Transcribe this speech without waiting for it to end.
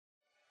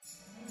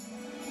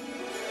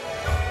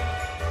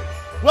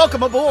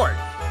Welcome aboard!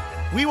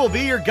 We will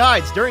be your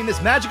guides during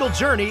this magical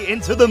journey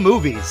into the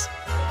movies.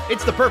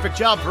 It's the perfect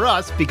job for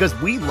us because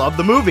we love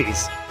the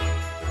movies.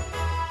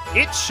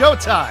 It's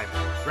showtime!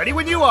 Ready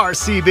when you are,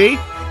 CB.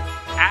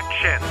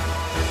 Action!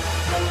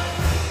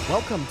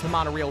 Welcome to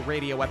Monoreel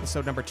Radio,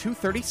 episode number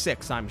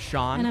 236. I'm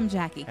Sean. And I'm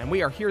Jackie. And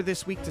we are here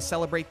this week to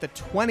celebrate the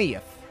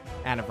 20th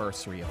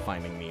anniversary of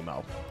Finding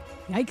Nemo.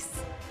 Yikes.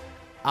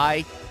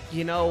 I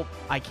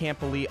can't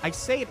believe, I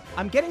say it,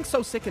 I'm getting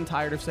so sick and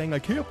tired of saying I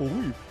can't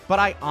believe, but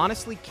I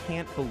honestly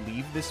can't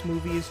believe this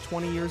movie is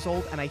 20 years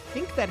old, and I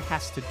think that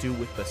has to do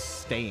with the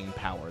staying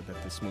power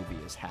that this movie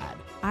has had.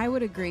 I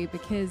would agree,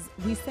 because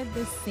we said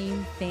this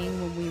same thing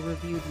when we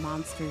reviewed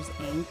Monsters,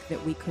 Inc.,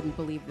 that we couldn't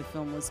believe the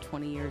film was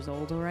 20 years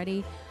old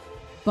already,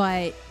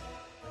 but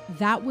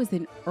that was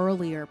an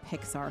earlier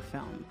Pixar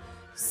film.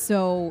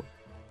 So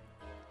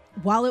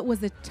while it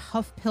was a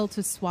tough pill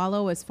to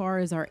swallow as far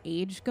as our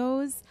age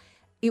goes,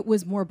 it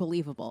was more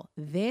believable.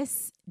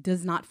 This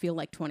does not feel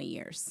like 20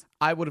 years.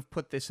 I would have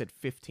put this at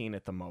 15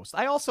 at the most.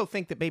 I also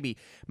think that maybe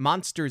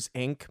Monsters,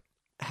 Inc.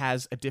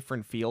 has a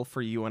different feel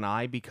for you and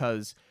I,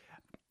 because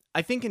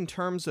I think in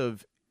terms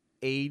of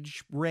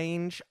age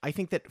range, I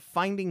think that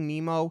Finding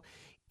Nemo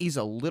is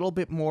a little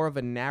bit more of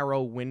a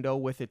narrow window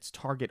with its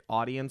target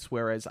audience,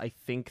 whereas I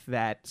think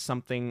that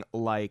something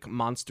like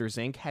Monsters,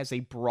 Inc. has a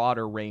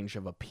broader range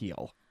of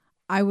appeal.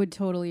 I would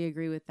totally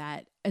agree with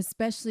that,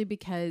 especially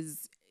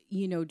because,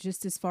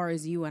 just as far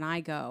as you and I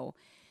go,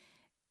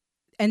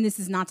 and this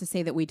is not to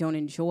say that we don't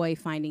enjoy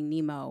Finding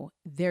Nemo,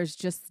 there's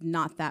just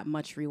not that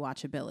much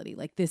rewatchability.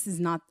 Like, this is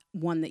not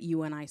one that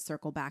you and I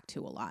circle back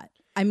to a lot.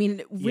 I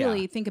mean,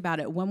 really, think about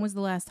it. When was the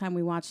last time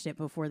we watched it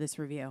before this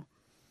review?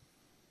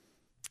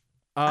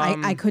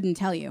 I couldn't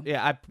tell you.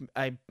 Yeah,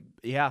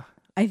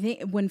 I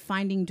think when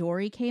Finding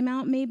Dory came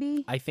out,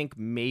 maybe? I think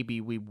maybe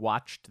we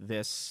watched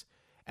this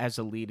as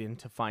a lead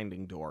into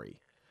Finding Dory.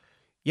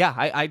 Yeah,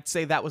 I'd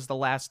say that was the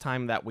last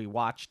time that we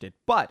watched it.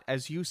 But,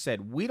 as you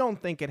said, we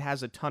don't think it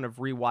has a ton of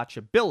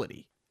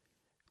rewatchability.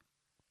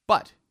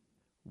 But,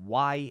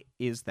 why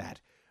is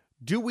that?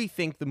 Do we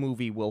think the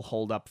movie will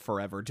hold up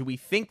forever? Do we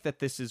think that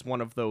this is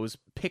one of those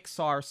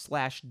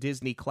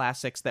Pixar/Disney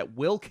classics that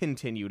will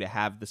continue to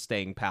have the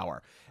staying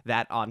power?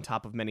 That, on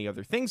top of many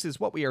other things, is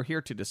what we are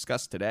here to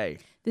discuss today.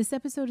 This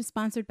episode is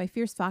sponsored by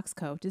Fierce Fox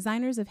Co.,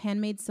 designers of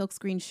handmade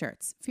silkscreen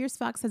shirts. Fierce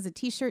Fox has a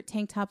t-shirt,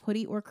 tank top,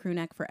 hoodie, or crew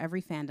neck for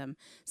every fandom.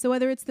 So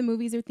whether it's the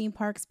movies or theme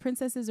parks,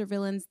 princesses or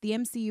villains, the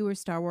MCU or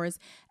Star Wars,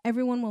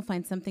 everyone will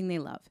find something they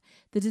love.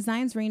 The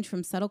designs range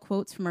from subtle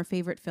quotes from our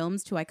favorite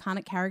films to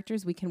iconic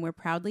characters we can wear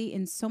proudly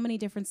in so many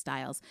different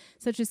styles,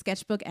 such as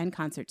sketchbook and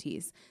concert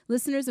tees.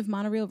 Listeners of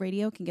Monoreel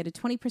Radio can get a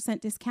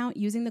 20% discount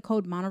using the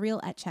code Monoreel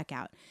at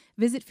checkout.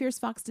 Visit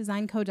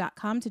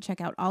fiercefoxdesignco.com to check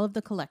out all of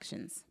the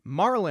collections.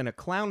 Marlin, a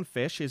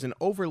clownfish, is an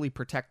overly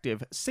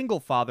protective single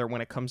father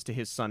when it comes to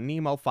his son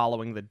Nemo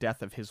following the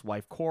death of his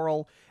wife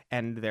Coral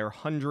and their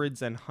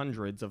hundreds and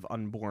hundreds of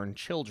unborn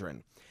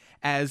children.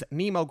 As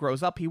Nemo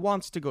grows up, he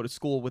wants to go to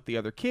school with the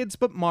other kids,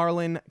 but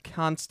Marlin,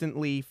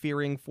 constantly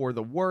fearing for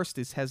the worst,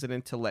 is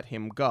hesitant to let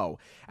him go.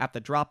 At the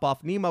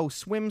drop-off, Nemo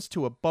swims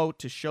to a boat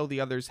to show the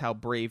others how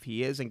brave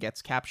he is and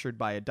gets captured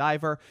by a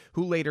diver,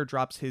 who later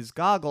drops his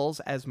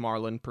goggles as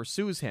Marlin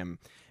pursues him.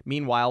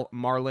 Meanwhile,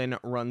 Marlin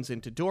runs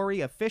into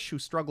Dory, a fish who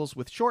struggles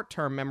with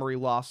short-term memory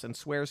loss and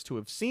swears to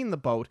have seen the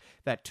boat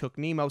that took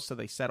Nemo, so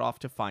they set off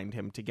to find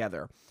him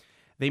together.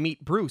 They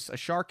meet Bruce, a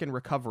shark in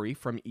recovery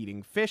from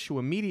eating fish, who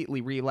immediately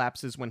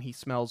relapses when he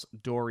smells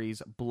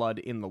Dory's blood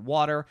in the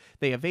water.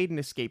 They evade and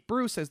escape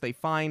Bruce as they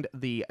find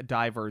the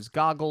diver's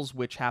goggles,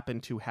 which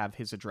happen to have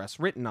his address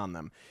written on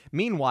them.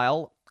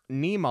 Meanwhile,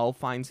 Nemo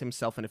finds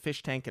himself in a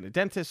fish tank in a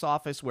dentist's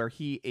office, where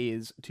he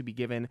is to be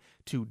given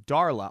to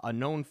Darla, a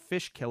known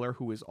fish killer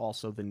who is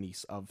also the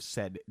niece of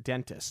said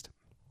dentist.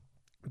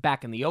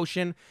 Back in the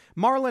ocean,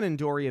 Marlin and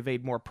Dory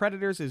evade more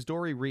predators as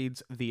Dory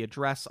reads the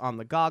address on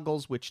the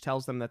goggles, which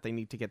tells them that they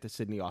need to get to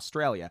Sydney,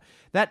 Australia.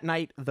 That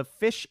night, the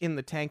fish in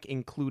the tank,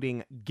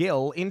 including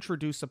Gil,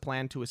 introduce a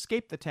plan to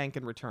escape the tank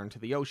and return to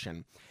the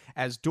ocean.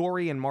 As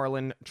Dory and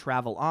Marlin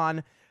travel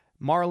on,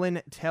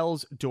 Marlin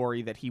tells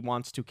Dory that he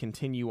wants to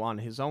continue on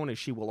his own as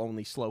she will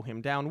only slow him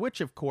down, which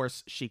of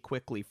course she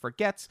quickly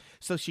forgets,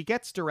 so she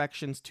gets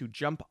directions to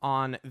jump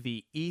on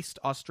the East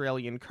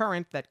Australian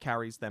current that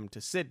carries them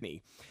to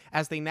Sydney.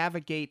 As they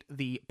navigate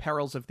the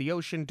perils of the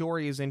ocean,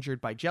 Dory is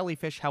injured by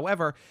jellyfish.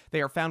 However,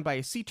 they are found by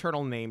a sea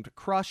turtle named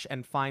Crush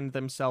and find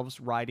themselves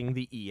riding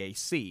the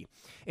EAC.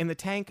 In the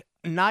tank,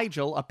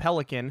 Nigel, a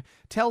pelican,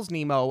 tells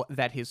Nemo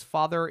that his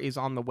father is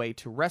on the way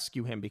to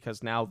rescue him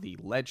because now the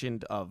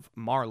legend of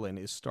Marlin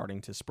is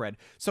starting to spread.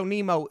 So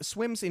Nemo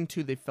swims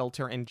into the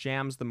filter and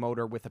jams the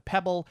motor with a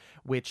pebble,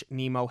 which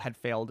Nemo had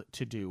failed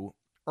to do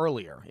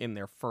earlier in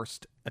their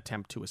first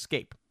attempt to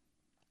escape.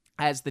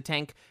 As the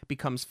tank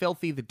becomes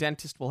filthy, the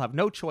dentist will have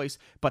no choice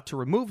but to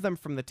remove them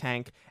from the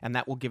tank, and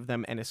that will give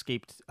them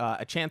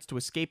a chance to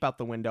escape out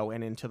the window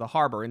and into the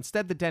harbor.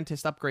 Instead, the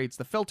dentist upgrades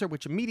the filter,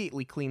 which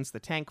immediately cleans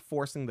the tank,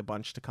 forcing the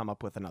bunch to come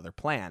up with another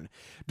plan.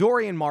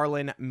 Dory and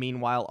Marlin,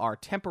 meanwhile, are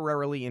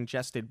temporarily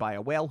ingested by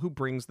a whale who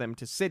brings them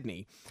to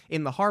Sydney.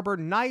 In the harbor,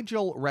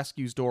 Nigel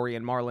rescues Dory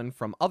and Marlin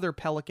from other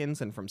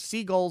pelicans and from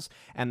seagulls,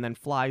 and then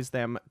flies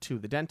them to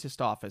the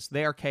dentist office.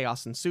 There,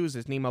 chaos ensues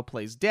as Nemo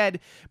plays dead,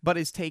 but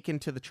is taken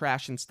to the trash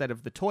instead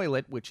of the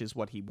toilet, which is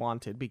what he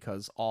wanted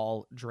because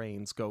all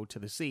drains go to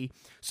the sea.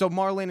 So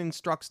Marlin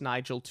instructs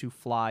Nigel to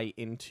fly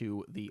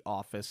into the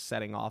office,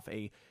 setting off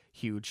a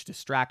huge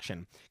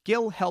distraction.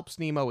 Gil helps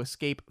Nemo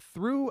escape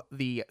through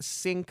the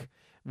sink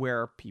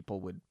where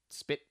people would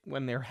spit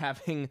when they're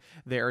having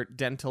their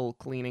dental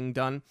cleaning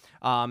done.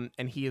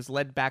 And he is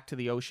led back to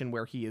the ocean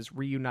where he is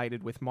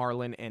reunited with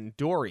Marlin and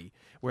Dory,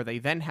 where they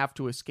then have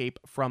to escape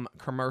from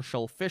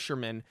commercial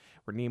fishermen,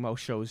 where Nemo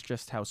shows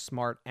just how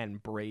smart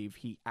and brave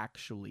he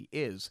actually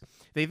is.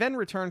 They then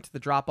return to the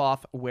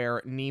drop-off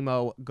where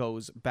Nemo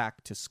goes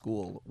back to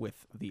school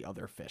with the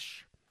other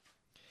fish.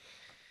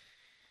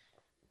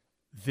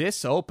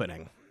 This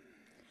opening.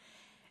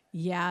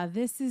 Yeah,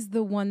 this is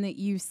the one that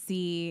you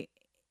see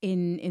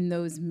in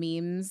those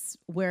memes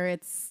where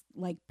it's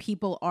like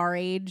people our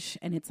age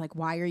and it's like,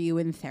 why are you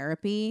in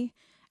therapy?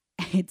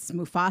 It's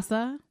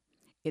Mufasa.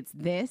 It's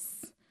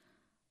this.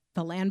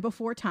 The Land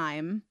Before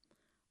Time.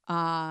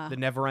 The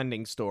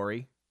Never-Ending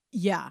Story.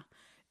 Yeah.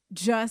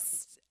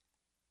 Just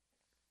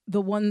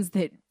the ones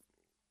that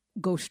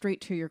go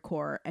straight to your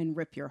core and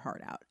rip your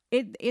heart out.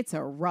 It's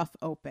a rough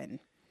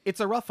open. It's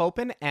a rough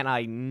open, and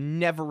I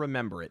never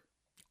remember it.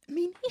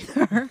 Me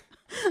neither.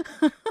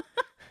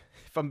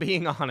 If I'm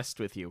being honest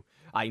with you,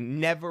 I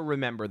never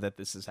remember that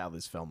this is how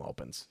this film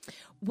opens.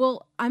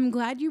 Well, I'm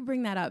glad you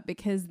bring that up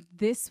because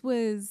this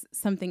was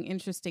something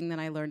interesting that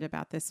I learned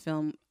about this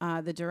film.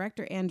 The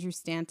director, Andrew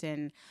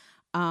Stanton,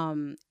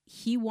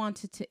 he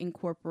wanted to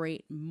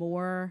incorporate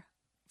more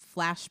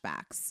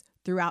flashbacks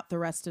throughout the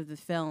rest of the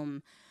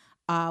film,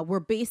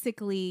 where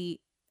basically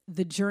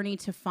the journey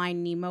to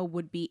find Nemo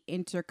would be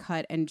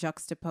intercut and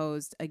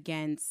juxtaposed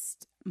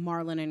against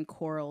Marlin and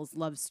Coral's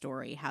love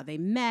story, how they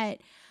met,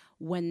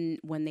 when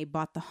they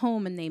bought the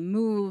home and they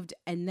moved,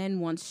 and then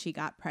once she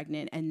got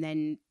pregnant, and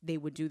then they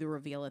would do the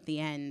reveal at the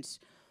end,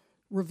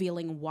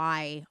 revealing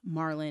why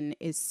Marlin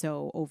is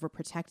so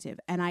overprotective.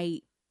 And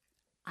I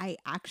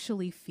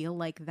actually feel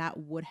like that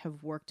would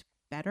have worked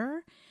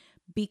better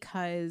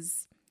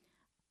because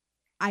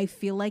I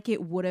feel like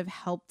it would have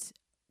helped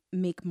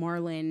make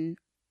Marlin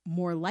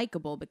more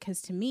likable,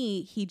 because to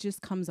me, he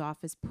just comes off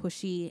as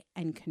pushy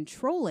and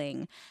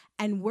controlling.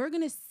 And we're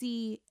going to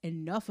see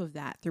enough of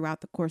that throughout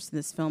the course of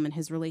this film and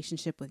his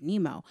relationship with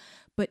Nemo.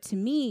 But to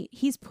me,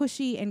 he's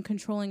pushy and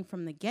controlling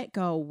from the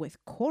get-go with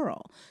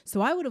Coral.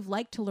 So I would have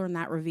liked to learn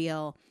that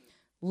reveal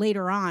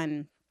later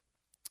on.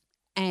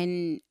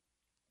 And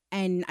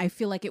I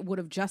feel like it would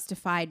have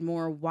justified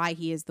more why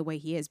he is the way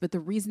he is. But the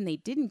reason they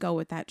didn't go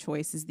with that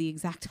choice is the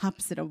exact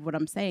opposite of what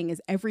I'm saying,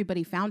 is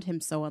everybody found him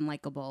so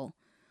unlikable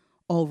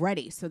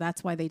already. So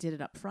that's why they did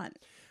it up front.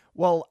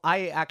 Well,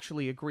 I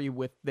actually agree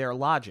with their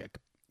logic.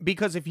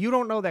 Because if you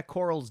don't know that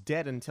Coral's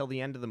dead until the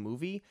end of the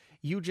movie,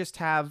 you just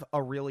have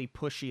a really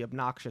pushy,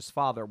 obnoxious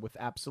father with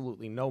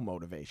absolutely no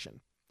motivation.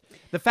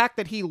 The fact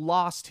that he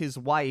lost his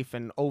wife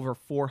and over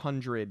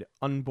 400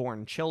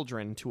 unborn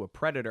children to a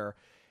predator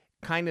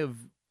kind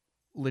of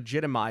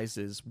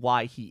legitimizes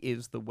why he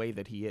is the way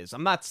that he is.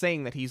 I'm not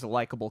saying that he's a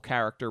likable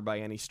character by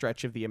any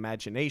stretch of the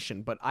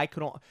imagination, but I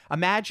could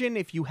imagine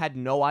if you had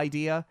no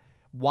idea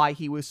why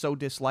he was so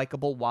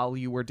dislikable while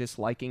you were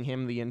disliking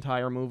him the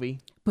entire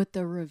movie. But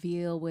the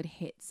reveal would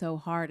hit so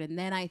hard, and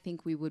then I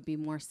think we would be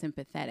more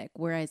sympathetic.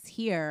 Whereas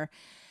here,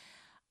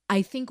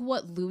 I think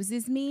what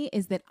loses me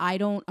is that I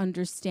don't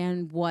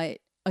understand what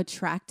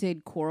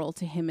attracted Coral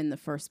to him in the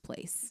first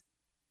place,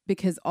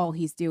 because all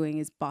he's doing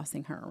is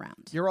bossing her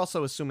around. You're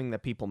also assuming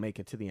that people make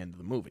it to the end of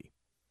the movie.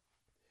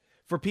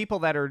 For people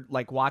that are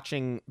like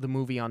watching the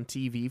movie on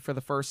TV for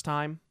the first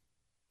time,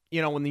 you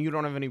know, when you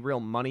don't have any real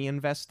money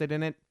invested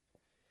in it,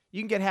 you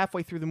can get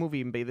halfway through the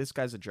movie and be, this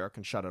guy's a jerk,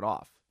 and shut it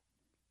off.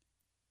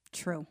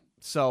 True.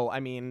 So,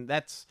 I mean,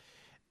 that's...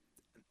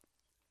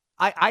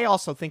 I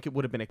also think it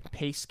would have been a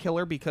pace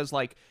killer because,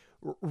 like,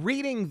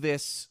 reading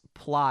this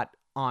plot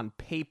on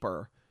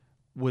paper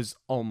was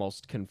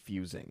almost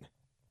confusing.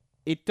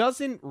 It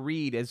doesn't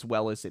read as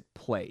well as it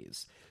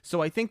plays.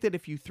 So I think that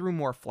if you threw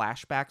more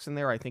flashbacks in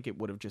there, I think it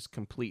would have just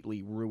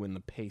completely ruined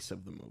the pace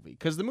of the movie.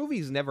 Because the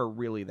movie's never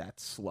really that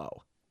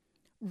slow.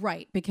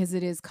 Right, because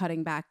it is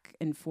cutting back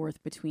and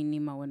forth between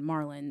Nemo and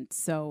Marlin.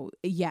 So,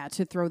 yeah,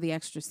 to throw the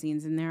extra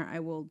scenes in there,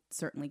 I will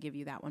certainly give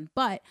you that one.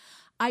 But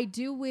I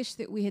do wish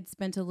that we had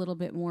spent a little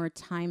bit more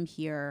time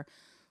here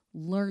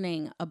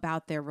learning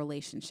about their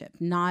relationship,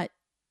 not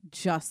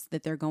just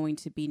that they're going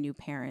to be new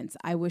parents.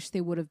 I wish they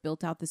would have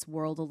built out this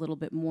world a little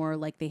bit more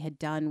like they had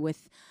done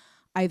with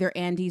either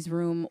Andy's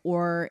room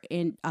or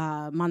in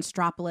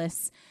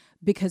Monstropolis,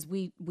 because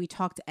we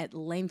talked at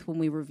length when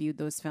we reviewed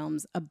those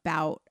films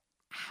about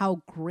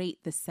how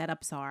great the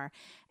setups are.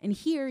 And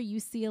here you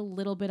see a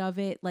little bit of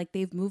it. Like,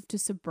 they've moved to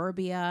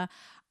suburbia.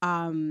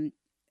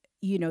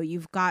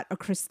 You've got a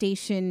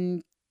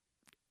crustacean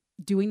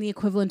doing the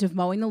equivalent of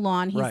mowing the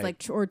lawn. He's Right.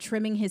 like, or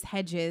trimming his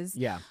hedges.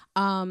 Yeah.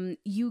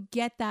 You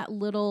get that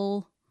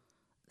little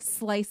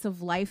slice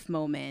of life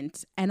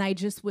moment. And I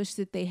just wish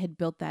that they had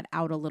built that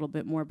out a little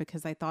bit more,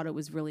 because I thought it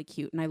was really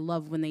cute. And I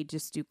love when they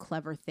just do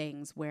clever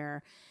things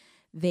where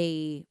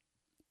they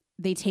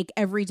take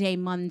everyday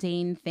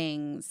mundane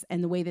things,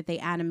 and the way that they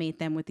animate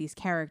them with these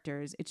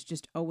characters, it's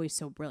just always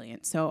so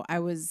brilliant. So I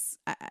was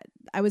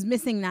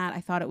missing that.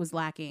 I thought it was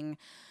lacking.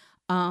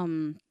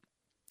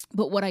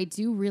 But what I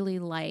do really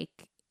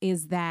like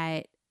is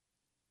that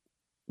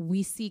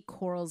we see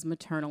Coral's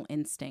maternal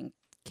instinct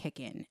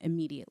kick in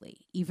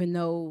immediately, even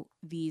though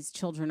these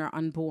children are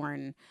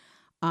unborn.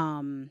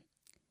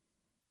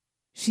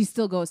 She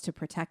still goes to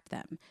protect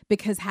them,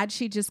 because had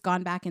she just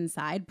gone back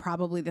inside,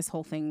 probably this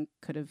whole thing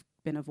could have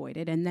been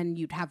avoided, and then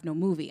you'd have no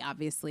movie,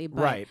 obviously.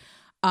 But,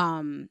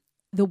 Right.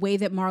 The way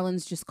that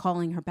Marlon's just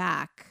calling her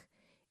back,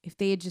 if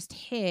they had just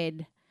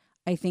hid,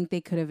 I think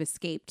they could have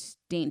escaped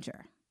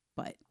danger.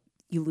 But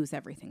you lose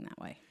everything that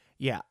way.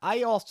 Yeah,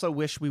 I also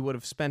wish we would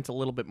have spent a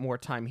little bit more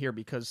time here,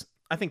 because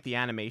I think the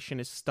animation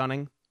is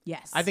stunning.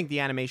 Yes. I think the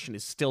animation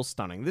is still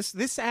stunning.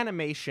 This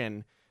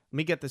animation, let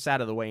me get this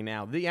out of the way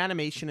now. The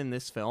animation in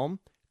this film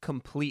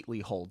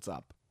completely holds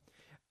up.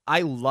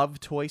 I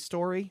love Toy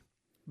Story,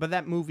 but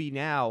that movie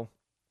now,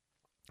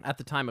 at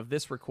the time of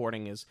this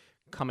recording, is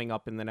coming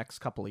up in the next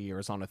couple of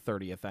years on a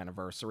 30th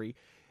anniversary.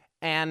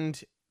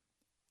 And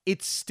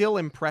it's still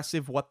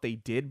impressive what they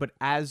did, but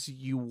as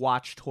you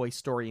watch Toy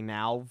Story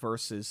now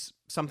versus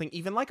something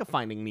even like a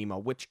Finding Nemo,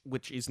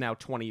 which is now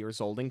 20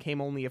 years old and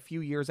came only a few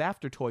years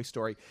after Toy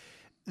Story,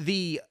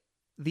 the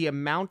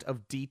amount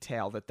of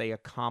detail that they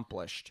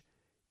accomplished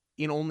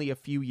in only a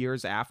few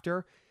years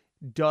after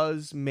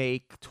does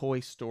make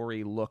Toy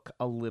Story look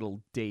a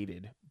little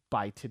dated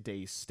by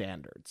today's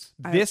standards.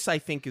 This, I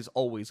think, is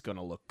always going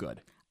to look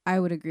good. I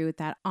would agree with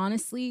that.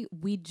 Honestly,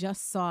 we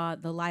just saw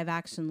the live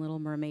action Little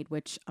Mermaid,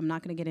 which I'm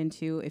not going to get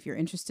into. If you're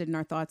interested in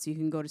our thoughts, you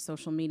can go to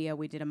social media.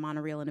 We did a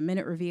Monoreel in a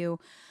Minute review.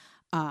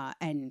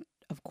 And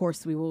of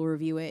course, we will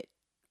review it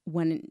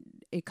when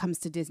it comes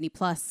to Disney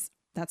Plus.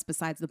 That's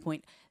besides the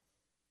point.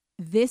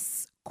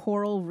 This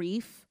coral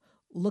reef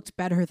looked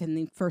better than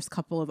the first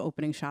couple of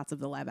opening shots of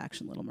the live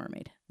action Little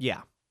Mermaid.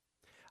 Yeah.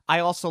 I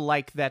also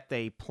like that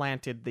they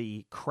planted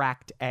the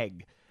cracked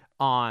egg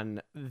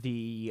on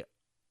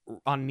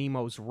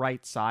Nemo's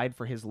right side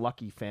for his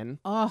lucky fin.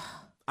 Oh,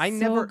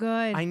 good.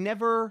 I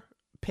never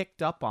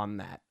picked up on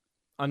that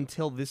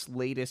until this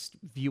latest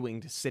viewing,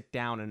 to sit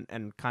down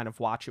and kind of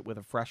watch it with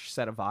a fresh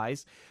set of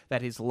eyes,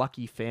 that his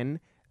lucky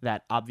fin,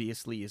 that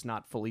obviously is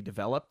not fully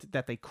developed,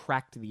 that they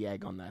cracked the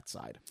egg on that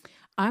side.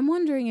 I'm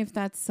wondering if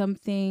that's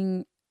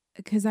something,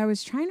 because I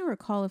was trying to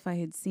recall if I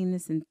had seen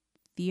this in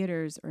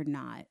theaters or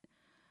not.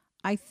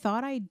 I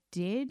thought I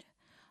did.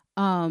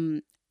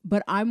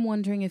 But I'm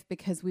wondering if,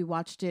 because we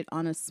watched it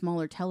on a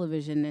smaller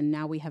television and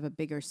now we have a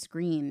bigger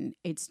screen,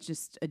 it's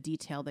just a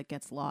detail that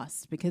gets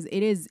lost, because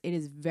it is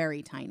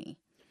very tiny.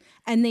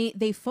 And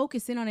they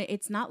focus in on it.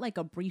 It's not like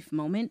a brief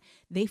moment.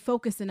 They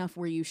focus enough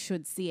where you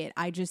should see it.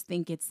 I just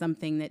think it's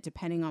something that,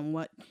 depending on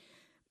what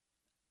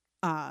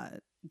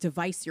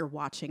device you're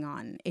watching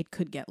on, it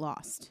could get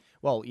lost.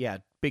 Well, yeah,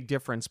 big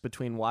difference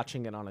between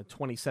watching it on a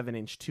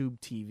 27-inch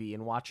tube TV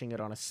and watching it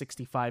on a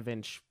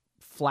 65-inch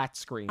flat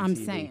screen TV. I'm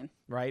saying.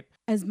 Right?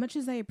 As much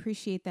as I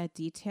appreciate that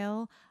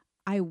detail,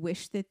 I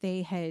wish that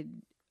they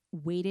had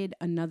waited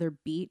another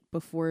beat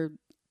before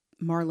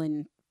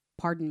Marlin,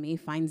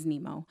 finds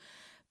Nemo.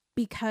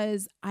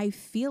 Because I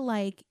feel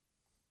like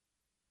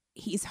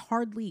he's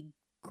hardly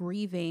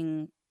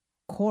grieving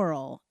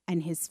Coral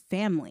and his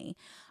family.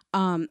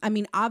 I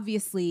mean,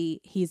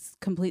 obviously, he's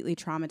completely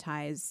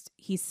traumatized.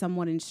 He's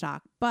somewhat in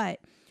shock.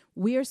 But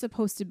we are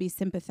supposed to be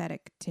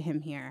sympathetic to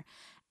him here.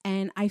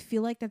 And I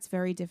feel like that's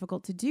very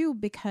difficult to do,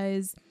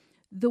 because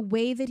the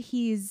way that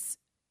he's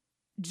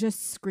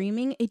just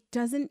screaming, it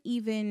doesn't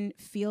even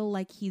feel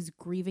like he's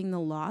grieving the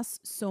loss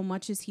so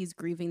much as he's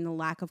grieving the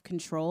lack of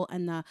control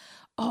and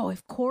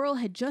if Coral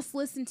had just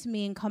listened to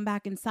me and come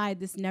back inside,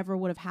 this never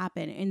would have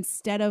happened,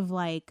 instead of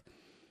like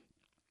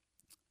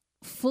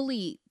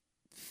fully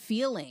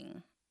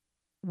feeling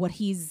what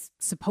he's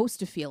supposed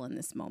to feel in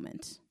this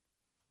moment.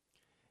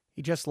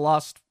 He just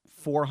lost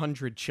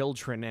 400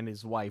 children and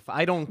his wife.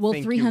 I don't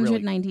think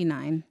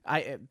 399.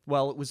 it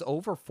was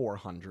over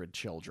 400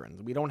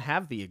 children. We don't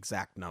have the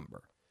exact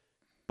number.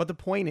 But the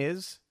point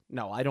is,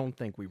 no, I don't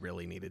think we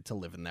really needed to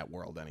live in that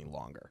world any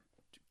longer.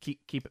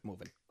 Keep it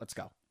moving. Let's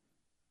go.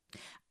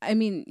 I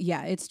mean,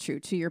 yeah, it's true.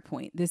 To your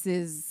point, this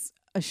is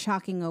a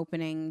shocking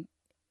opening.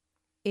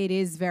 It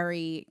is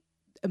very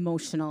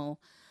emotional.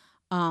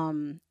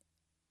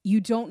 You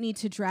don't need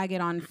to drag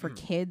it on for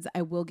kids.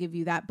 I will give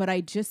you that. But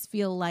I just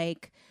feel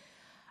like,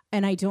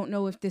 and I don't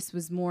know if this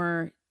was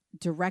more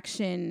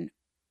direction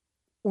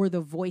or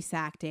the voice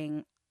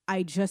acting,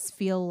 I just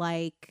feel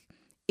like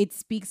it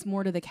speaks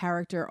more to the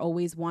character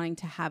always wanting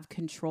to have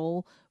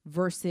control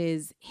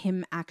versus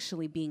him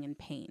actually being in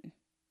pain.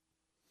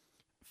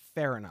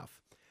 Fair enough.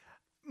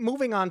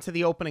 Moving on to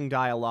the opening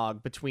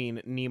dialogue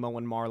between Nemo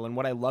and Marlin,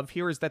 what I love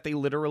here is that they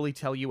literally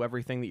tell you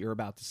everything that you're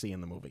about to see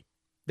in the movie.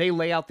 They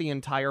lay out the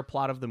entire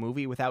plot of the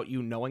movie without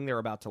you knowing they're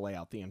about to lay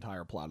out the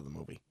entire plot of the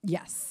movie.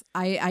 Yes,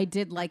 I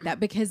did like that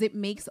because it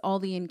makes all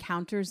the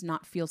encounters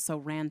not feel so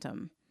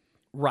random.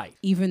 Right.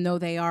 Even though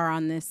they are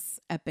on this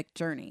epic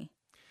journey.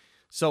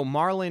 So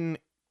Marlin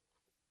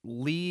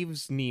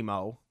leaves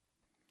Nemo.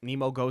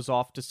 Nemo goes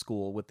off to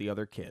school with the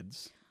other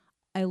kids.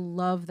 I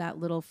love that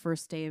little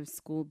first day of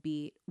school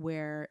beat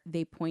where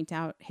they point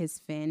out his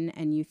fin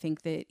and you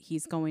think that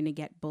he's going to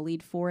get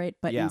bullied for it.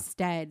 But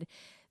instead,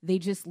 they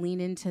just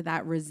lean into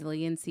that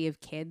resiliency of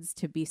kids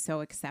to be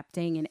so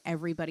accepting, and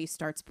everybody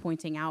starts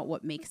pointing out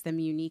what makes them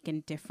unique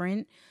and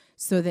different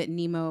so that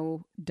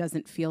Nemo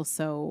doesn't feel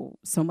so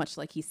much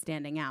like he's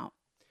standing out.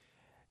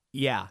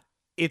 Yeah,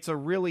 it's a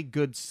really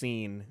good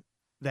scene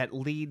that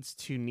leads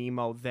to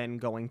Nemo then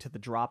going to the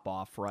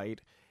drop-off, right?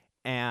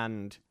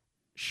 And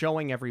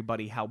showing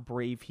everybody how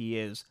brave he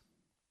is.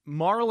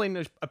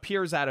 Marlin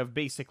appears out of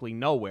basically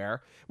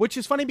nowhere, which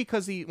is funny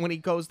because when he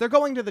goes, they're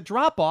going to the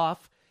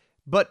drop-off,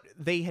 but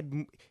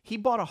he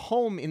bought a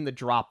home in the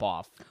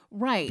drop-off.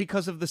 Right.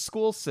 Because of the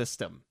school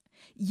system.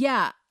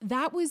 Yeah,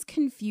 that was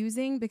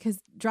confusing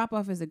because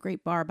drop-off is a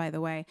great bar, by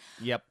the way.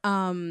 Yep.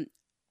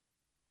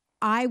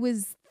 I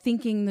was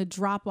thinking the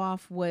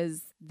drop-off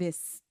was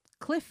this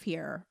cliff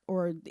here,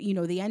 or,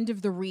 the end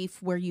of the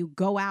reef where you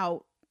go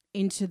out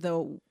into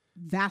the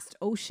vast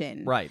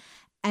ocean. Right.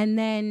 And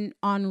then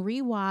on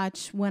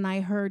rewatch, when I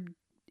heard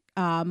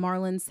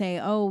Marlin say,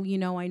 oh,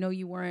 I know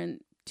you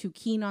weren't too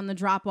keen on the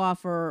drop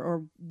off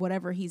or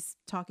whatever he's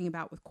talking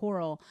about with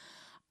Coral,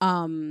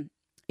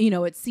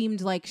 it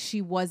seemed like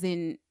she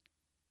wasn't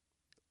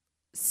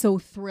so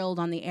thrilled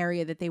on the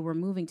area that they were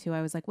moving to.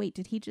 I was like, wait,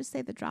 did he just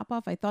say the drop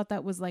off? I thought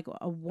that was like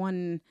a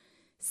one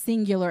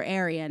singular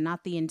area,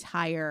 not the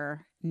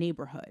entire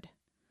neighborhood.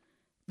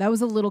 That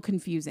was a little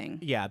confusing.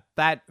 Yeah,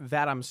 that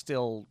I'm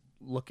still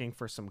looking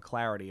for some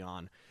clarity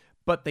on.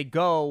 But they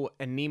go,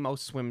 and Nemo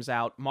swims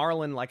out.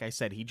 Marlin, like I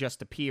said, he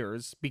just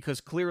appears, because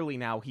clearly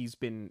now he's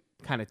been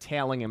kind of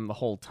tailing him the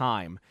whole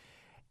time.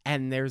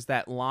 And there's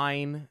that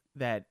line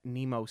that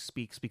Nemo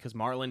speaks because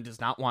Marlin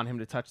does not want him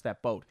to touch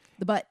that boat.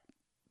 The butt.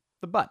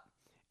 The butt.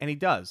 And he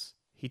does.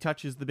 He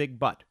touches the big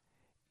butt.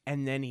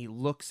 And then he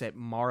looks at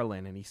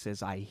Marlin and he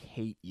says, I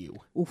hate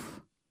you.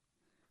 Oof.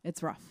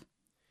 It's rough.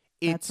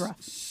 It's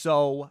rough.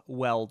 So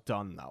well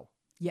done, though.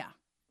 Yeah.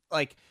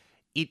 Like,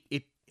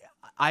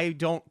 I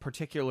don't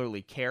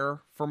particularly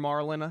care for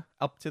Marlin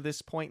up to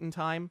this point in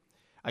time.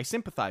 I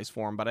sympathize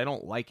for him, but I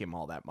don't like him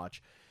all that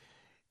much.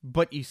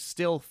 But you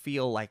still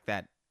feel like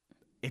that.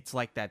 It's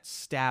like that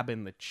stab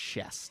in the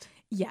chest.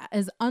 Yeah,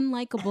 as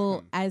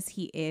unlikable as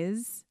he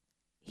is,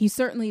 he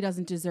certainly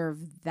doesn't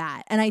deserve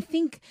that. And I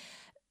think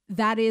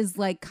that is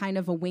like kind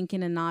of a wink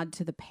and a nod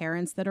to the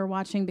parents that are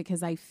watching,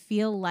 because I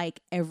feel like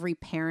every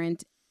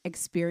parent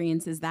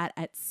experiences that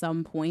at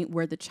some point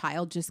where the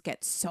child just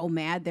gets so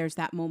mad. There's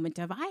that moment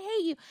of, I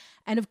hate you.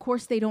 And of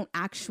course they don't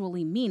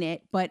actually mean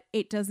it, but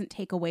it doesn't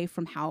take away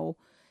from how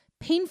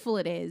painful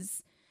it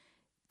is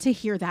to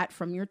hear that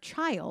from your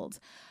child.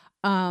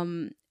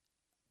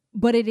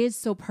 But it is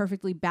so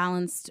perfectly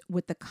balanced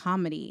with the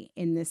comedy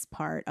in this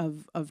part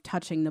of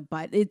touching the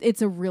butt.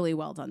 It's a really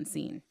well done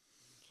scene.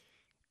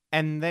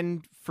 And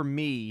then for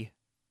me,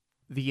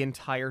 the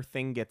entire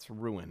thing gets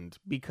ruined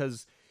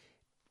because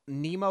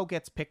Nemo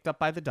gets picked up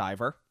by the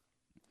diver.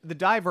 The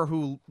diver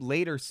who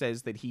later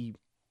says that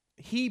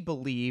he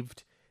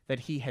believed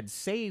that he had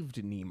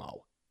saved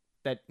Nemo,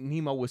 that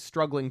Nemo was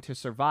struggling to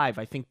survive,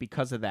 I think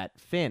because of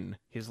that fin,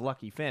 his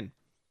lucky fin.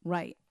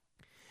 Right.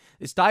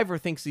 This diver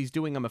thinks he's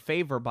doing him a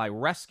favor by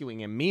rescuing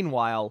him.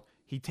 Meanwhile,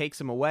 he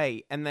takes him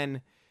away, and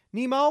then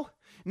Nemo,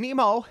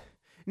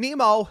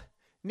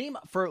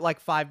 for like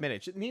 5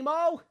 minutes.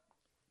 Nemo,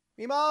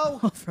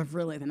 For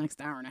really the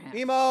next hour and a half.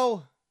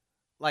 Nemo,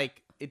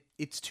 like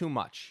it's too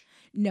much.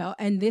 No,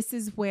 and this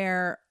is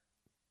where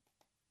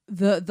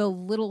the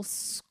little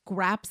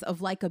scraps of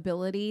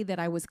likability that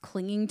I was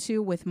clinging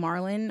to with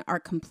Marlin are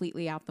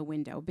completely out the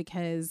window,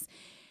 because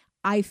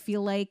I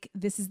feel like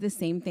this is the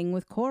same thing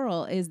with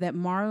Coral, is that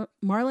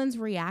Marlin's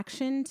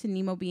reaction to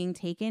Nemo being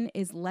taken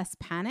is less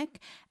panic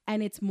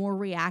and it's more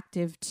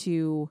reactive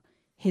to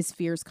his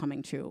fears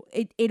coming true.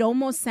 It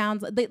almost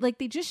sounds like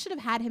they just should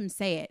have had him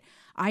say it.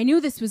 I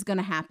knew this was going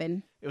to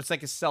happen. It was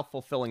like a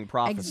self-fulfilling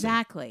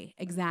prophecy.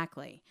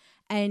 Exactly.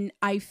 And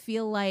I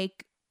feel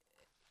like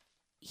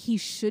he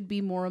should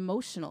be more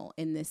emotional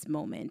in this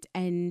moment.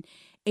 And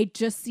it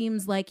just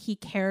seems like he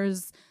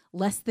cares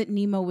less that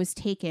Nemo was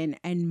taken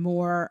and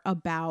more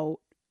about,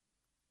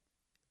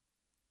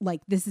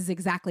 like, this is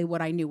exactly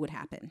what I knew would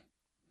happen.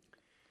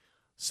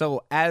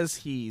 So as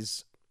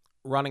he's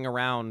running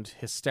around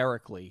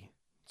hysterically,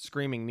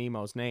 screaming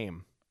Nemo's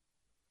name,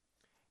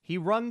 he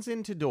runs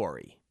into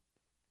Dory.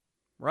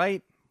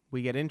 Right?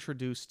 We get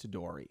introduced to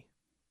Dory.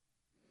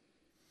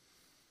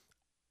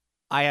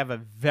 I have a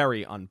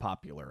very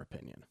unpopular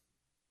opinion.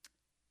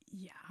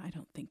 Yeah, I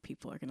don't think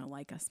people are going to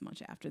like us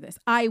much after this.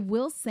 I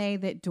will say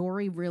that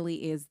Dory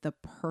really is the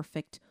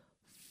perfect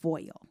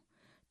foil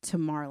to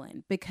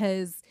Marlon,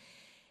 because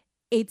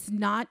it's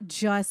not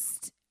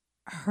just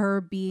her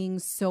being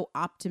so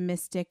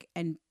optimistic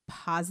and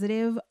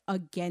positive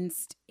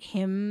against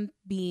him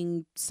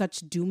being such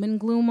doom and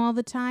gloom all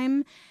the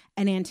time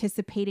and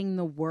anticipating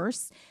the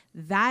worst.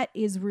 That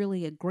is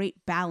really a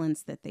great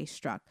balance that they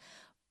struck.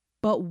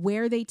 But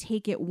where they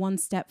take it one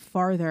step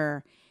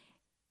farther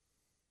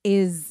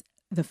is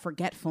the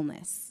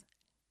forgetfulness.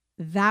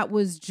 That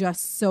was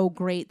just so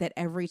great that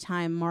every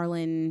time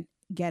Marlon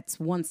gets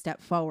one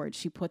step forward,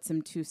 she puts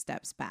him 2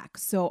 steps back.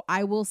 So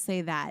I will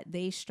say that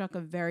they struck a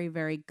very,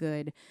 very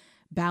good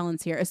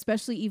balance here,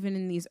 especially even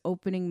in these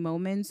opening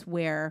moments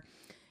where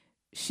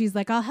she's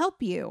like, I'll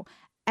help you.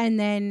 And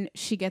then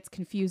she gets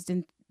confused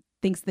and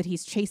thinks that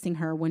he's chasing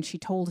her when she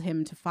told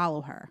him to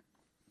follow her.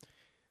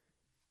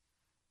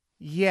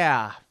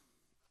 Yeah,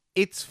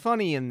 it's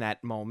funny in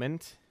that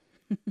moment.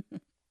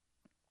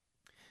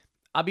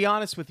 I'll be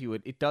honest with you,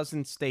 it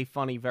doesn't stay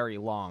funny very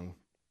long.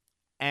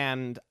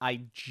 And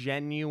I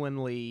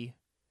genuinely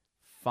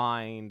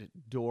find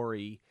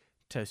Dory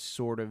to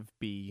sort of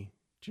be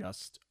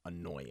just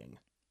annoying.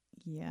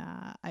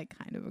 Yeah, I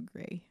kind of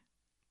agree.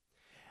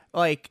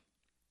 Like,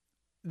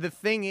 the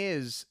thing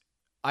is,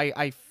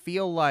 I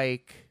feel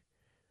like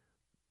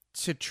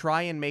to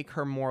try and make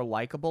her more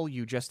likable,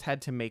 you just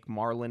had to make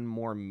Marlon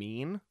more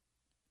mean.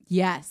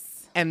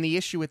 Yes. And the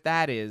issue with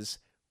that is,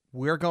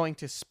 we're going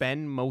to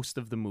spend most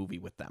of the movie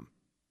with them.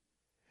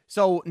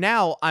 So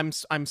now I'm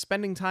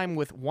spending time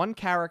with one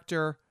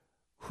character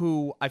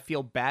who I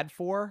feel bad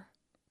for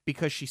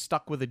because she's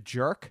stuck with a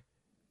jerk,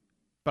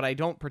 but I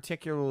don't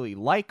particularly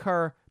like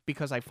her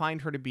because I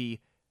find her to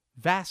be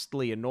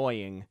vastly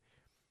annoying,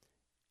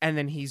 and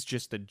then he's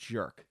just a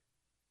jerk.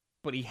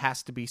 But he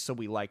has to be so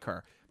we like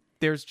her.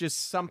 There's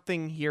just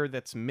something here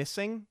that's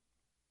missing,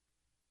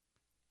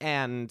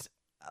 and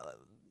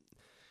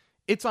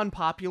it's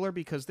unpopular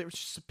because there's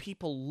just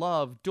people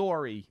love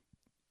Dory.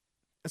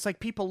 It's like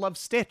people love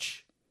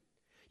Stitch.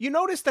 You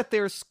notice that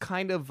there's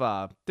kind of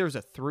there's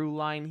a through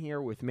line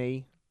here with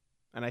me,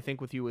 and I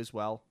think with you as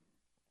well.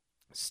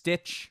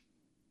 Stitch,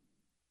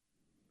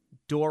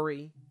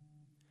 Dory,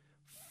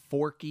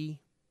 Forky.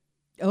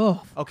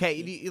 Oh,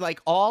 Okay, like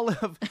all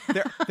of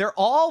they're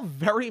all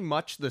very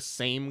much the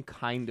same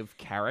kind of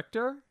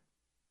character.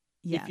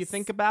 yes. If you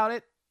think about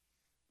it.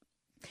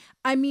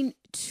 I mean,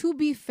 to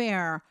be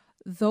fair,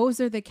 those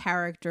are the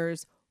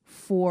characters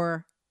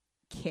for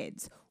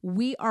kids.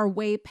 We are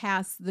way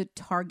past the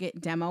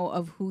target demo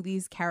of who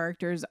these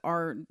characters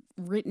are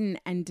written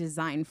and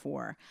designed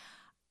for.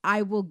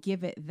 I will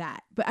give it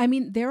that. But I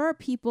mean, there are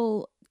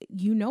people,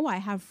 I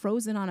have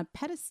Frozen on a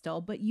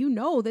pedestal, but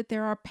that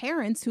there are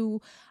parents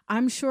who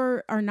I'm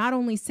sure are not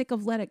only sick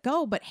of Let It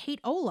Go, but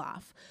hate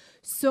Olaf.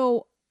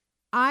 So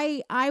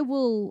I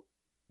will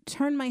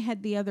turn my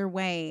head the other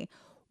way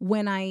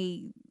when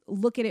I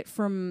look at it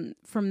from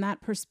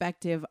that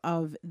perspective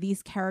of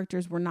these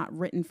characters were not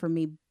written for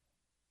me.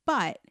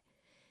 But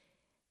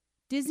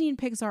Disney and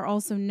Pixar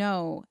also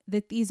know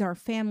that these are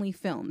family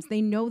films.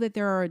 They know that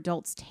there are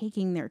adults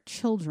taking their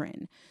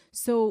children.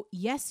 So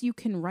yes, you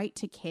can write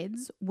to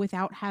kids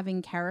without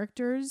having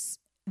characters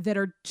that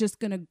are just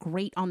going to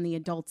grate on the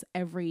adults'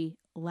 every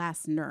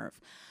last nerve.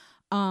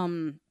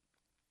 I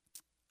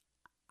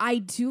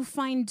do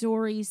find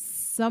Dory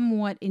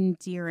somewhat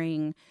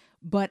endearing,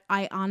 but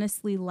I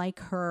honestly like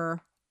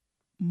her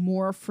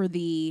more for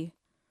the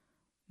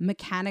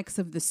mechanics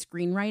of the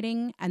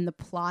screenwriting and the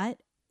plot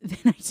than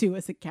I do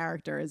as a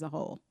character as a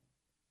whole.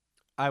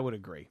 I would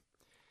agree.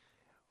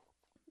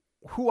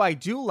 Who I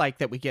do like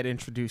that we get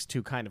introduced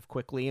to kind of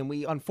quickly, and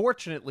we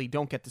unfortunately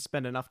don't get to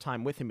spend enough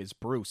time with him, is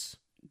Bruce.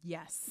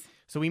 Yes.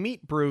 So we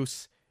meet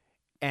Bruce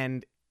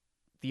and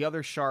the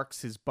other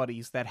sharks, his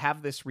buddies, that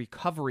have this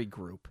recovery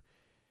group.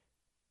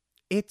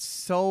 It's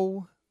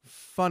so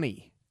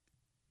funny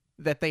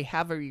that they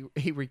have a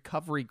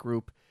recovery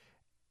group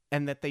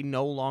and that they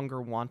no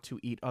longer want to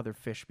eat other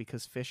fish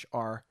because fish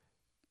are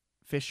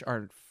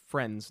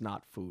friends,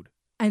 not food.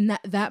 And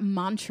that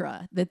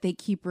mantra that they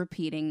keep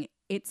repeating,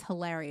 it's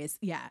hilarious.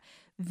 Yeah,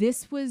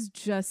 this was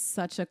just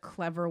such a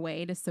clever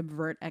way to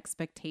subvert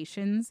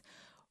expectations.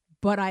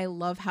 But I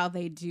love how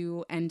they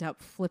do end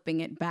up flipping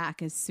it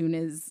back as soon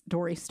as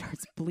Dory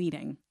starts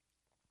bleeding.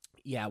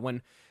 Yeah,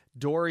 when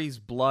Dory's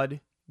blood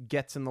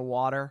gets in the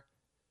water,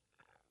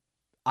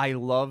 I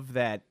love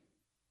that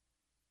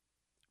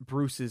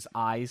Bruce's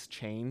eyes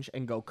change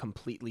and go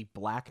completely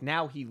black.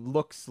 Now he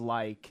looks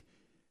like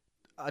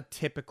a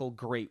typical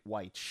great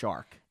white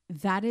shark.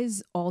 That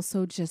is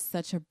also just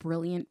such a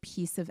brilliant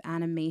piece of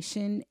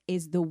animation,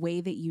 is the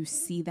way that you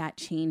see that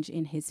change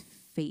in his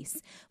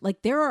face.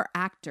 Like, there are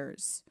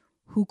actors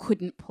who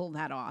couldn't pull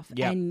that off.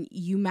 Yep. And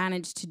you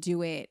managed to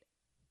do it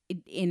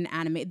in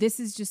anime. This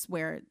is just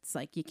where it's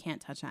like you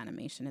can't touch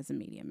animation as a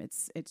medium.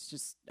 It's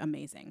just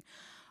amazing.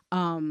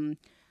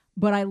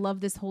 But I love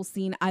this whole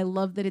scene. I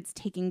love that it's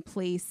taking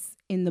place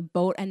in the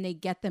boat and they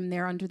get them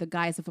there under the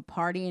guise of a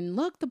party. And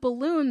look, the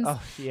balloons.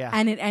 Oh, yeah.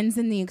 And it ends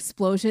in the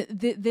explosion.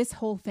 This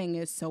whole thing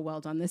is so well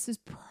done. This is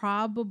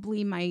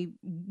probably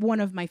one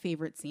of my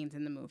favorite scenes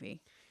in the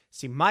movie.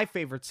 See, my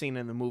favorite scene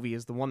in the movie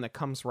is the one that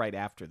comes right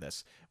after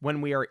this. When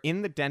we are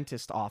in the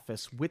dentist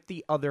office with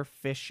the other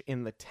fish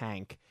in the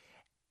tank.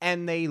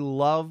 And they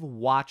love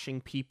watching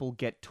people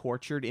get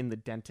tortured in the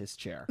dentist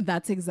chair.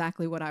 That's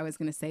exactly what I was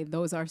going to say.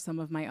 Those are some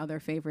of my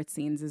other favorite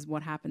scenes, is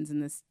what happens in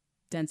this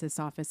dentist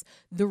office.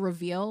 The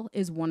reveal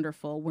is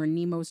wonderful, where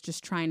Nemo's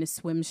just trying to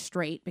swim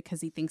straight because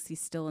he thinks he's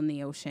still in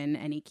the ocean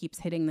and he keeps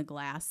hitting the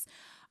glass.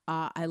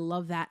 I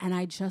love that. And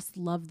I just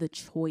love the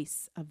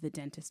choice of the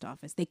dentist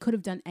office. They could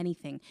have done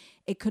anything.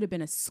 It could have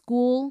been a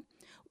school,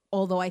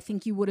 although I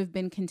think you would have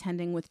been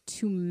contending with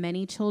too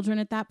many children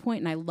at that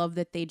point. And I love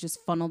that they just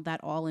funneled that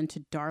all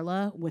into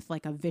Darla with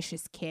like a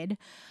vicious kid.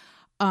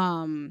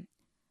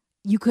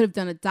 You could have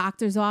done a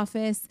doctor's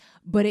office,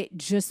 but it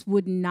just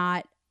would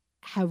not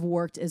have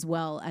worked as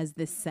well as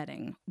this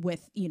setting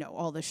with,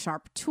 all the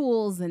sharp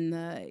tools and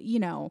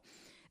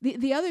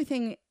the other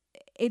thing.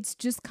 It's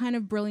just kind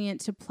of brilliant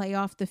to play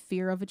off the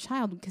fear of a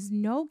child, because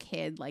no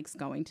kid likes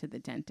going to the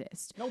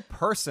dentist. No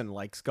person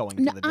likes going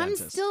to the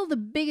dentist. I'm still the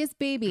biggest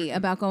baby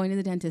about going to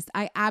the dentist.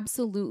 I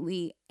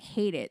absolutely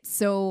hate it.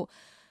 So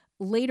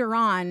later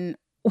on,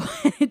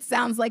 it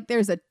sounds like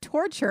there's a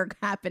torture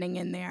happening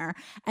in there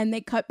and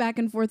they cut back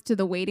and forth to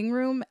the waiting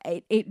room.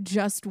 It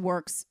just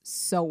works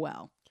so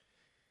well.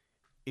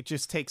 It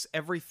just takes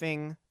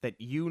everything that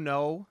you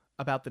know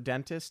about the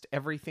dentist,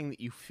 everything that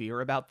you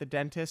fear about the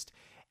dentist,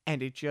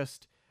 and it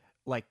just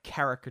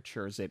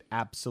caricatures it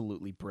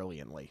absolutely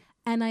brilliantly.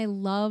 And I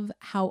love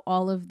how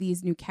all of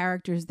these new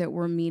characters that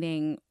we're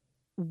meeting,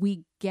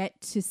 we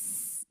get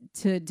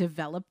to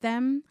develop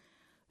them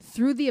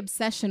through the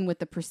obsession with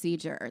the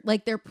procedure.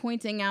 Like, they're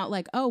pointing out,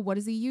 oh, what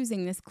is he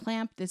using? This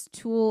clamp, this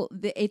tool.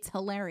 It's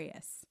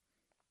hilarious.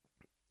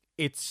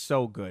 It's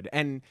so good.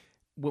 And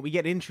when we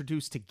get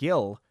introduced to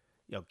Gil,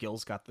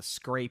 Gil's got the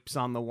scrapes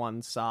on the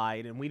one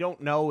side, and we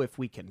don't know if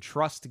we can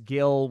trust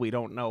Gil. We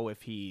don't know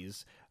if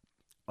he's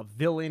a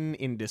villain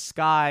in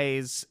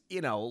disguise.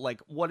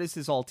 What is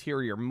his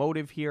ulterior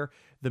motive here?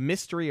 The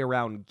mystery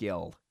around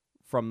Gil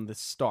from the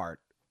start,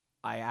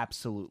 I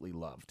absolutely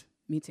loved.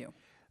 Me too.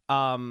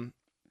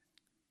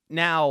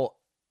 Now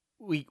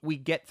we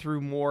get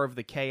through more of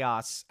the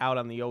chaos out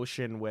on the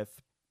ocean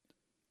with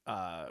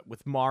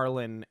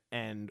Marlin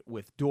and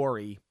with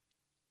Dory.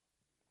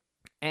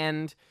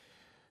 And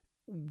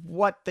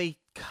what they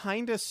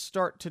kind of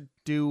start to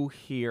do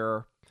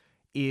here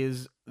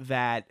is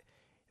that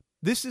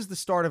this is the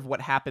start of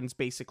what happens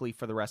basically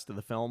for the rest of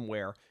the film,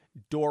 where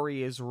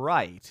Dory is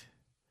right,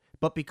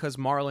 but because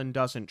Marlin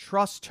doesn't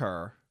trust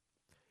her,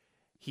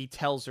 he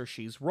tells her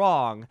she's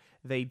wrong.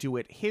 They do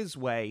it his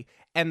way,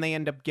 and they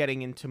end up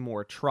getting into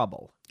more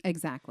trouble.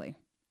 Exactly.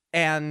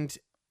 And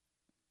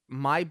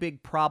my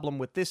big problem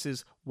with this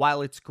is,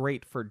 while it's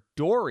great for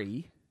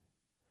Dory,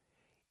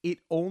 it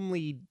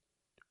only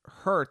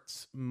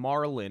hurts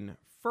Marlin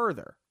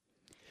further.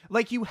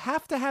 You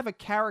have to have a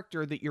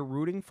character that you're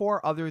rooting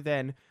for other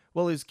than,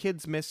 well, his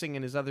kid's missing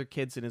and his other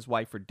kids and his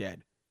wife are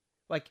dead.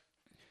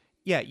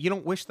 Yeah, you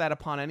don't wish that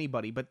upon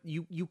anybody, but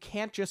you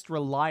can't just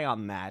rely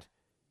on that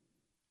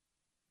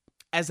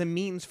as a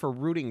means for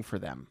rooting for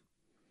them.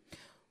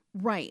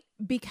 Right,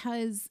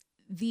 because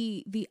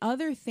the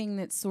other thing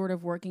that's sort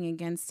of working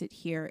against it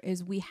here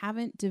is we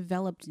haven't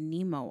developed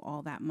Nemo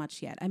all that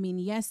much yet. I mean,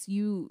 yes,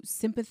 you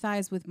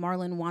sympathize with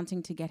Marlin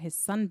wanting to get his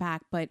son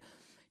back, but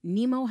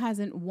Nemo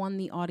hasn't won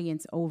the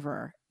audience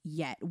over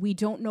yet. We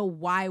don't know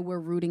why we're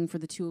rooting for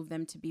the two of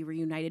them to be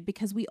reunited,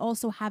 because we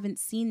also haven't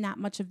seen that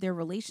much of their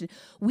relation.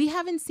 We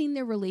haven't seen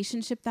their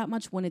relationship that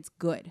much when it's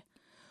good.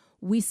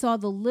 We saw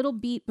the little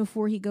beat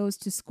before he goes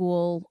to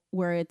school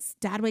where it's,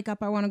 Dad, wake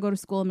up, I want to go to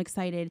school, I'm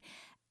excited.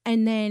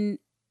 And then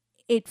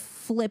it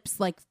flips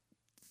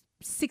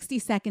 60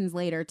 seconds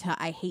later to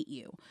I hate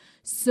you.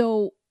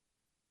 So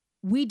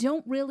we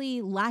don't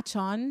really latch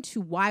on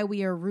to why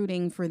we are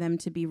rooting for them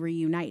to be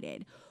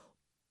reunited.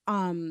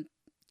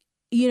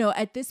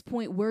 At this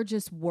point, we're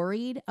just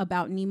worried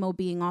about Nemo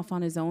being off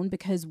on his own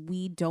because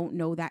we don't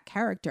know that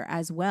character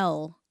as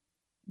well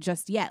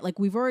just yet.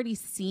 We've already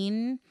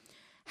seen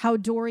how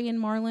Dory and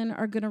Marlin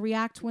are going to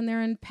react when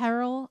they're in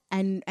peril,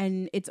 and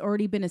it's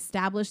already been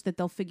established that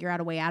they'll figure out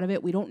a way out of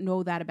it. We don't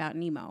know that about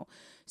Nemo.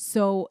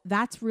 So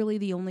that's really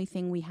the only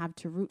thing we have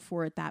to root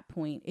for at that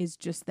point, is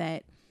just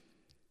that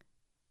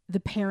the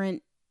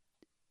parent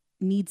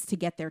needs to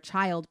get their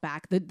child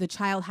back. The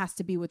child has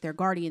to be with their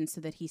guardian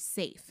so that he's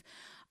safe.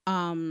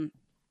 And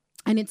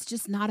it's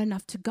just not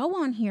enough to go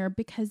on here,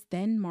 because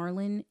then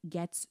Marlin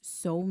gets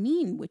so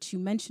mean, which you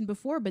mentioned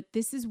before, but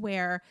this is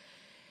where,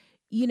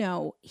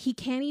 he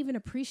can't even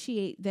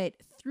appreciate that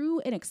through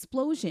an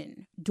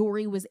explosion,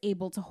 Dory was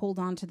able to hold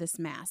on to this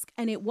mask.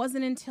 And it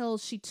wasn't until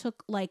she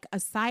took a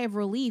sigh of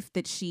relief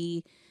that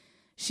she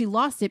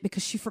lost it,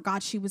 because she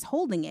forgot she was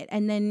holding it.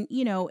 And then,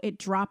 it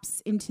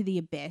drops into the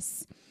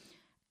abyss,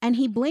 and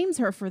he blames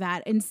her for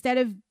that instead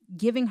of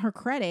giving her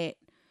credit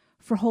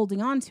for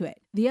holding on to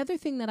it. The other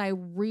thing that I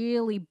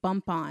really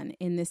bump on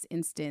in this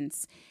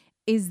instance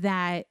is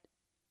that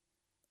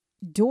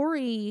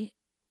Dory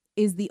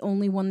is the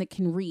only one that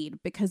can read,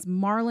 because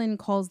Marlin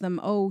calls them,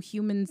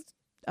 humans,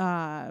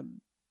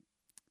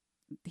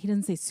 he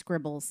doesn't say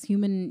scribbles,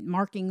 human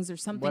markings or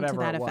something Whatever to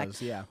that it effect.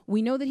 was, yeah.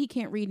 We know that he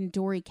can't read and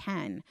Dory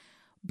can,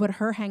 but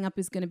her hang up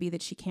is going to be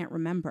that she can't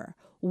remember.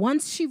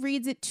 Once she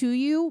reads it to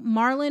you,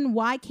 Marlin,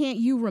 why can't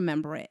you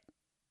remember it?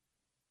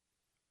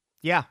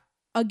 Yeah.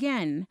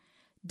 Again,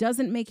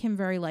 doesn't make him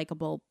very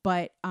likable,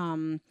 but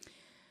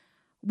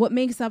what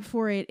makes up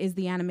for it is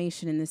the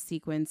animation in this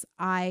sequence.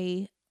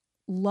 I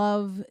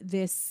love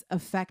this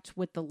effect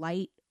with the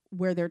light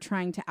where they're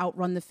trying to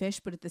outrun the fish,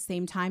 but at the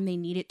same time they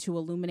need it to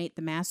illuminate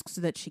the mask so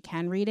that she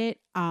can read it.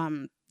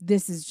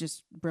 This is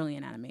just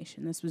brilliant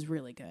animation. This was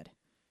really good.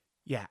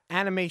 Yeah,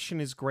 animation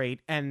is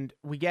great, and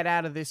we get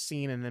out of this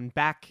scene and then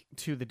back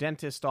to the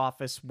dentist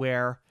office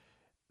where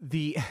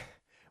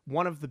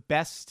one of the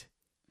best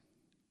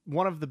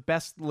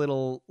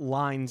little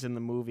lines in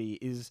the movie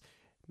is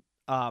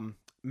Mount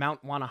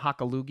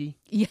Wanahakalugi.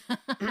 Yeah.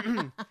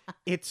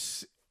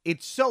 It's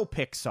so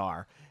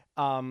Pixar.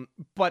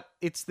 But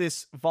it's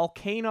this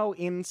volcano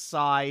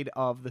inside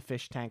of the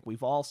fish tank.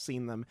 We've all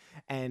seen them,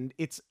 and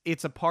it's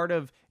a part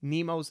of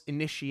Nemo's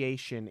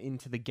initiation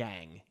into the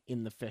gang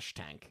in the fish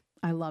tank.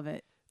 I love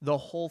it. The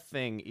whole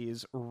thing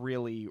is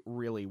really,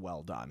 really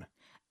well done.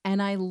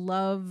 And I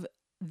love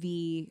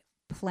the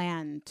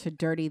plan to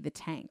dirty the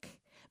tank,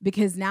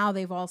 because now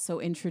they've also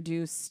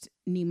introduced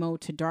Nemo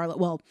to Darla.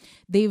 Well,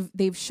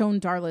 they've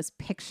shown Darla's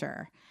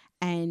picture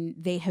and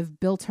they have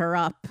built her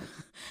up.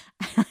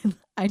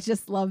 I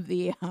just love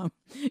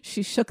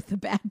she shook the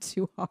bag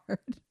too hard.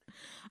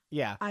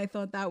 Yeah. I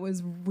thought that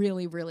was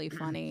really, really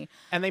funny.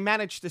 And they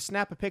managed to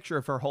snap a picture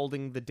of her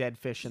holding the dead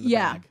fish in the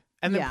bag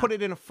and then put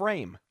it in a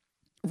frame.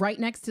 Right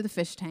next to the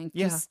fish tank.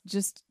 Yeah.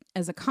 Just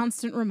as a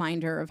constant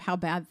reminder of how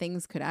bad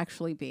things could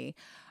actually be.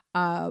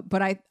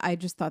 But I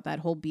just thought that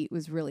whole beat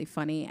was really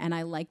funny. And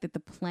I like that the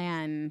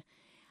plan,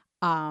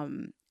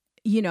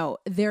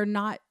 they're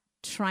not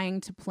trying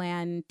to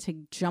plan to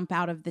jump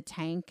out of the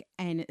tank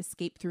and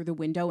escape through the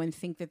window and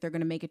think that they're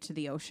going to make it to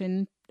the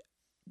ocean,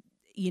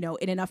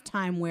 in enough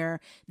time where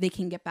they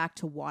can get back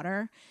to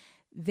water.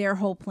 Their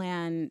whole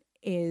plan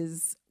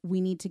is, we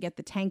need to get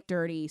the tank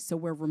dirty so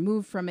we're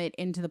removed from it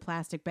into the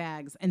plastic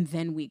bags and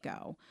then we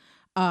go.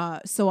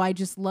 So I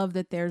just love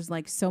that there's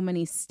like so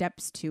many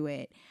steps to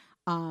it.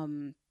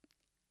 And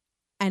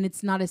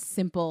it's not as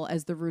simple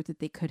as the route that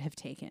they could have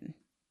taken.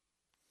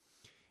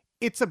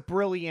 It's a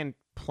brilliant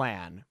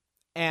plan.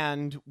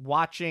 And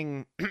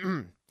watching,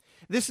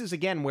 this is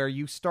again where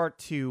you start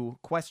to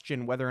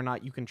question whether or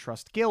not you can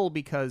trust Gil,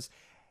 because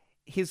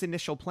his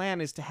initial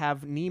plan is to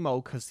have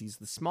Nemo, because he's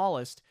the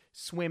smallest,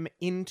 swim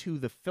into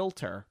the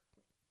filter,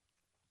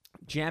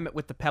 jam it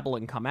with the pebble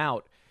and come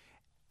out.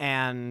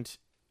 And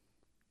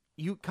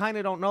you kind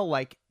of don't know,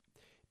 like,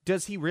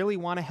 does he really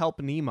want to help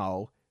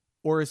Nemo,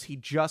 or is he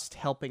just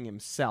helping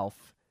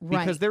himself? Right.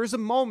 Because there is a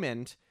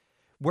moment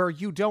where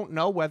you don't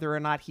know whether or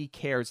not he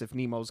cares if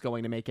Nemo's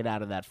going to make it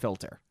out of that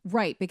filter.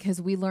 Right,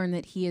 because we learn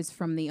that he is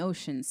from the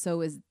ocean.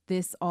 So is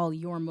this all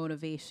your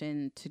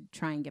motivation to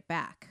try and get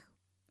back?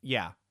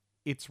 Yeah,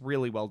 it's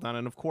really well done.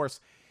 And of course,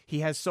 he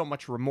has so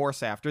much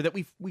remorse after that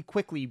we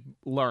quickly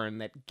learn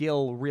that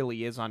Gil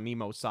really is on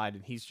Nemo's side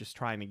and he's just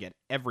trying to get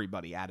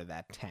everybody out of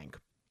that tank.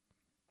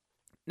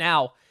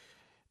 Now,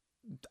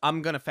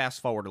 I'm going to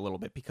fast forward a little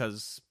bit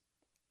because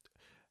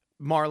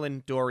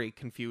Marlin, Dory,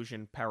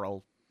 confusion,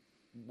 peril,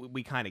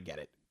 we kind of get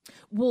it.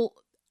 Well,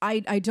 I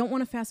don't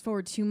want to fast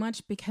forward too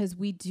much, because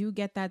we do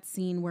get that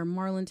scene where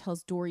Marlin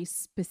tells Dory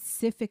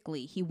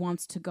specifically he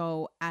wants to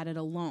go at it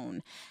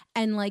alone.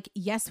 And like,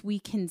 yes, we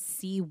can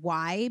see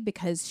why,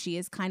 because she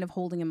is kind of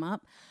holding him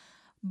up.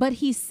 But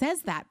he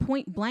says that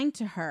point blank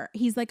to her.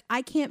 He's like,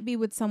 I can't be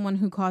with someone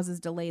who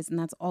causes delays, and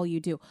that's all you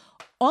do.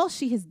 All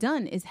she has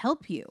done is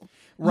help you.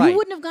 Right. You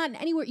wouldn't have gotten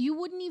anywhere. You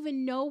wouldn't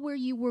even know where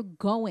you were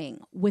going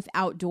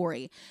without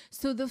Dory.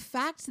 So the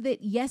fact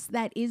that, yes,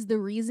 that is the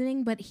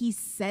reasoning, but he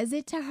says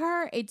it to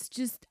her, it's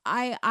just,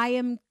 I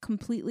am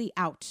completely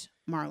out,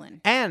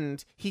 Marlin.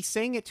 And he's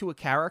saying it to a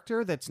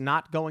character that's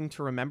not going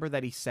to remember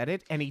that he said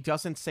it, and he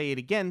doesn't say it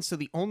again, so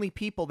the only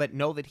people that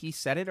know that he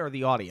said it are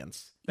the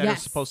audience that are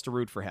supposed to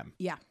root for him.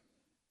 Yeah.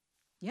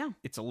 Yeah.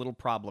 It's a little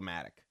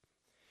problematic.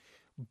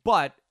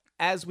 But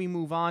as we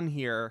move on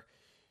here,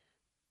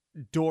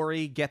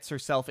 Dory gets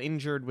herself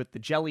injured with the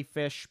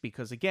jellyfish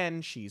because,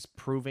 again, she's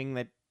proving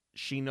that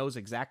she knows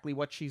exactly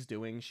what she's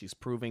doing. She's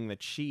proving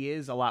that she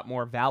is a lot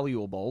more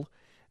valuable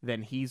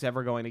than he's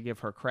ever going to give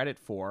her credit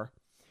for.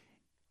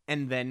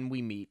 And then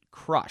we meet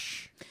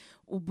Crush.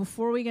 Well,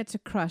 before we get to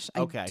Crush,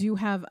 I do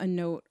have a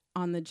note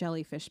on the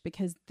jellyfish,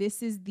 because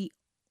this is the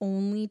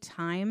only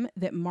time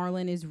that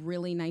Marlin is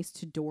really nice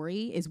to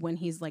Dory, is when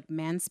he's like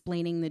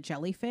mansplaining the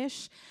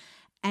jellyfish.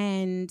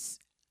 And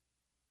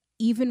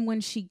even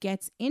when she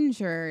gets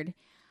injured,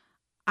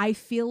 I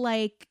feel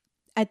like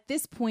at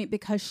this point,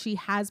 because she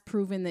has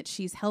proven that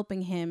she's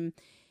helping him,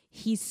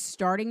 he's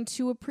starting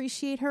to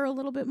appreciate her a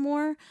little bit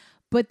more.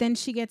 But then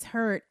she gets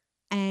hurt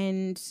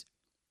and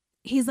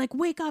he's like,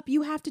 wake up,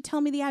 you have to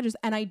tell me the address.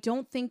 And I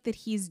don't think that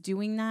he's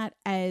doing that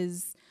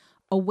as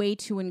a way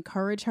to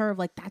encourage her of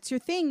like, that's your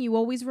thing. You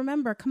always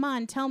remember. Come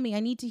on, tell me.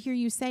 I need to hear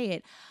you say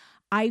it.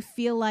 I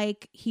feel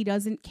like he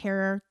doesn't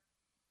care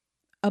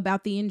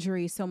about the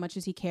injury so much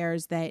as he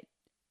cares that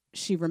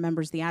she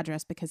remembers the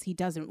address, because he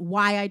doesn't.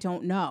 Why? I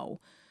don't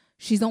know.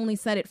 She's only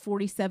said it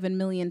 47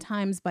 million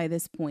times by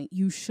this point.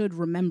 You should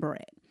remember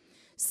it.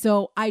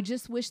 So I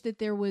just wish that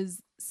there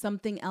was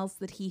something else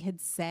that he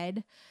had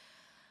said.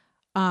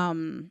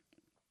 Like,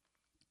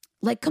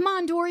 come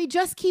on, Dory,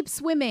 just keep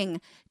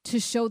swimming, to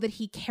show that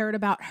he cared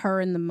about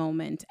her in the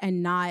moment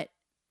and not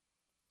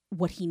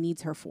what he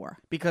needs her for.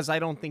 Because I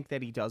don't think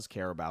that he does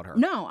care about her.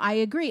 No, I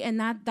agree. And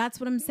that's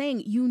what I'm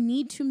saying. You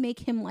need to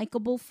make him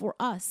likable for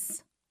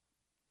us.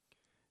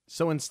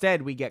 So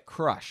instead, we get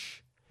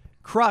Crush.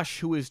 Crush,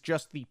 who is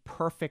just the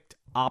perfect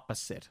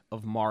opposite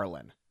of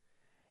Marlon.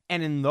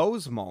 And in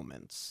those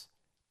moments,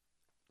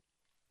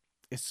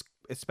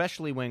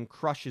 especially when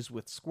Crush is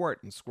with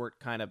Squirt and Squirt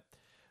kind of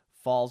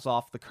falls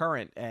off the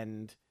current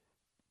and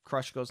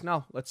Crush goes,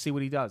 no, let's see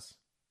what he does.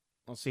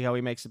 We'll see how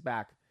he makes it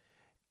back.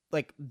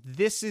 Like,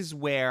 this is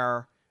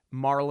where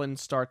Marlon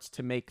starts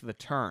to make the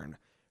turn.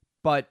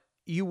 But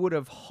you would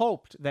have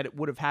hoped that it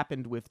would have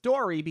happened with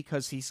Dory,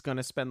 because he's going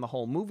to spend the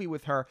whole movie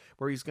with her,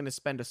 where he's going to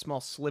spend a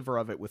small sliver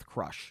of it with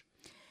Crush.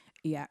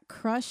 Yeah,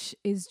 Crush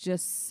is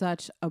just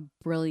such a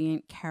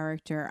brilliant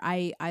character.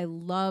 I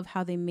love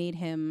how they made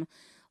him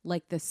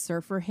like the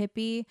surfer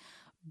hippie,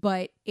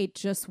 but it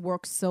just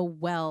works so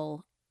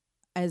well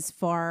as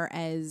far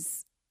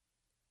as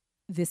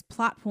this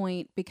plot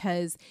point,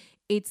 because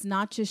it's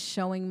not just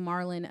showing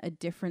Marlon a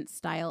different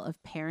style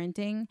of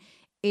parenting.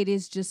 It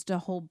is just a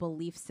whole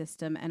belief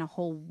system and a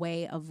whole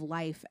way of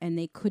life, and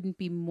they couldn't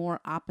be more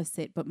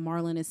opposite, but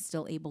Marlon is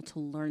still able to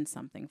learn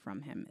something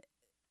from him.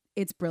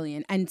 It's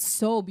brilliant and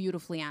so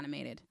beautifully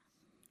animated.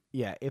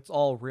 Yeah, it's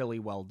all really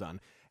well done.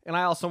 And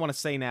I also want to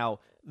say now,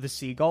 the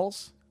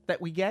seagulls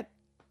that we get,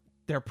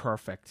 they're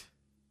perfect.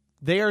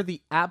 They are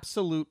the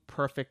absolute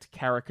perfect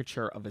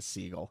caricature of a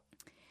seagull.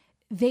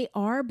 They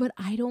are, but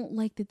I don't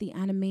like that the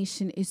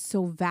animation is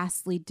so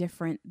vastly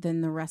different than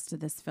the rest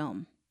of this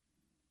film.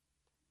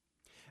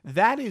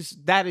 That is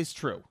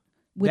true.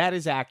 That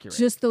is accurate.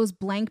 Just those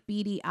blank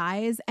beady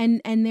eyes,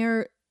 and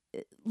they're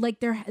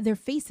like their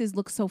faces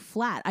look so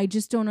flat. I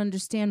just don't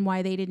understand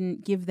why they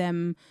didn't give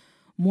them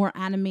more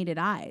animated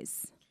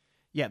eyes.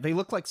 Yeah, they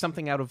look like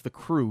something out of The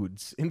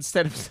Croods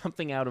instead of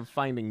something out of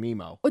Finding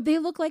Nemo. Or they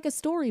look like a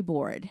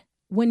storyboard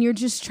when you're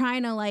just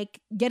trying to like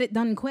get it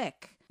done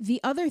quick. The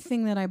other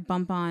thing that I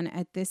bump on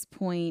at this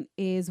point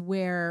is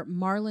where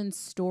Marlon's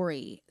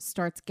story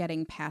starts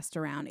getting passed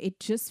around. It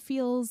just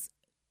feels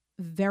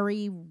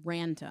very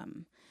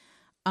random,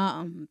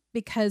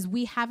 because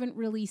we haven't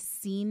really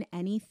seen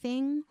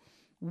anything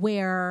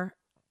where,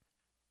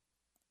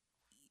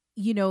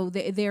 you know,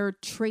 they're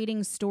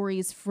trading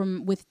stories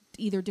with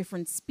either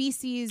different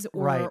species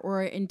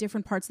or in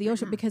different parts of the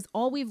ocean, because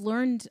all we've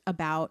learned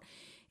about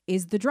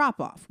is the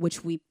drop-off,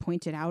 which we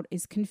pointed out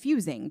is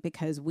confusing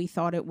because we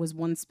thought it was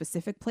one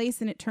specific place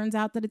and it turns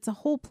out that it's a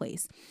whole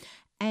place.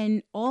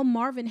 And all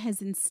Marvin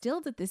has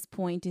instilled at this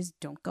point is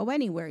don't go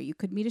anywhere. You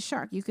could meet a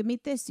shark. You could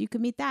meet this. You could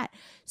meet that.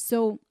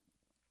 So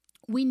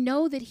we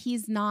know that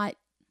he's not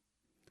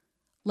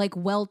like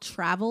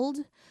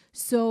well-traveled.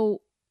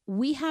 So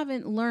we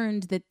haven't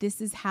learned that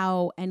this is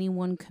how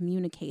anyone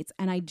communicates.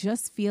 And I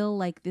just feel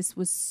like this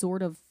was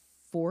sort of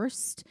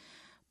forced.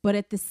 But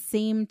at the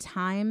same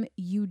time,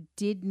 you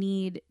did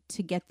need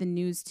to get the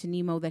news to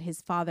Nemo that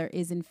his father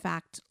is in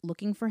fact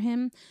looking for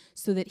him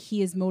so that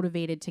he is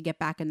motivated to get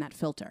back in that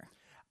filter.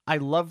 I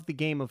love the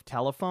game of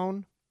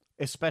telephone,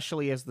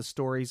 especially as the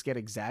stories get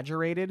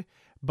exaggerated.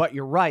 But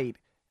you're right.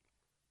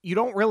 You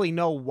don't really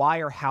know why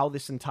or how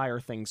this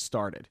entire thing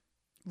started.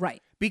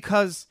 Right.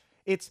 Because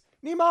it's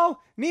Nemo,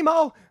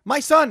 my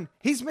son,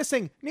 he's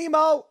missing,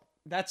 Nemo.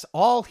 That's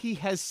all he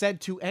has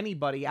said to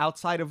anybody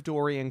outside of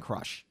Dory and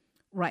Crush.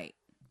 Right.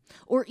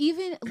 Or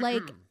even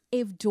like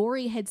if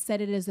Dory had said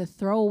it as a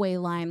throwaway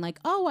line, like,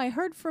 oh, I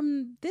heard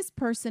from this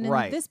person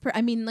and this person.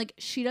 I mean, like,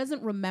 she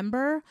doesn't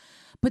remember,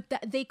 but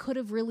they could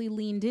have really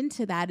leaned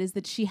into that, is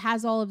that she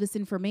has all of this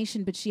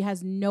information, but she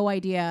has no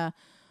idea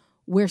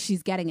where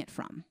she's getting it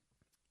from.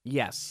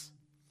 Yes.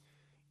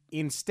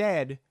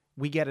 Instead,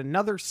 we get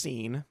another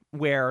scene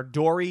where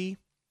Dory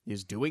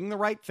is doing the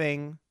right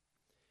thing.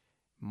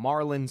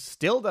 Marlon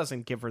still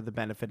doesn't give her the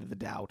benefit of the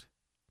doubt.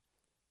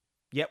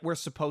 Yet we're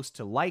supposed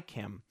to like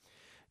him.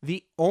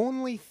 The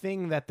only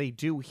thing that they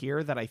do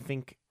here that I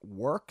think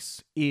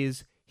works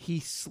is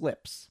he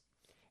slips.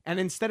 And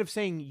instead of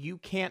saying, you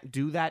can't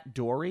do that,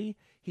 Dory,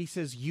 he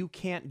says, you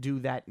can't do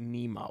that,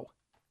 Nemo.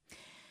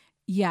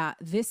 Yeah,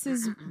 this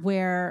is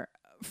where,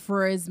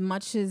 for as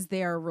much as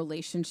their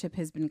relationship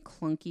has been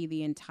clunky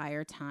the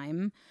entire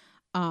time,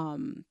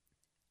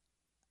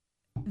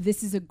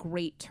 this is a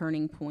great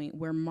turning point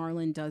where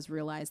Marlon does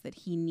realize that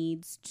he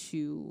needs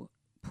to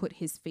put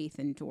his faith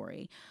in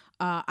Dory.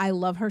 I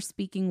love her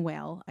speaking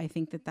whale. I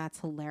think that that's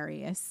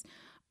hilarious.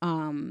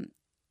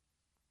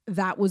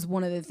 That was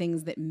one of the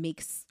things that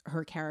makes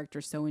her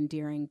character so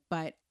endearing.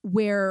 But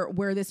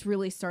where this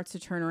really starts to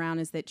turn around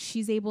is that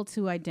she's able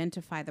to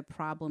identify the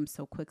problem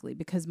so quickly,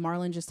 because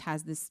Marlin just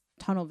has this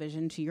tunnel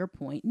vision, to your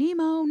point.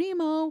 Nemo,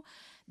 Nemo.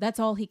 That's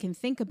all he can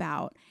think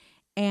about.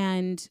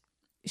 And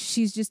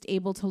she's just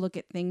able to look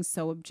at things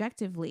so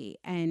objectively.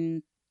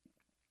 And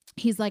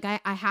he's like, I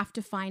have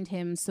to find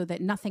him so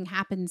that nothing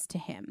happens to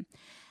him.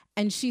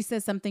 And she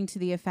says something to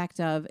the effect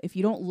of, if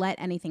you don't let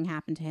anything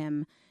happen to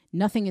him,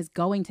 nothing is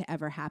going to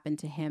ever happen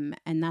to him,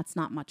 and that's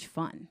not much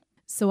fun.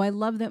 So I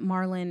love that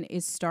Marlin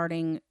is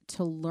starting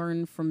to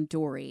learn from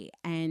Dory.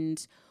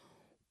 And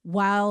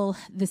while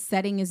the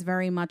setting is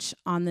very much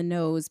on the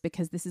nose,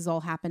 because this is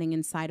all happening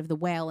inside of the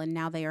whale and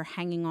now they are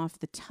hanging off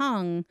the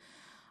tongue,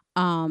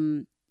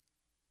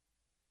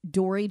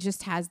 Dory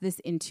just has this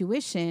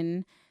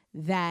intuition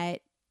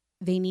that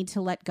they need to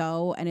let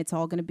go and it's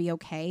all going to be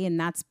okay. And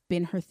that's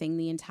been her thing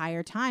the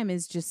entire time,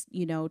 is just,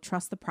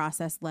 trust the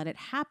process, let it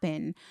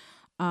happen.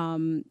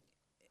 And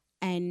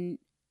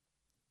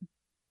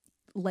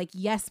like,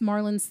 yes,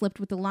 Marlin slipped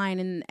with the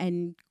line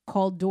and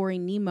called Dory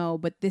Nemo,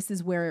 but this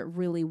is where it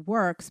really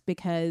works,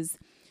 because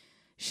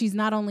she's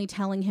not only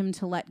telling him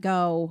to let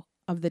go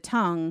of the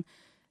tongue,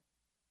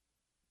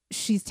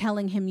 she's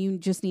telling him you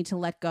just need to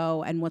let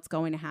go, and what's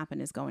going to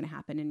happen is going to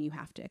happen and you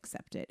have to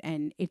accept it.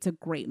 And it's a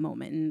great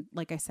moment. And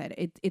like I said,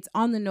 it's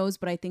on the nose,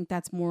 but I think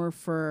that's more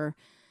for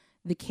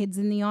the kids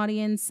in the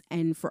audience.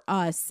 And for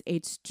us,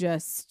 it's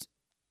just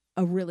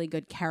a really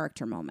good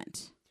character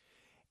moment.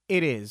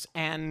 It is.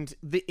 And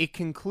it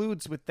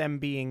concludes with them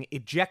being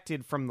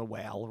ejected from the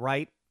whale,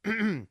 right?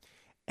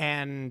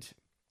 And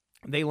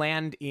they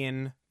land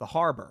in the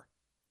harbor.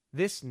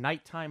 This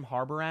nighttime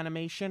harbor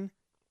animation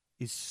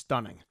is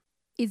stunning.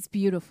 It's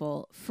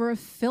beautiful. For a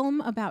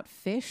film about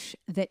fish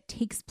that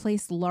takes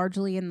place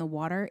largely in the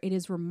water, it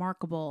is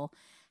remarkable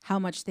how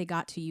much they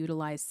got to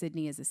utilize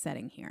Sydney as a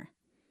setting here.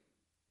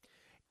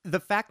 The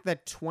fact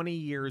that 20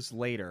 years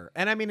later,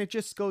 and I mean, it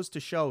just goes to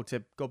show,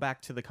 to go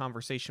back to the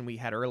conversation we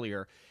had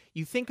earlier,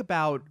 you think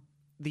about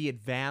the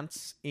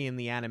advance in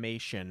the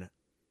animation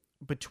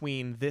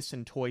between this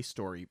and Toy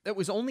Story. It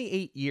was only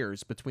 8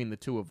 years between the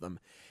two of them.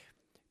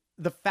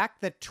 The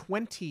fact that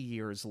 20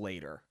 years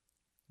later,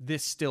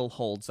 this still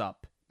holds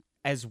up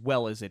as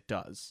well as it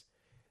does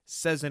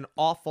says an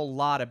awful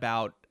lot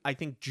about, I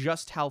think,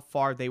 just how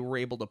far they were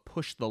able to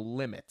push the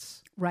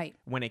limits, right,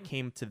 when it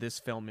came to this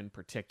film in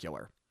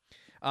particular.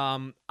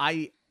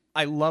 I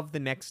love the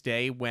next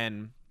day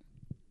when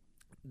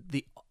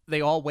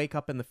they all wake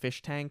up in the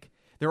fish tank.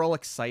 They're all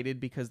excited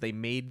because they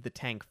made the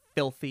tank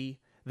filthy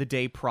the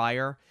day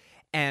prior,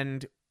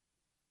 and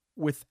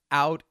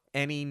without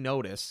any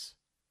notice,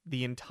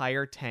 the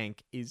entire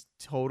tank is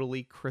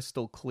totally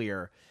crystal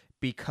clear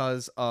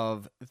because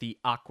of the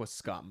aqua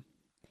scum.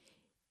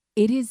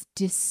 It is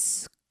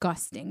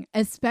disgusting,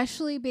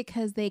 especially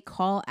because they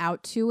call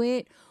out to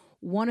it.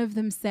 One of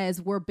them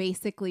says, we're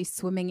basically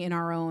swimming in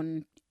our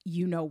own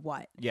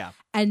you-know-what. Yeah.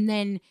 And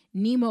then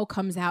Nemo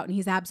comes out and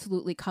he's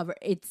absolutely covered.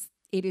 It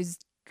is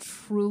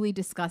truly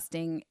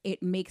disgusting.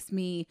 It makes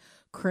me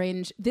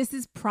cringe. This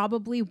is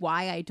probably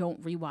why I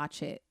don't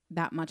rewatch it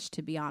that much,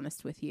 to be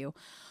honest with you.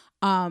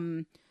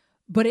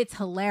 But it's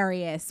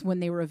hilarious when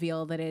they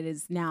reveal that it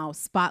is now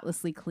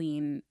spotlessly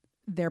clean.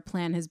 Their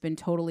plan has been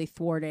totally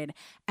thwarted.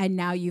 And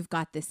now you've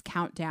got this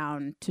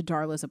countdown to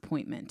Darla's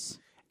appointment.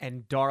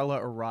 And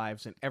Darla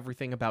arrives, and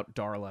everything about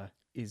Darla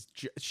is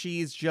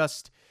she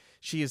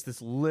is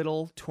this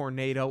little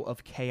tornado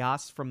of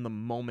chaos from the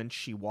moment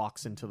she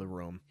walks into the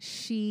room.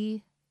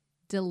 She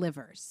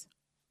delivers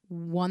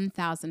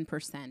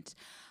 1,000%.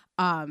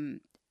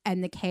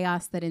 And the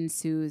chaos that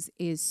ensues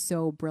is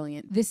so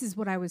brilliant. This is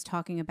what I was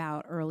talking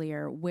about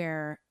earlier,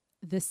 where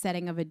the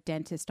setting of a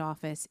dentist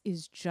office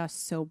is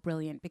just so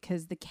brilliant,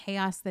 because the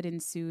chaos that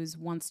ensues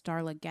once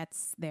Darla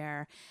gets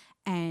there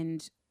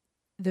and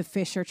the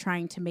fish are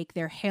trying to make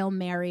their Hail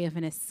Mary of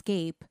an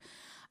escape.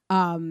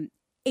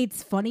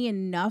 It's funny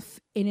enough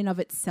in and of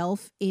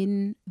itself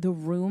in the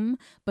room,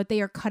 but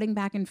they are cutting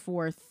back and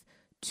forth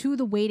to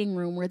the waiting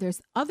room where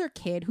there's other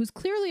kid who's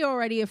clearly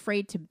already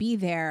afraid to be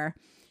there,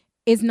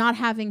 is not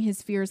having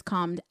his fears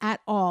calmed at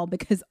all,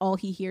 because all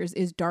he hears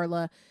is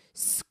Darla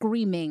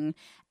screaming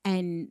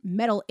and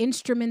metal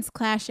instruments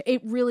clash.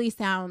 It really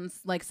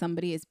sounds like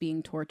somebody is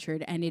being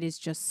tortured, and it is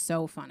just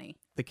so funny.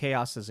 The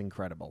chaos is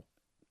incredible.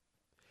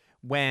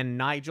 When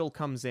Nigel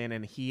comes in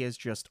and he is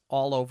just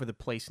all over the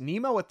place,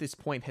 Nemo at this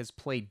point has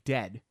played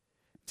dead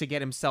to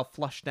get himself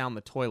flushed down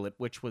the toilet,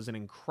 which was an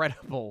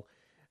incredible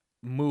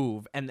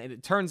move. And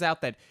it turns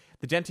out that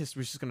the dentist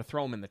was just going to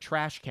throw him in the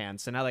trash can,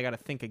 so now they got to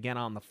think again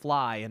on the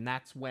fly, and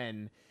that's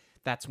when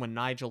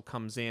Nigel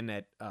comes in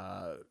at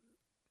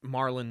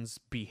Marlin's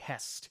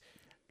behest.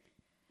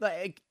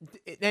 Like,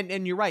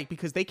 and you're right,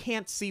 because they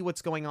can't see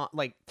what's going on.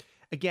 Like,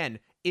 again,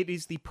 it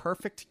is the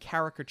perfect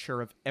caricature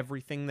of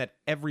everything that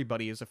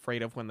everybody is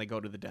afraid of when they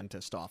go to the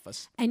dentist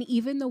office. And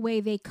even the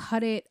way they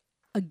cut it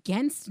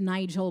against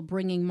Nigel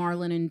bringing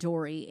Marlon and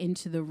Dory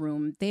into the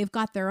room. They've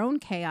got their own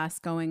chaos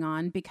going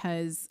on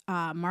because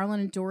Marlon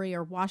and Dory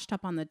are washed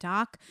up on the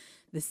dock.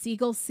 The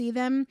seagulls see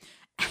them.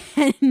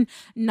 And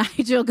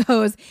Nigel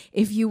goes,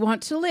 "If you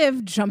want to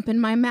live, jump in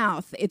my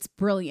mouth." It's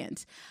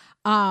brilliant.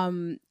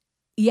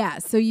 Yeah,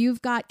 so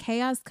you've got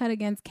chaos cut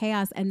against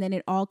chaos, and then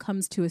it all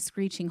comes to a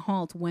screeching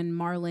halt when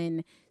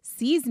Marlon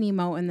sees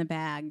Nemo in the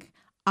bag,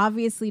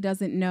 obviously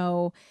doesn't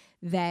know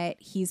that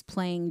he's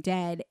playing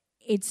dead.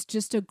 It's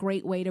just a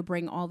great way to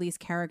bring all these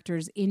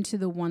characters into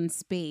the one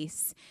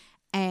space,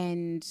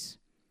 and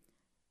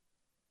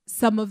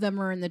some of them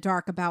are in the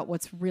dark about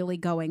what's really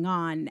going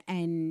on,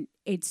 and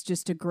it's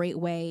just a great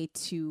way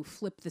to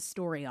flip the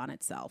story on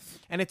itself.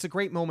 And it's a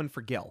great moment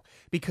for Gil,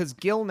 because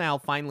Gil now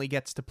finally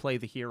gets to play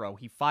the hero.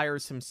 He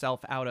fires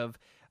himself out of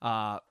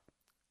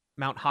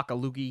Mount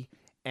Hakalugi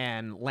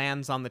and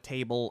lands on the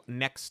table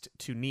next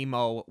to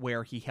Nemo,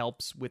 where he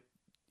helps with,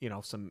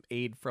 some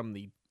aid from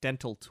the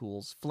dental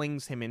tools,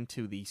 flings him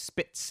into the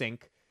spit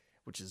sink,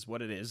 which is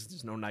what it is.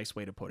 There's no nice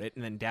way to put it.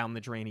 And then down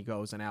the drain he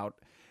goes and out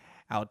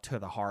to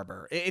the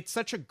harbor. It's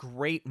such a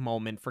great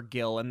moment for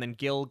Gil, and then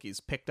Gil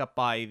is picked up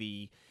by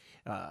the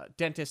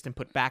dentist and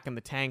put back in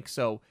the tank.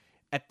 So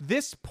at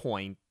this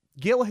point,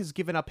 Gil has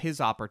given up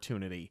his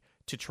opportunity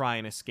to try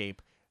and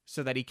escape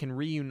so that he can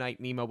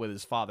reunite Nemo with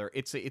his father.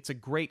 It's a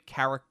great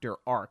character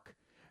arc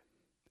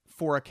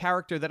for a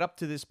character that up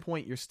to this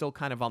point you're still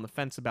kind of on the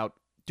fence about.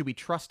 Do we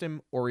trust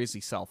him, or is he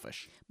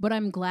selfish? But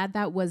I'm glad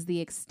that was the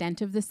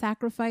extent of the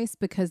sacrifice,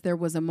 because there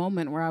was a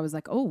moment where I was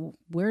like, oh,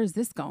 where is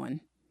this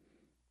going?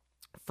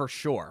 For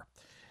sure.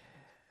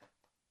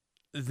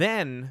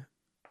 Then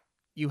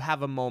you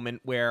have a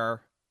moment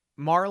where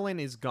Marlon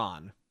is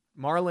gone.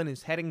 Marlon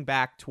is heading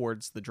back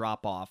towards the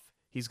drop-off.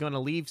 He's going to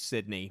leave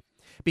Sydney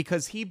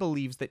because he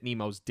believes that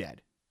Nemo's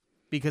dead,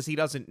 because he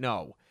doesn't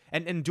know.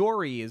 And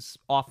Dory is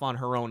off on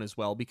her own as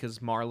well, because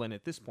Marlon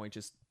at this point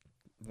just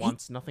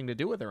wants nothing to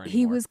do with her anymore.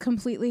 He was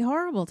completely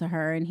horrible to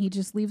her, and he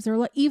just leaves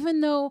her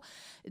even though,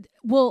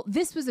 well,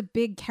 this was a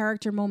big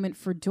character moment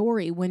for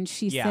Dory when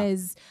she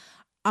says,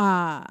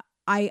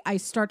 I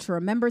start to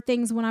remember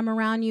things when I'm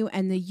around you,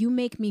 and you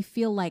make me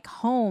feel like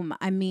home.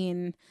 I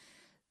mean,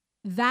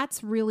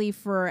 that's really,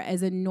 for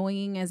as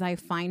annoying as I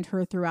find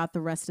her throughout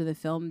the rest of the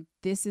film,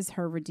 this is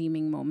her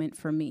redeeming moment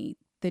for me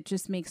that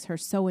just makes her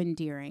so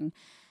endearing.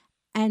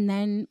 And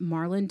then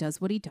Marlon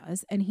does what he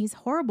does, and he's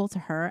horrible to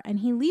her, and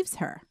he leaves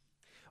her.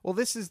 Well,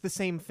 this is the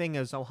same thing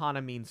as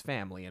Ohana means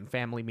family, and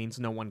family means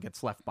no one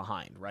gets left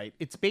behind, right?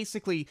 It's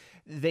basically,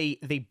 they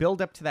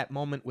build up to that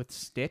moment with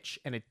Stitch,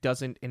 and it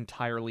doesn't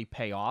entirely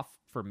pay off,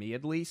 for me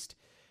at least.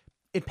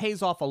 It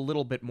pays off a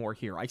little bit more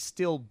here. I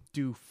still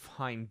do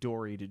find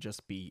Dory to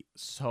just be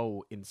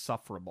so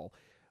insufferable,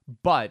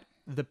 but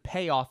the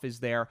payoff is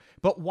there.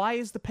 But why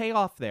is the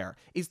payoff there?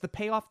 Is the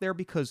payoff there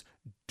because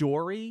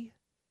Dory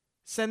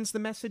sends the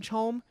message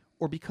home,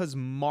 or because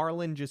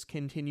Marlon just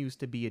continues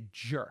to be a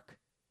jerk?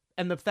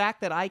 And the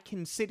fact that I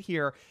can sit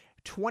here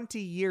 20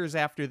 years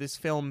after this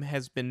film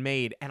has been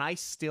made and I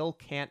still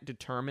can't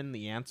determine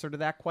the answer to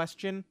that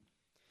question,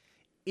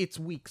 it's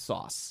weak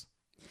sauce.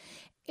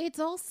 It's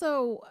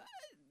also,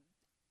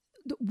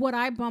 what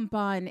I bump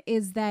on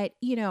is that,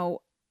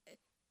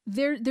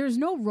 there's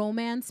no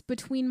romance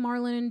between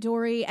Marlon and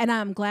Dory, and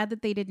I'm glad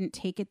that they didn't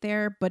take it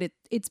there, but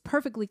it's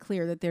perfectly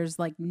clear that there's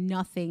like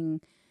nothing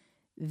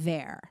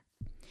there.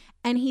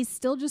 And he's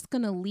still just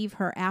going to leave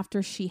her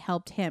after she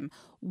helped him.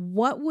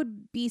 What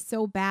would be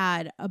so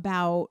bad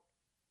about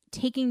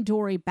taking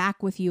Dory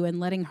back with you and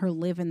letting her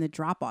live in the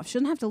drop-off? She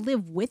doesn't have to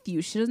live with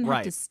you. She doesn't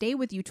have to stay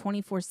with you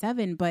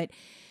 24/7. But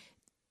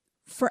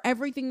for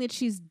everything that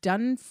she's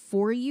done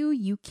for you,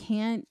 you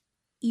can't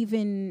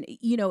even,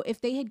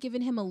 if they had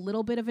given him a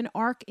little bit of an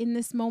arc in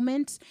this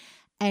moment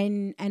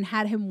and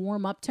had him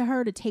warm up to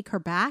her to take her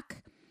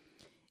back,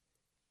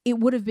 it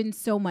would have been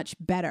so much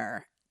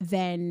better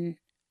than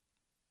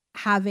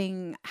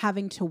having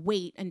to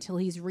wait until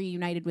he's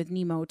reunited with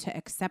Nemo to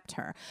accept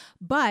her.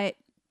 But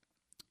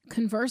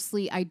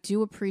conversely, I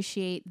do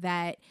appreciate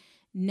that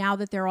now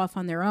that they're off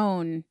on their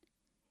own,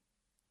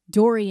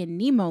 Dory and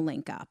Nemo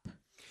link up.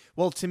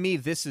 Well, to me,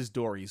 this is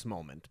Dory's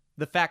moment.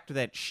 The fact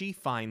that she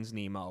finds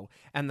Nemo,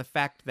 and the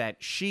fact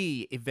that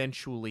she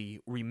eventually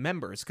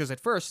remembers, because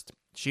at first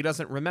she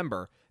doesn't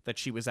remember that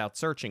she was out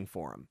searching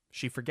for him.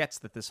 She forgets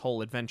that this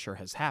whole adventure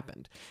has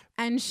happened.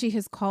 And she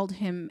has called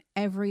him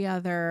every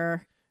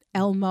other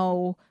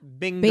Elmo,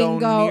 Bingo.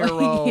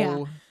 Nero,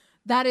 yeah,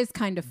 that is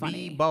kind of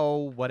funny.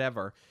 Bebo,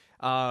 whatever.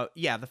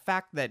 The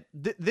fact that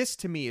this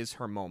to me is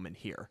her moment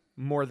here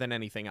more than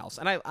anything else.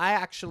 And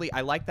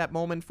I like that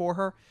moment for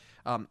her.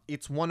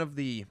 It's one of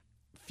the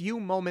few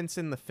moments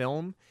in the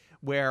film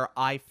where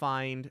I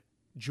find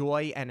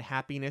joy and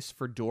happiness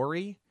for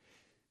Dory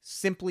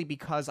simply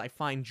because I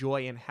find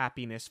joy and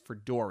happiness for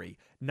Dory,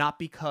 not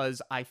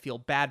because I feel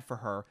bad for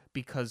her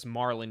because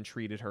Marlon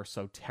treated her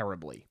so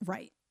terribly.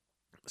 Right.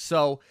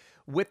 So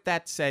with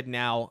that said,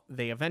 now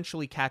they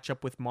eventually catch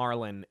up with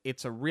Marlon.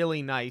 It's a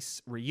really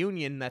nice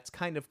reunion that's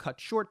kind of cut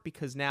short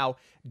because now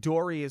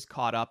Dory is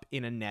caught up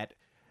in a net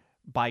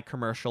by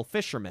commercial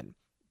fishermen.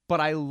 But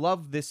I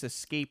love this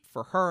escape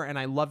for her, and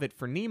I love it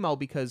for Nemo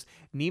because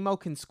Nemo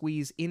can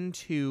squeeze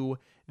into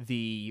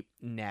the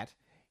net,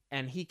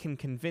 and he can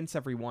convince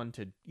everyone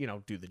to,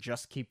 do the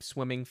just keep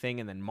swimming thing,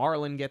 and then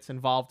Marlin gets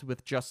involved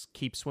with just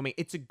keep swimming.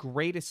 It's a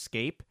great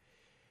escape.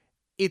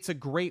 It's a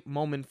great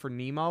moment for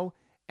Nemo,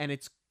 and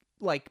it's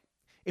like,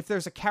 if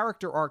there's a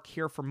character arc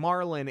here for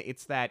Marlin,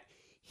 it's that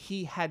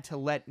he had to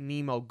let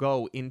Nemo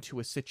go into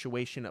a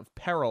situation of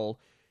peril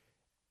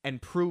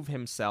and prove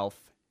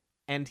himself,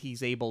 and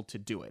he's able to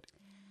do it.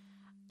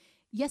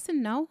 Yes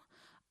and no.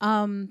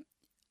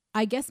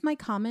 I guess my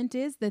comment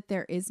is that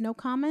there is no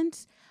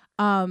comment,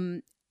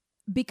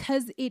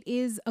 because it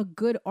is a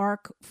good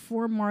arc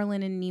for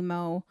Marlin and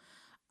Nemo.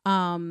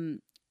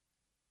 And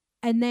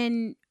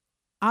then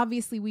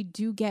obviously we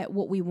do get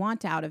what we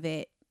want out of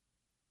it.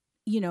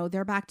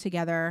 They're back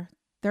together.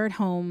 They're at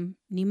home.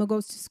 Nemo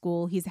goes to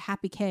school. He's a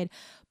happy kid.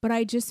 But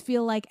I just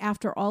feel like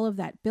after all of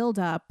that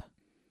buildup,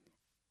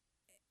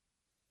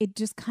 it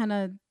just kind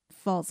of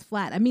falls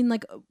flat. I mean,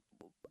 like,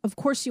 of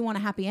course you want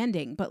a happy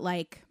ending, but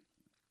like,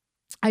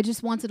 I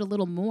just wanted a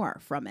little more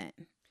from it.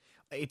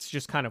 It's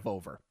just kind of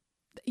over.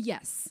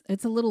 Yes,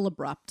 it's a little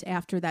abrupt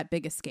after that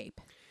big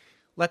escape.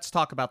 Let's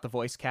talk about the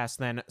voice cast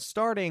then,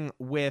 starting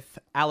with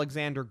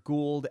Alexander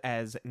Gould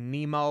as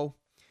Nemo.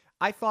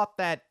 I thought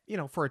that,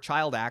 for a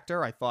child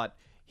actor, I thought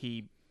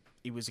he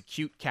was a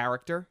cute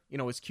character,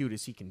 as cute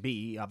as he can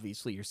be.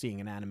 Obviously, you're seeing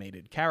an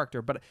animated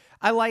character, but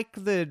I like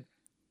the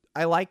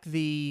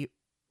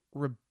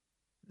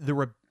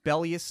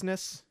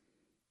rebelliousness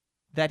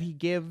that he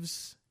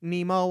gives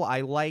Nemo.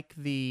 I like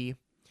the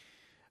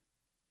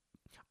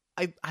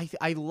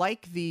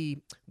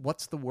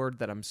what's the word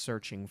that I'm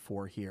searching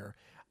for here?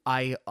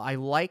 I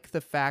like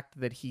the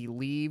fact that he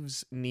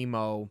leaves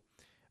Nemo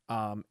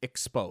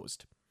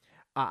exposed.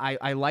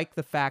 I like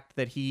the fact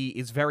that he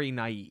is very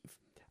naive.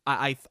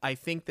 I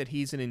think that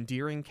he's an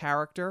endearing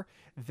character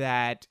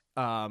that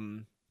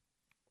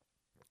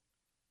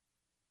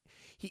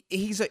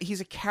he's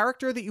a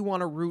character that you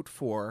want to root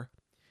for.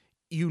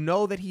 You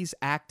know that he's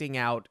acting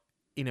out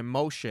in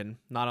emotion,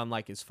 not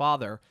unlike his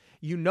father.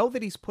 You know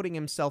that he's putting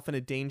himself in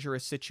a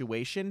dangerous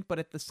situation, but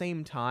at the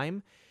same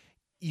time,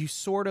 you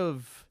sort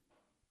of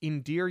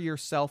endear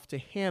yourself to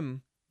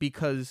him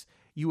because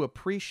you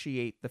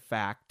appreciate the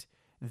fact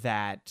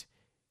that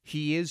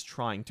he is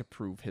trying to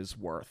prove his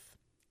worth.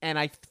 And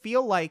I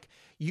feel like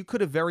you could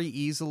have very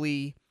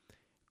easily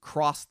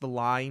crossed the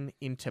line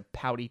into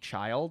pouty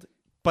child,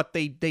 but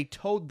they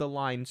towed the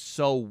line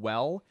so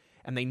well,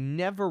 and they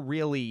never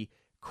really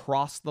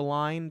crossed the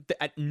line.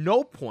 At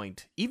no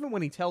point, even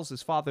when he tells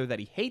his father that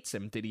he hates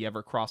him, did he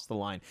ever cross the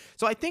line.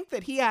 So I think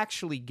that he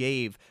actually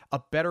gave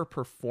a better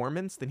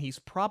performance than he's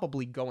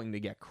probably going to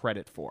get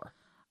credit for.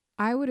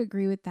 I would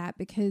agree with that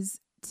because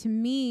to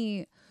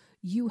me,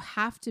 you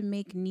have to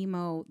make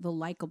Nemo the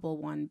likable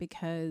one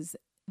because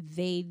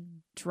they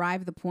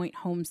drive the point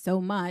home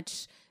so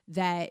much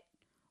that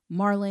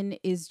Marlin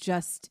is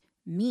just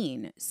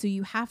mean. So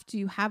you have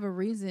to have a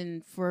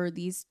reason for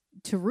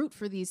to root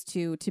for these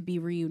two to be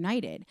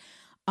reunited.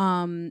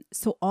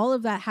 So all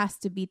of that has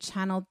to be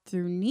channeled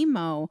through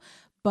Nemo.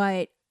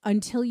 But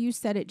until you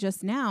said it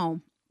just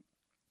now,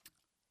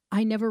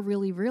 I never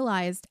really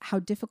realized how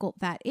difficult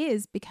that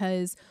is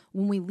because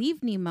when we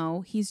leave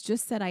Nemo, he's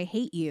just said, I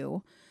hate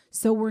you.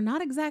 So we're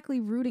not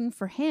exactly rooting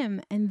for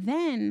him. And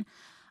then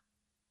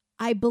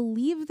I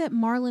believe that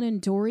Marlin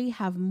and Dory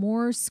have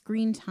more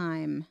screen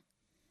time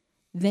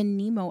than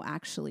Nemo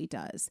actually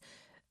does,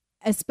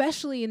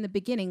 especially in the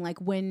beginning, like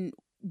when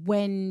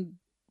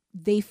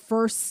they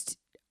first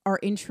are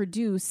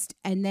introduced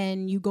and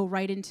then you go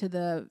right into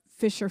the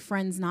Fisher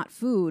friends, not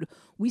food.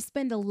 We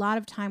spend a lot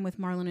of time with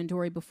Marlin and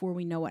Dory before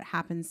we know what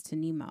happens to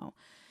Nemo.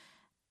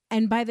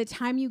 And by the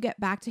time you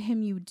get back to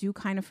him, you do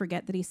kind of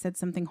forget that he said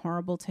something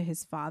horrible to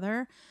his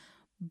father.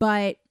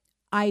 But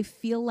I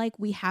feel like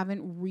we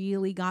haven't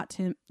really got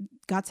to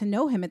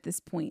know him at this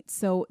point.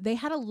 So they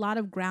had a lot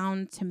of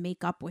ground to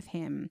make up with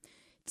him,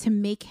 to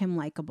make him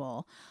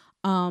likable.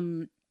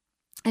 And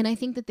I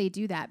think that they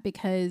do that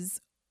because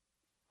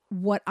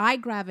what I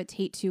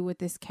gravitate to with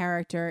this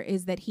character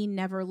is that he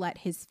never let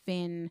his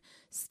fin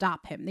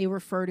stop him. They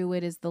refer to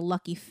it as the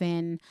lucky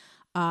fin.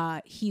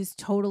 He's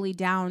totally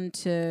down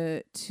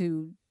to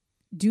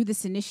do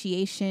this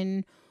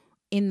initiation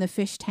in the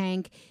fish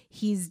tank.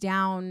 He's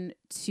down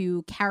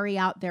to carry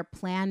out their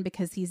plan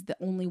because he's the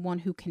only one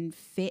who can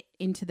fit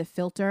into the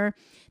filter.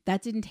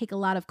 That didn't take a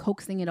lot of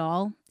coaxing at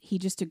all. He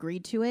just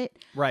agreed to it.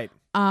 Right.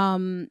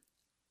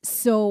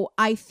 So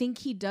I think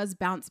he does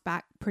bounce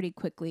back pretty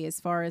quickly as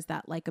far as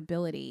that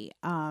likability.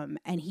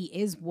 And he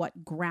is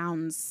what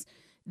grounds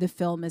the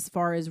film as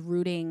far as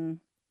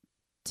rooting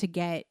to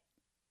get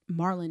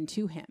Marlin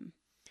to him.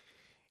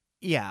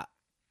 Yeah.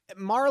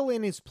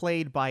 Marlin is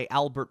played by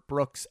Albert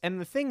Brooks. And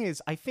the thing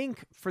is, I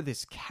think for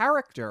this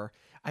character,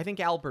 I think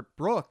Albert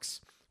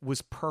Brooks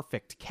was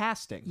perfect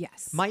casting.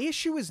 Yes. My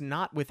issue is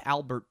not with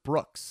Albert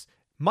Brooks,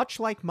 much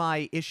like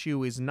my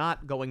issue is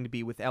not going to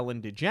be with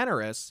Ellen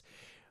DeGeneres.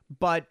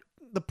 But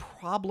the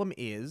problem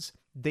is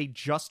they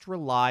just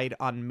relied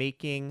on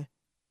making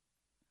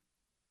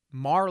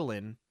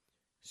Marlin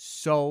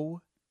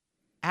so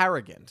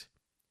arrogant,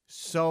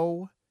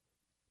 so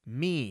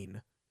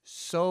mean,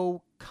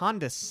 so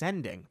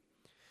condescending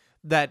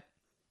that,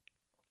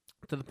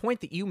 to the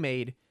point that you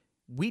made,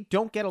 we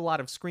don't get a lot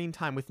of screen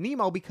time with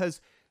Nemo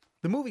because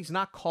the movie's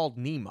not called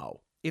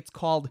Nemo. It's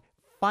called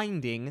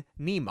Finding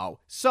Nemo.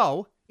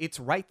 So, it's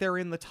right there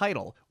in the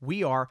title.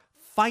 We are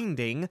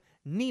finding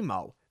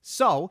Nemo.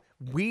 So,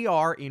 we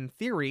are, in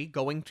theory,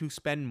 going to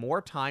spend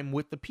more time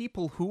with the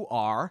people who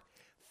are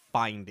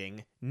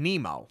finding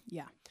Nemo.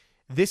 Yeah.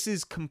 This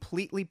is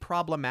completely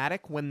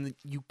problematic when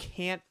you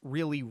can't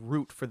really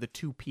root for the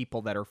two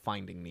people that are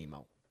finding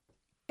Nemo.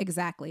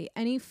 Exactly.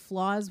 Any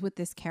flaws with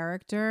this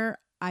character,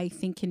 I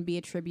think, can be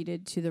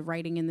attributed to the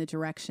writing and the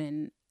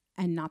direction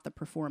and not the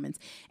performance.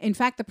 In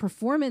fact, the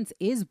performance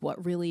is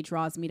what really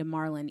draws me to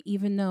Marlin,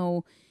 even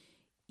though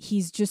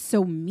he's just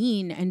so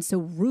mean and so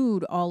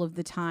rude all of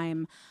the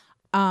time.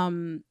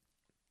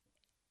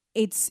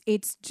 It's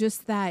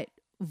just that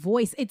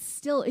voice.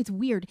 It's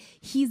weird.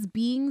 He's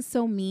being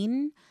so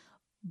mean,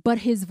 but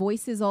his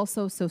voice is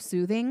also so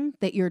soothing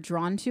that you're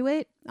drawn to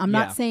it. I'm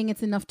not saying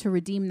it's enough to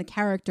redeem the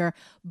character,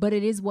 but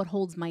it is what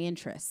holds my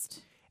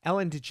interest.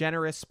 Ellen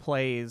DeGeneres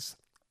plays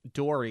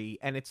Dory,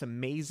 and it's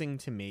amazing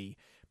to me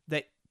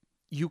that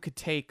you could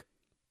take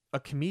a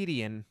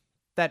comedian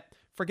that,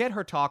 forget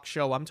her talk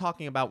show, I'm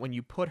talking about when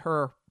you put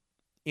her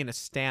in a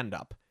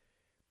stand-up,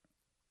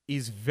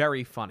 is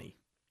very funny.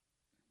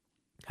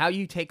 How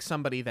you take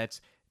somebody that's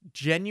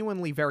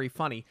genuinely very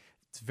funny.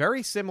 It's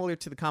very similar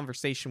to the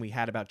conversation we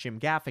had about Jim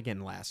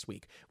Gaffigan last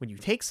week. When you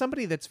take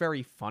somebody that's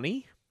very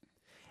funny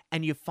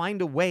and you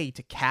find a way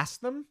to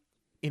cast them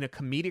in a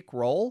comedic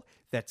role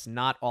that's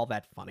not all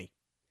that funny.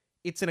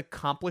 It's an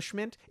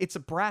accomplishment. It's a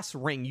brass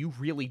ring you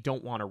really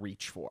don't want to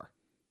reach for.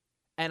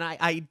 And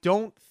I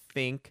don't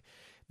think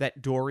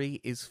that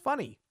Dory is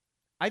funny.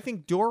 I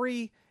think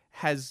Dory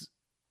has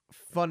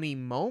funny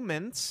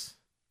moments.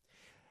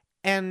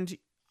 And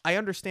I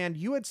understand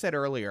you had said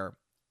earlier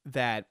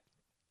that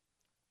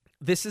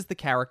this is the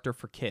character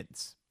for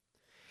kids.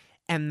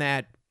 And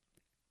that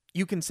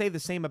you can say the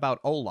same about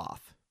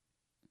Olaf,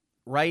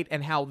 right?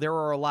 And how there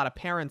are a lot of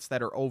parents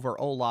that are over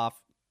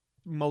Olaf,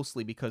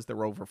 mostly because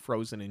they're over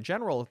Frozen in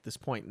general at this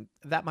point.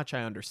 That much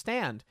I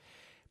understand.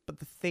 But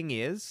the thing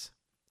is,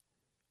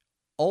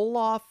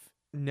 Olaf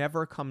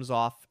never comes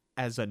off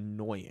as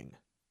annoying.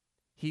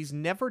 He's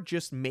never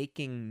just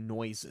making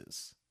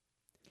noises.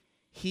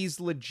 He's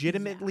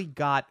legitimately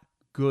got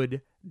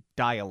good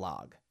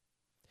dialogue.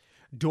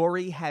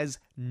 Dory has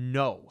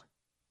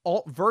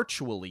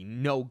virtually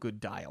no good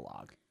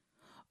dialogue.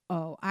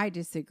 Oh, I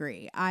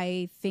disagree.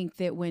 I think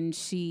that when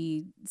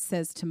she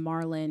says to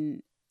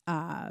Marlin,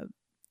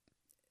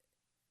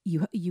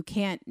 you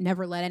can't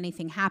never let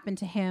anything happen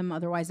to him,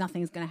 otherwise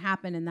nothing's going to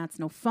happen, and that's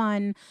no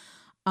fun.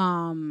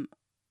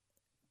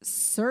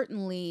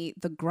 Certainly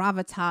the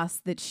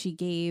gravitas that she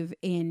gave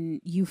in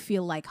You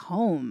Feel Like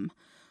Home,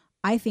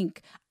 I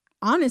think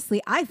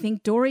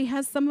Dory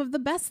has some of the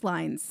best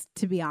lines,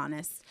 to be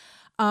honest.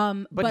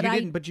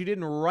 But you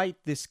didn't write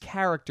this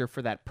character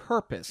for that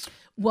purpose.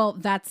 Well,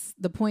 that's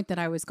the point that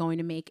I was going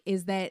to make,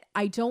 is that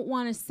I don't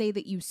want to say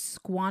that you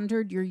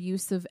squandered your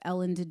use of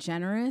Ellen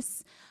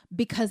DeGeneres,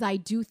 because I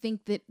do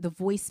think that the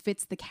voice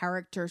fits the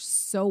character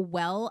so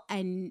well,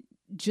 and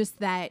just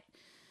that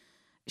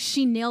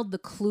she nailed the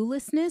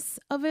cluelessness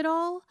of it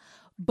all.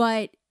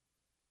 But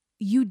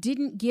you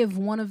didn't give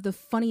one of the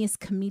funniest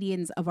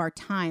comedians of our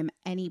time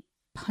any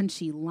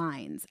punchy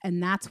lines,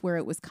 and that's where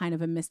it was kind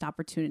of a missed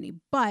opportunity.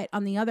 But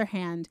on the other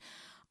hand,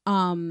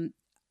 I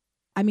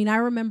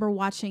remember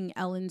watching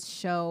Ellen's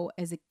show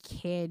as a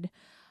kid.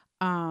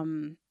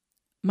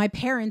 My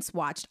parents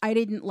watched. I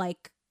didn't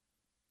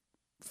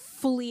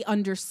fully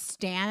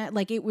understand.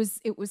 It was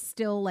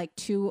still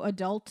too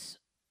adult,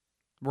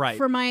 right,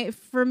 for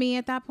me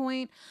at that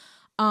point.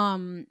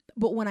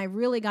 But when I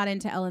really got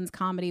into Ellen's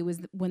comedy was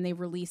when they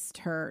released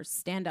her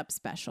stand-up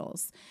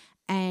specials,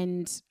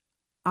 and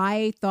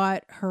I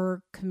thought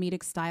her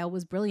comedic style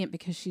was brilliant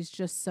because she's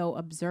just so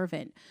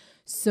observant.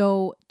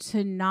 So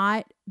to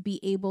not be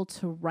able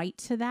to write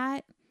to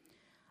that,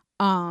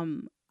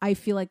 I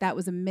feel like that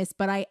was a miss.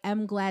 But I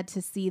am glad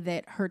to see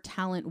that her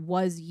talent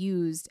was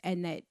used,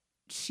 and that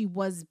she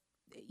was,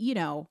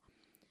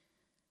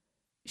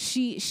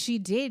 she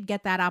did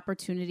get that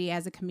opportunity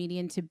as a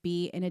comedian to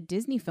be in a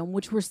Disney film,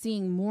 which we're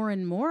seeing more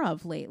and more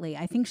of lately.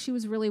 I think she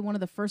was really one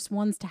of the first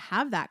ones to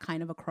have that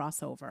kind of a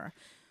crossover.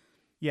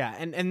 Yeah,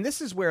 and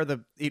this is where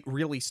it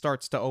really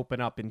starts to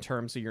open up in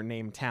terms of your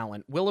name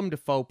talent. Willem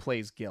Dafoe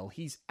plays Gil.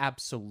 He's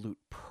absolute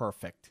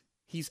perfect.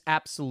 He's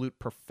absolute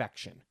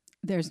perfection.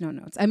 There's no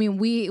notes. I mean,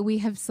 we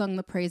have sung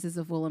the praises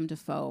of Willem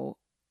Dafoe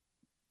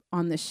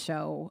on this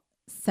show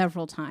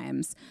several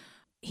times.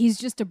 He's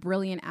just a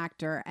brilliant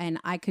actor, and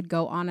I could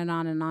go on and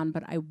on and on,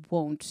 but I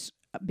won't,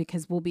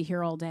 because we'll be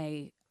here all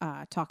day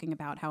talking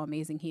about how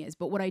amazing he is.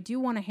 But what I do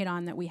want to hit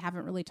on that we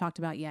haven't really talked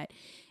about yet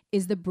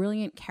is the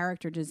brilliant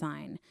character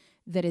design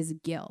that is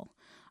Gil.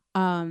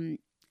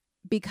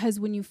 because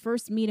when you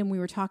first meet him, we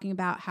were talking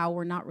about how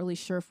we're not really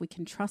sure if we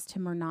can trust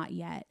him or not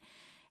yet.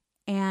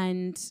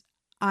 And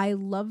I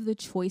love the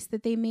choice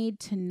that they made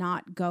to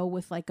not go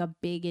with like a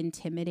big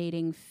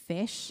intimidating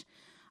fish.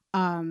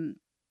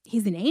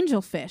 He's an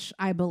angelfish,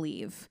 I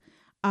believe.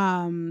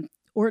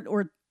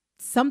 Or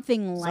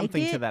something like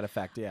Something it. to that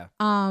effect, yeah.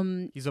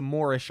 He's a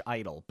Moorish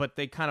idol, but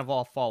they kind of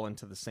all fall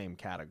into the same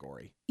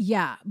category.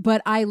 Yeah,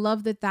 but I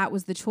love that that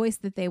was the choice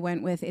that they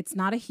went with. It's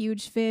not a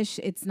huge fish.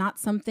 It's not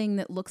something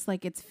that looks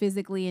like it's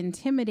physically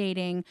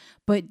intimidating,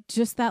 but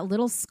just that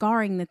little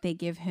scarring that they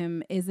give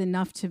him is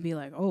enough to be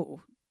like,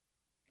 oh,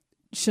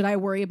 should I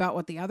worry about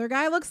what the other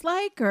guy looks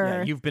like? Or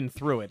Yeah, you've been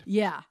through it.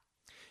 Yeah.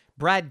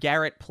 Brad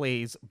Garrett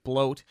plays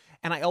Bloat,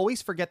 and I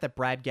always forget that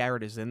Brad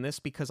Garrett is in this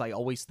because I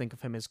always think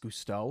of him as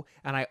Gusteau,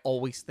 and I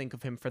always think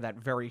of him for that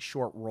very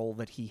short role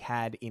that he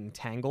had in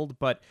Tangled,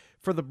 but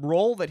for the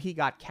role that he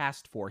got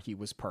cast for, he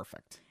was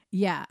perfect.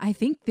 Yeah, I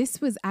think this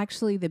was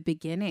actually the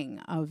beginning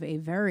of a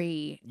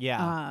very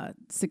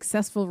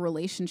successful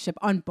relationship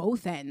on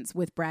both ends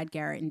with Brad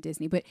Garrett and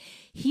Disney, but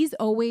he's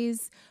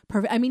always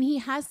perfect. I mean, he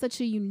has such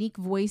a unique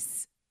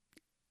voice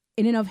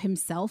in and of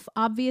himself,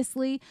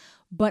 obviously,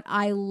 but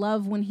I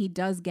love when he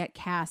does get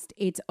cast.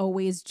 It's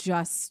always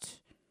just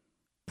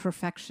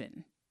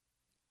perfection.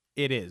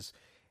 It is.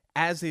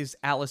 As is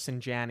Allison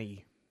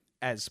Janney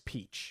as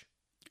Peach.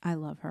 I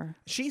love her.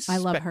 I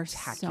love her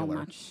so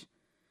much.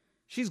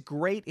 She's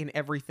great in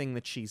everything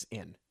that she's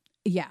in.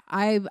 Yeah,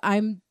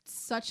 I'm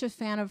such a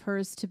fan of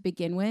hers to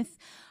begin with.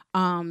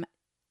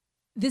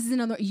 This is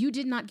another. You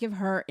did not give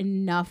her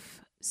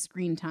enough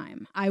screen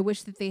time. I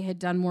wish that they had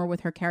done more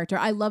with her character.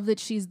 I love that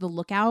she's the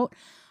lookout.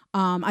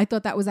 I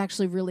thought that was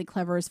actually really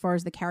clever as far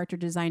as the character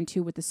design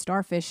too, with the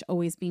starfish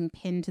always being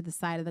pinned to the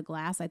side of the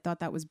glass. I thought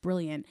that was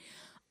brilliant.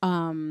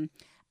 And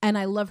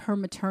I love her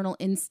maternal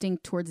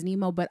instinct towards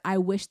Nemo, but I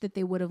wish that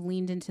they would have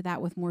leaned into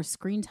that with more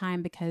screen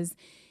time because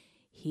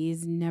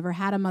he's never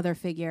had a mother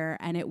figure,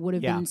 and it would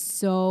have been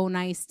so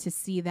nice to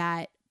see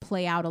that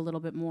play out a little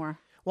bit more.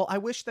 Well, I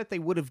wish that they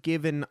would have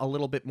given a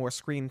little bit more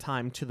screen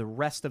time to the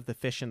rest of the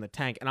fish in the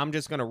tank. And I'm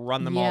just going to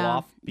run them all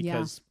off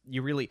because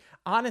you really,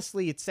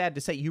 honestly, it's sad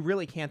to say, you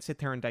really can't sit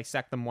there and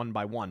dissect them one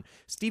by one.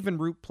 Stephen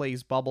Root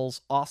plays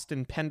Bubbles.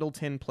 Austin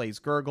Pendleton plays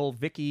Gurgle.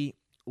 Vicky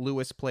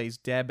Lewis plays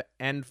Deb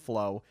and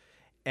Flo.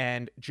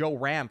 And Joe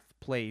Ramp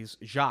plays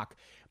Jacques.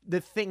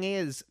 The thing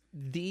is,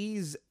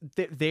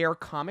 they're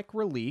comic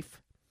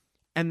relief,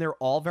 and they're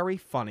all very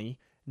funny.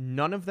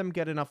 None of them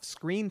get enough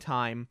screen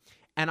time.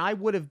 And I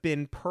would have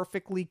been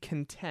perfectly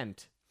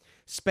content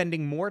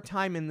spending more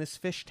time in this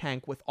fish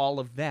tank with all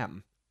of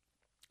them,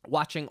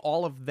 watching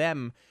all of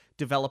them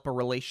develop a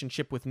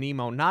relationship with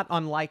Nemo, not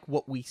unlike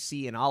what we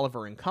see in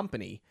Oliver and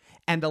Company,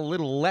 and a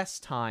little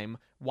less time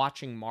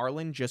watching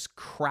Marlin just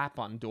crap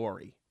on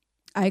Dory.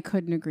 I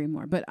couldn't agree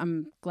more, but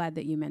I'm glad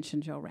that you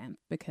mentioned Joe Ramp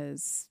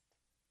because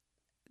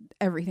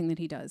everything that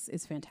he does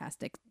is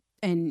fantastic.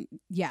 And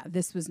yeah,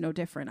 this was no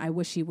different. I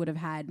wish he would have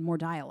had more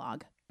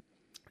dialogue.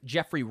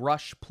 Jeffrey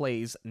Rush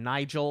plays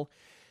Nigel.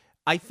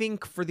 I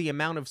think for the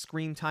amount of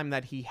screen time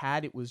that he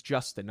had, it was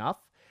just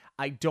enough.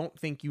 I don't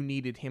think you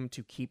needed him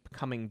to keep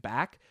coming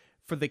back.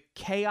 For the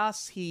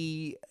chaos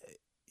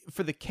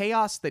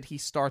that he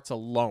starts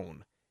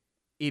alone,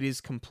 it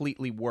is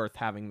completely worth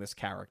having this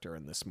character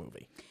in this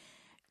movie.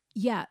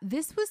 Yeah,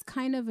 this was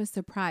kind of a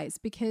surprise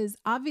because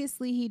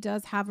obviously he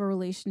does have a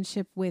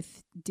relationship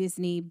with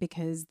Disney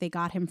because they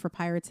got him for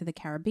Pirates of the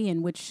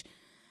Caribbean, which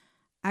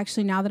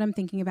actually, now that I'm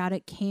thinking about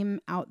it, came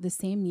out the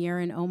same year,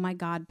 and oh my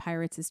God,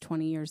 Pirates is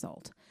 20 years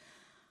old.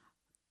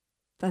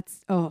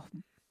 That's, oh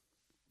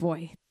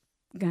boy,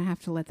 I'm going to have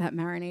to let that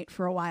marinate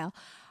for a while.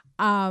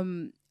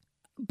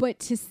 But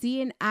to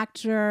see an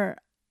actor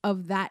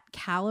of that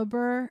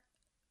caliber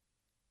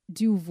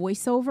do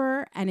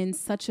voiceover and in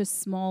such a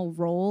small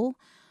role,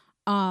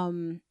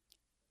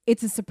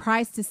 it's a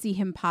surprise to see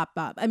him pop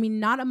up. I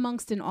mean, not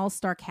amongst an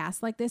all-star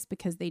cast like this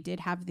because they did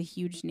have the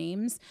huge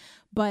names,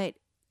 but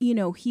you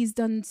know, he's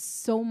done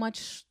so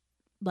much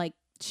like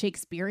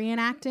Shakespearean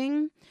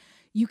acting.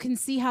 You can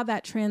see how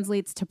that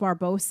translates to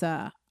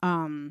Barbossa.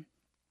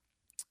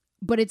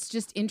 But it's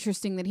just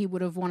interesting that he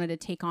would have wanted to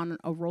take on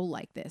a role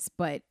like this,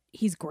 but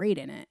he's great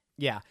in it.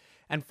 Yeah.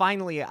 And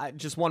finally,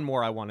 just one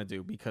more I want to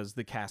do because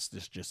the cast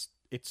is just,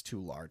 it's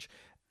too large.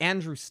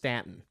 Andrew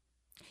Stanton,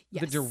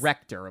 the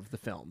director of the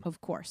film,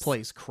 of course,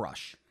 plays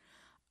Crush.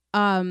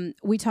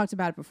 We talked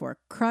about it before.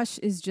 Crush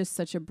is just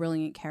such a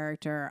brilliant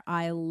character.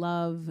 I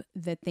love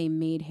that they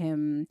made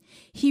him.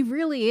 He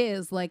really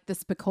is like the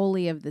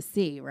Spicoli of the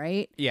sea,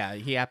 right? Yeah,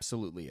 he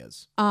absolutely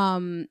is.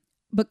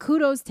 But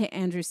kudos to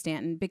Andrew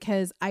Stanton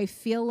because I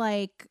feel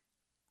like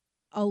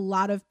a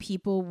lot of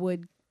people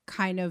would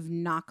kind of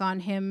knock on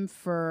him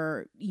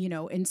for, you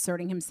know,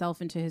 inserting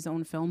himself into his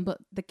own film, but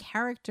the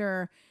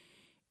character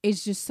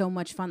is just so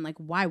much fun. Like,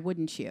 why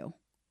wouldn't you?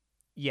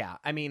 Yeah,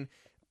 I mean,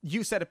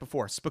 you said it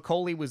before.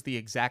 Spicoli was the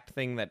exact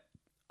thing that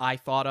I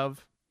thought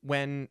of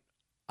when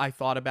I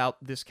thought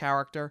about this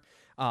character.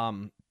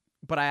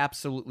 But I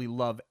absolutely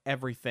love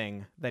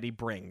everything that he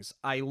brings.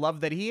 I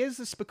love that he is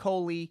a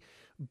Spicoli,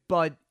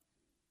 but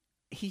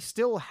he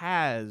still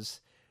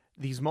has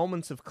these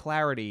moments of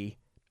clarity,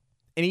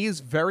 and he is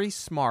very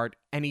smart,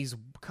 and he's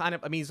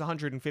he's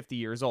 150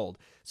 years old.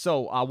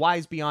 So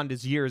wise beyond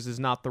his years is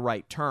not the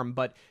right term,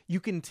 but you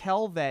can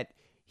tell that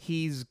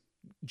he's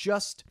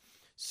just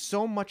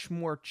so much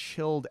more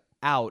chilled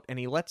out, and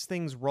he lets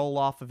things roll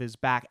off of his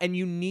back. And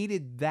you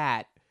needed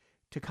that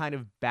to kind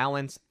of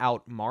balance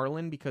out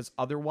Marlon, because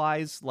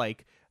otherwise,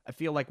 like, I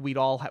feel like we'd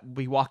all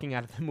be walking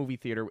out of the movie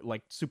theater with,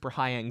 like, super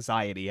high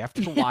anxiety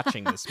after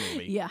watching this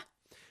movie. Yeah.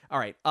 All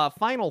right.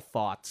 Final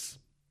thoughts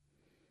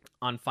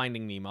on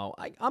Finding Nemo.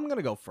 I'm going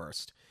to go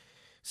first.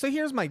 So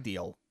here's my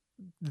deal.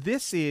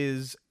 This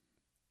is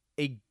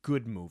a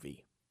good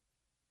movie.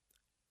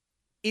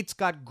 It's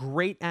got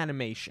great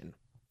animation.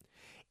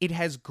 It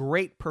has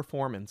great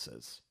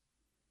performances.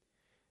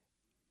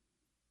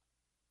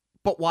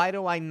 But why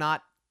do I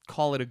not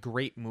call it a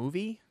great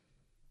movie?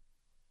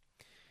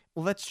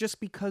 Well, that's just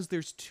because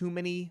there's too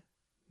many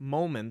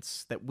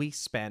moments that we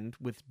spend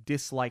with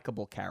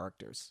dislikable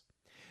characters.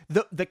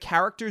 The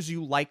characters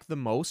you like the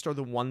most are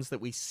the ones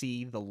that we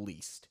see the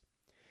least.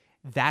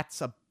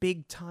 That's a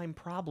big time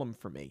problem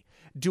for me.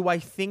 Do I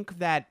think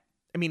that,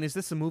 is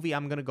this a movie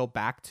I'm going to go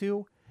back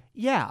to?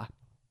 Yeah.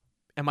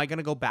 Am I going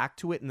to go back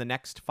to it in the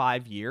next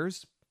 5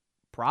 years?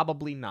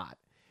 Probably not.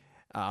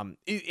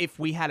 If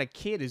we had a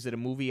kid, is it a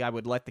movie I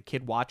would let the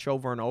kid watch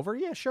over and over?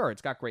 Yeah, sure.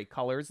 It's got great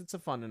colors. It's a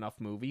fun enough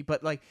movie,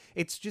 but like,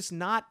 it's just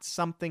not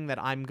something that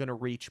I'm going to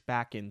reach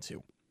back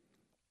into.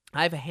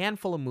 I have a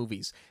handful of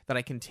movies that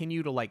I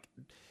continue to like.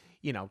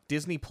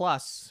 Disney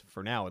Plus,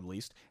 for now at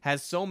least,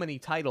 has so many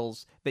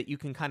titles that you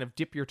can kind of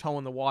dip your toe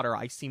in the water.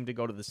 I seem to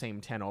go to the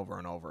same 10 over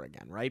and over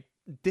again, right?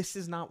 This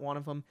is not one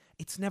of them.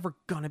 It's never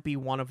going to be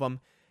one of them.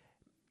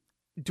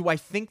 Do I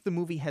think the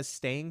movie has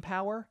staying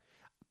power?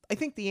 I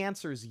think the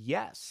answer is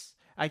yes.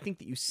 I think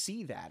that you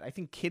see that. I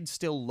think kids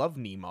still love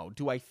Nemo.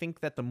 Do I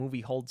think that the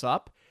movie holds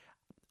up?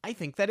 I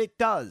think that it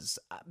does.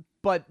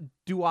 But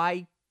do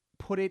I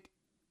put it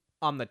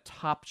on the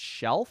top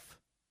shelf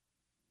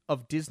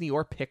of Disney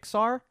or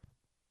Pixar?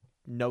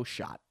 No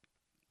shot.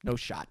 No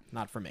shot.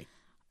 Not for me.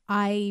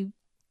 I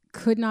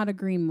could not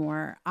agree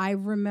more. I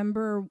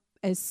remember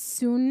as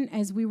soon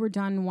as we were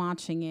done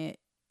watching it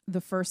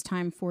the first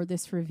time for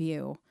this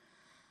review,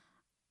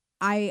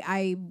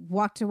 I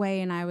walked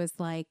away and I was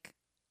like,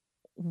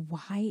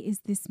 why is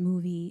this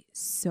movie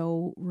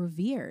so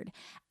revered?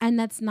 And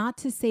that's not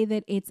to say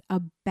that it's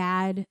a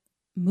bad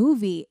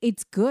movie.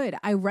 It's good.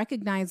 I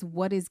recognize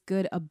what is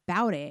good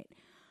about it.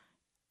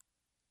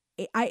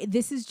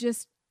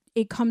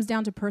 It comes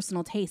down to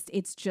personal taste.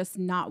 It's just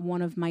not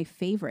one of my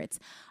favorites.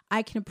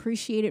 I can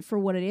appreciate it for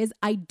what it is.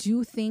 I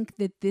do think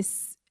that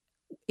this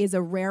is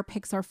a rare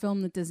Pixar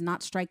film that does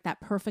not strike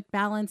that perfect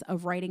balance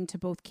of writing to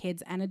both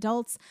kids and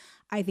adults.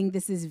 I think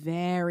this is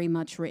very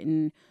much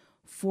written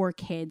for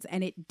kids,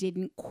 and it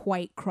didn't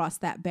quite cross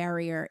that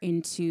barrier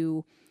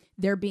into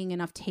there being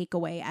enough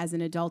takeaway as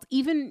an adult.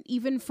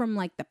 Even from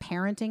like the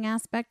parenting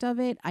aspect of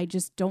it, I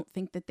just don't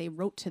think that they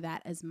wrote to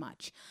that as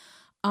much.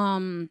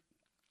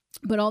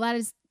 But all that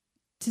is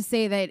to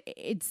say that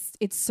it's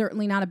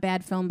certainly not a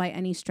bad film by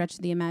any stretch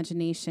of the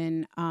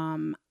imagination.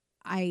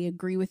 I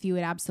agree with you.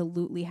 It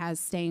absolutely has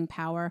staying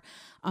power.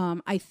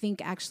 I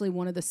think actually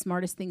one of the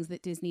smartest things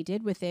that Disney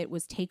did with it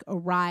was take a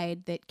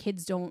ride that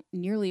kids don't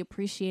nearly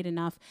appreciate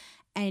enough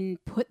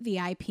and put the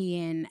IP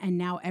in, and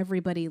now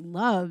everybody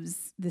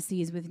loves The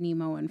Seas with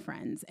Nemo and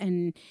Friends.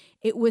 And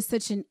it was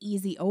such an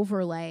easy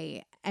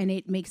overlay, and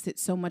it makes it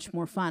so much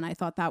more fun. I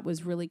thought that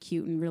was really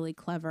cute and really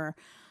clever.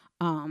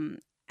 And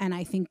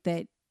I think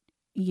that,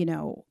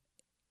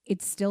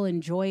 it's still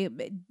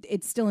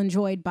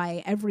enjoyed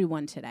by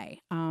everyone today.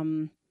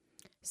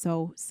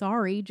 So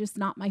sorry, just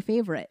not my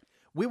favorite.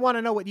 We want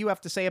to know what you have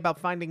to say about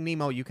Finding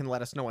Nemo. You can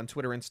let us know on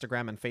Twitter,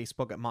 Instagram, and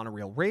Facebook at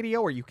Monoreel Radio,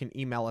 or you can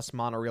email us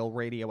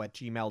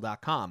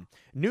monoreelradio@gmail.com.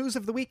 News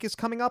of the week is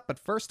coming up, but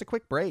first a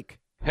quick break.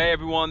 Hey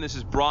everyone, this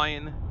is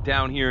Brian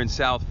down here in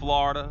South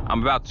Florida.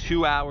 I'm about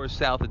 2 hours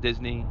south of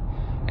Disney,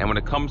 and when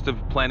it comes to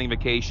planning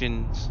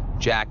vacations,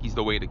 Jackie's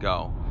the way to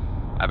go.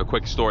 I have a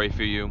quick story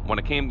for you. When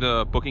it came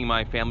to booking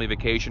my family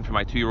vacation for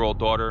my 2-year-old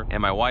daughter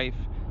and my wife,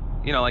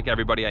 like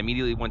everybody, I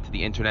immediately went to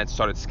the internet,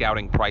 started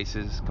scouting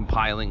prices,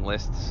 compiling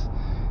lists,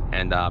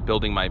 and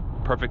building my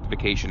perfect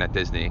vacation at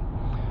Disney.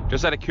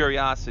 Just out of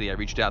curiosity, I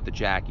reached out to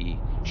Jackie.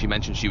 She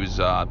mentioned she was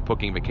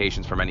booking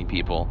vacations for many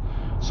people.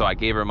 So I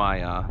gave her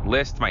my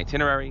list, my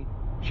itinerary.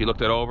 She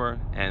looked it over,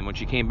 and when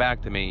she came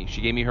back to me,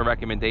 she gave me her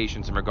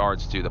recommendations in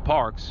regards to the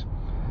parks.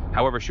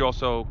 However, she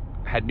also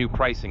had new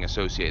pricing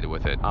associated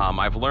with it.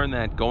 I've learned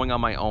that going on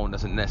my own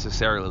doesn't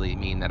necessarily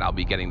mean that I'll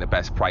be getting the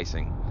best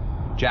pricing.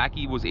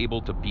 Jackie was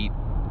able to beat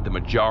the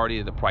majority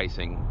of the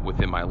pricing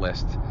within my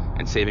list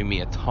and saving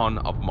me a ton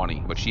of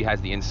money, but she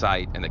has the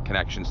insight and the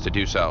connections to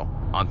do so.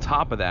 On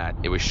top of that,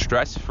 it was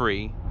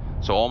stress-free,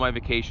 so all my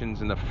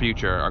vacations in the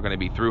future are going to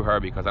be through her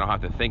because I don't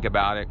have to think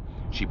about it.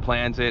 She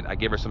plans it. I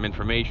give her some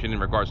information in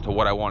regards to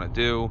what I want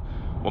to do,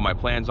 what my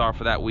plans are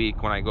for that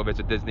week when I go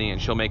visit Disney,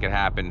 and she'll make it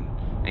happen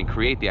and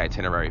create the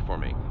itinerary for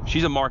me.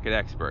 She's a market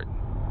expert.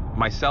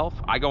 Myself,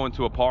 I go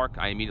into a park,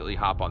 I immediately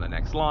hop on the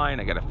next line,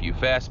 I get a few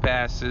fast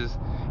passes,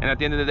 and at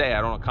the end of the day,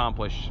 I don't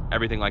accomplish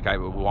everything like I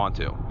would want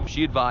to.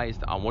 She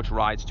advised on which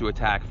rides to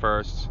attack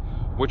first,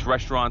 which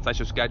restaurants I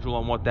should schedule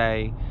on what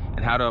day,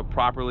 and how to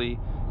properly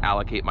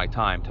allocate my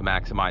time to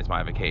maximize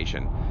my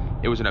vacation.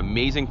 It was an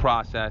amazing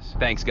process.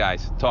 Thanks,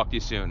 guys. Talk to you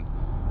soon.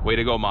 Way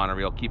to go,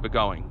 Monoreel. Keep it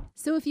going.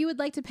 So if you would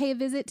like to pay a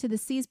visit to the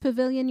Seas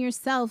Pavilion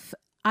yourself,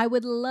 I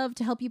would love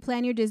to help you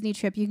plan your Disney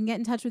trip. You can get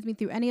in touch with me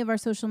through any of our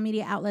social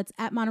media outlets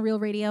at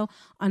Monoreel Radio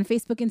on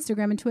Facebook,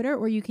 Instagram, and Twitter,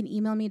 or you can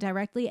email me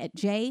directly at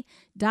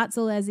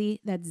j.zolezzi,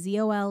 that's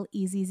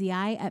Zolezzi,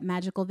 at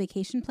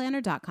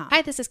magicalvacationplanner.com.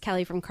 Hi, this is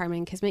Kelly from Karma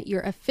and Kismet,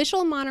 your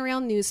official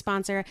Monorail news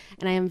sponsor,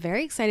 and I am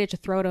very excited to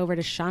throw it over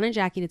to Sean and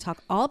Jackie to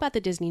talk all about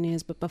the Disney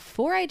news. But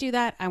before I do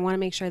that, I want to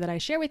make sure that I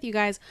share with you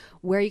guys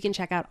where you can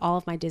check out all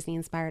of my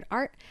Disney-inspired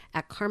art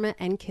at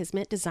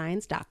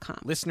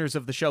karmaandkismetdesigns.com. Listeners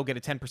of the show get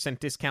a 10%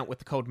 discount with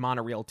the code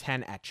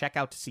Monoreel10 at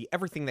checkout to see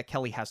everything that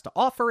Kelly has to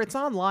offer. It's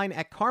online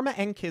at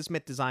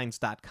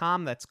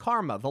karmaandkismetdesigns.com. That's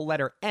karma, the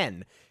letter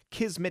N,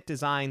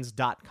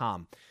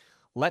 kismetdesigns.com.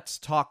 Let's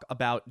talk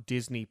about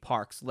Disney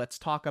parks. Let's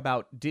talk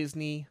about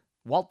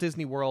Walt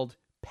Disney World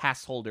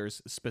pass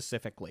holders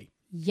specifically.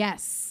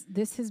 Yes,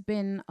 this has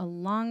been a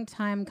long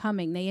time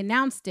coming. They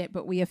announced it,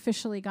 but we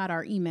officially got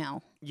our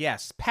email.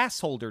 Yes, pass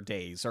holder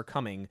days are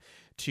coming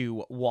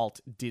to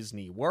Walt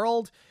Disney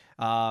World.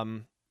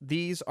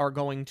 These are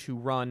going to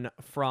run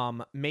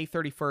from May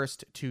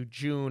 31st to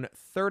June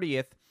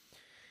 30th.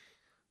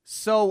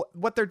 So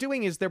what they're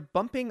doing is they're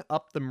bumping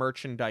up the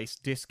merchandise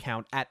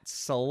discount at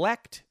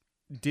select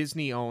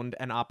Disney-owned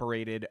and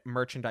operated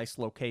merchandise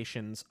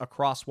locations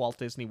across Walt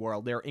Disney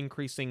World. They're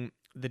increasing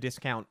the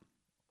discount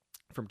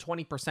from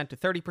 20% to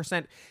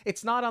 30%.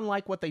 It's not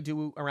unlike what they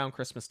do around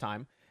Christmas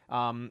time.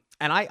 And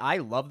I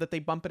love that they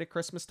bump it at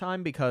Christmas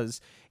time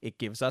because it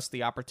gives us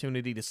the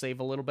opportunity to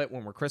save a little bit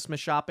when we're Christmas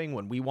shopping.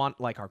 When we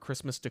want like our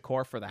Christmas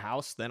decor for the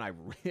house, then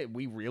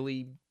we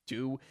really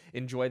do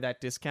enjoy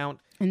that discount.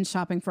 And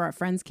shopping for our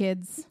friends'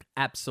 kids.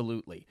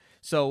 Absolutely.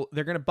 So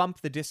they're going to bump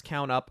the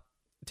discount up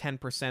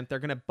 10%. They're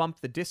going to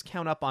bump the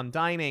discount up on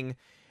dining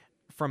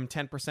from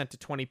 10% to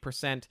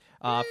 20%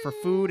 for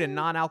food and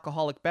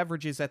non-alcoholic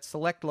beverages at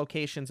select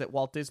locations at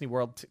Walt Disney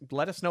World.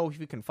 Let us know if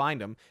you can find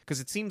them,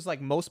 because it seems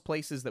like most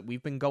places that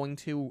we've been going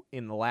to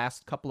in the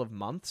last couple of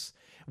months,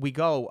 we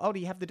go, oh, do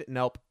you have the...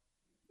 Nope.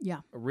 Yeah.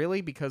 Really?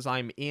 Because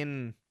I'm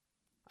in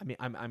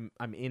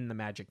the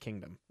Magic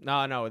Kingdom.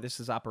 No, this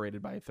is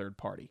operated by a third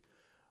party.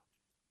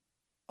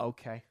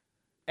 Okay.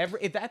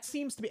 That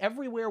seems to be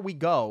everywhere we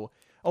go.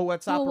 Oh,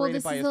 it's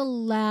operated by this is a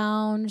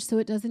lounge, so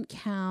it doesn't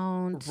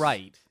count.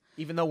 Right.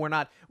 They won't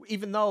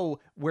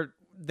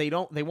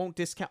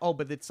discount. Oh,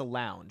 but it's a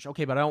lounge.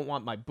 Okay, but I don't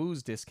want my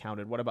booze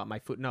discounted. What about my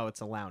food? No,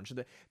 it's a lounge.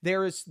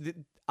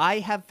 I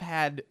have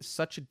had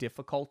such a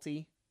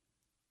difficulty,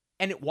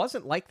 and it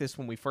wasn't like this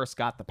when we first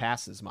got the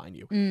passes, mind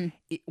you.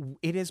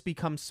 It has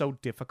become so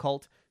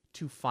difficult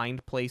to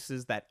find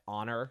places that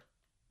honor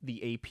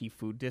the AP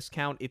food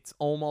discount. It's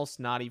almost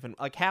not even,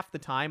 like, half the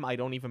time I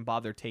don't even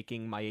bother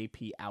taking my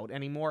AP out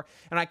anymore,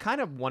 and I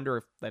kind of wonder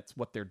if that's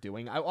what they're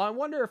doing. I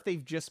wonder if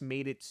they've just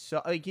made it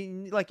so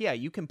yeah,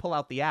 you can pull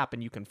out the app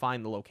and you can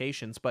find the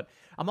locations, but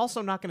I'm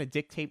also not going to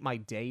dictate my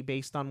day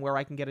based on where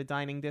I can get a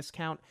dining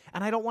discount,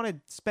 and I don't want to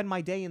spend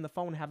my day in the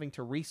phone having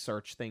to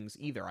research things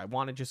either. I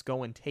want to just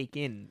go and take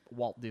in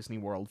Walt Disney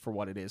World for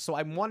what it is. So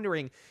I'm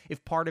wondering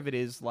if part of it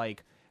is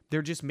like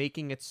they're just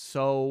making it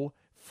so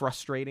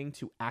frustrating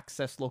to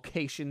access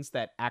locations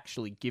that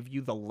actually give you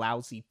the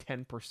lousy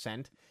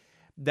 10%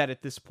 that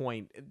at this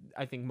point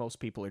I think most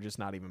people are just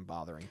not even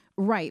bothering.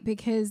 Right,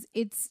 because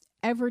it's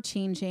ever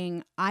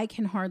changing. I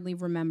can hardly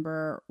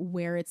remember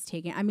where it's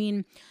taken. I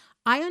mean,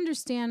 I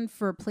understand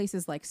for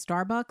places like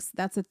Starbucks,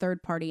 that's a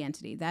third party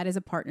entity. That is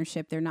a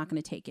partnership. They're not going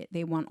to take it.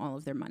 They want all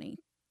of their money.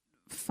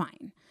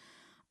 Fine.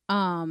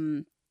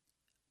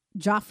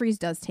 Joffrey's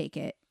does take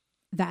it.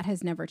 That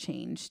has never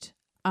changed.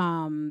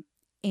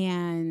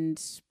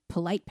 And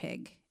Polite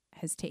Pig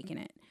has taken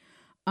it.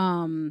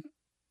 And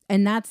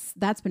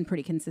that's been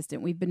pretty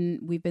consistent. We've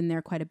been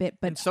there quite a bit,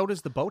 but and so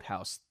does the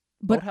Boathouse.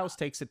 Boathouse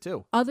takes it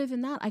too. Other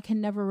than that, I can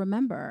never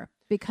remember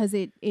because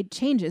it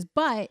changes.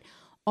 But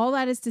all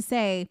that is to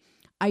say,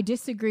 I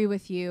disagree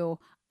with you.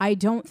 I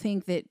don't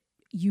think that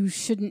you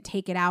shouldn't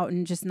take it out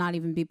and just not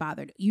even be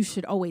bothered. You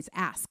should always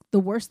ask. The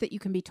worst that you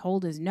can be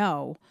told is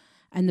no.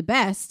 And the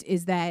best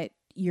is that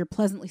you're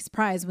pleasantly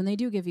surprised when they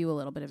do give you a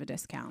little bit of a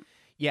discount.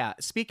 Yeah,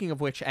 speaking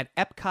of which, at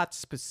Epcot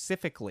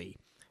specifically,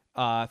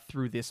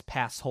 through this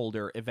pass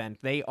holder event,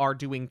 they are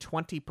doing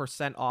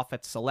 20% off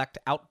at select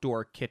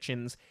outdoor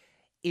kitchens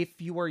if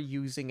you are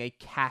using a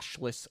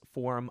cashless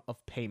form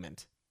of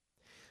payment.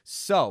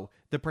 So,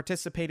 the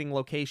participating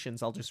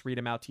locations, I'll just read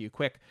them out to you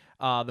quick.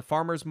 The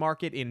Farmers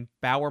Market in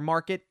Bauer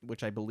Market,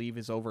 which I believe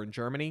is over in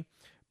Germany.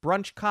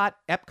 Brunchcott,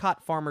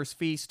 Epcot Farmers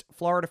Feast,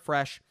 Florida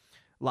Fresh,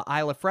 La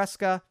Isla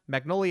Fresca,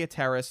 Magnolia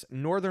Terrace,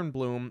 Northern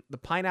Bloom, the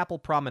Pineapple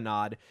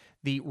Promenade,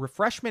 the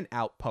Refreshment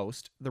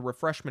Outpost, the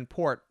Refreshment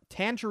Port,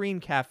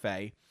 Tangerine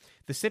Cafe,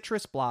 the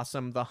Citrus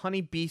Blossom, the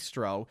Honey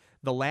Bistro,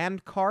 the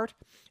Land Cart,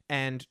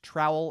 and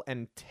Trowel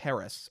and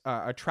Terrace,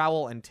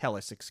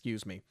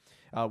 excuse me,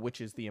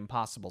 which is the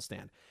Impossible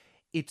Stand.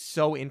 It's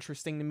so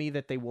interesting to me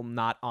that they will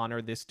not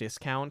honor this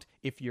discount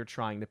if you're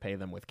trying to pay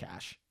them with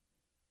cash.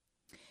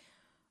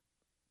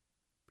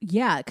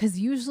 Yeah, because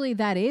usually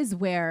that is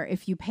where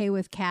if you pay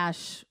with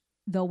cash,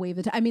 they'll waive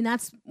the tax. I mean,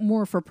 that's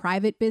more for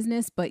private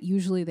business, but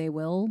usually they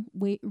will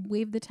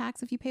waive the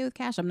tax if you pay with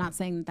cash. I'm not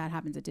saying that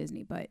happens at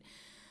Disney, but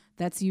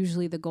that's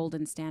usually the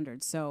golden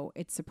standard. So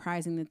it's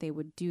surprising that they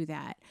would do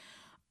that.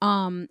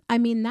 I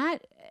mean,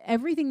 that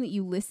everything that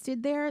you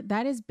listed there,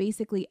 that is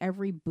basically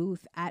every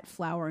booth at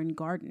Flower and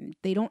Garden.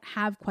 They don't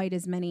have quite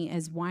as many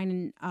as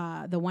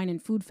the Wine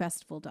and Food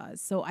Festival does.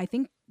 So I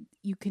think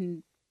you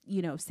can,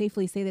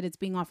 safely say that it's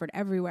being offered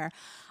everywhere.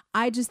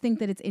 I just think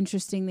that it's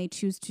interesting they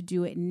choose to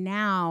do it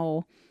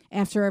now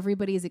after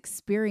everybody has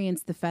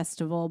experienced the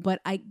festival.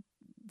 But I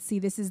see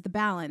this is the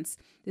balance.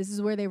 This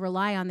is where they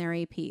rely on their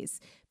APs.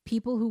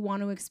 People who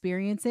want to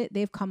experience it,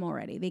 they've come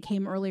already. They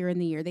came earlier in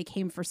the year. They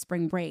came for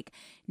spring break.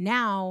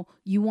 Now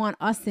you want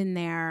us in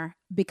there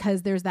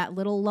because there's that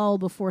little lull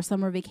before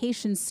summer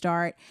vacations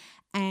start.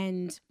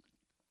 And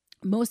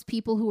most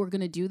people who are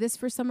going to do this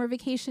for summer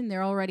vacation,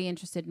 they're already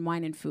interested in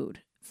wine and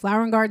food.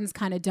 Flower and Garden's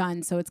kind of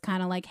done. So it's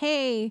kind of like,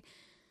 hey,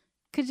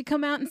 could you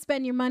come out and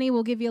spend your money?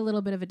 We'll give you a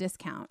little bit of a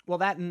discount. Well,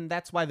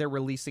 that's why they're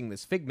releasing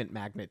this Figment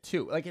magnet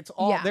too. Like it's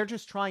all, they're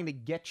just trying to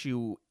get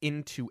you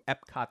into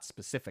Epcot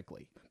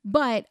specifically.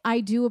 But I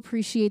do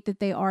appreciate that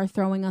they are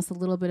throwing us a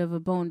little bit of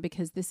a bone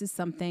because this is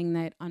something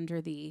that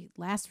under the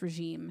last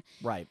regime,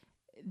 right,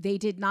 they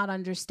did not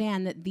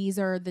understand that these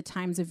are the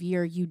times of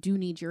year you do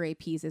need your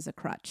APs as a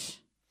crutch.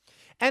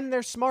 And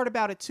they're smart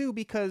about it too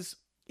because,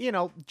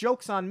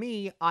 joke's on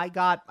me. I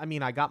got my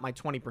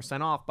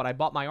 20% off, but I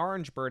bought my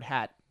Orange Bird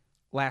hat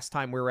last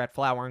time we were at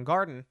Flower and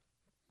Garden.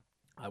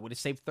 I would have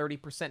saved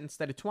 30%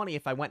 instead of 20%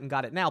 if I went and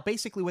got it now.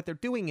 Basically what they're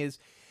doing is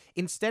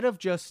instead of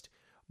just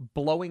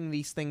blowing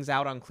these things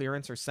out on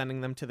clearance or sending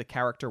them to the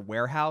character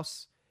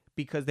warehouse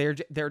because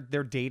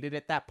they're dated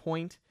at that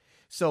point,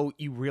 so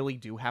you really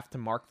do have to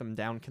mark them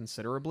down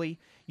considerably.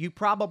 You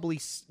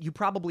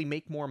probably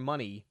make more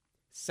money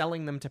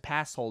selling them to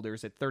pass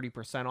holders at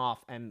 30%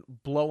 off and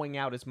blowing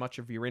out as much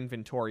of your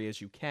inventory as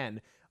you can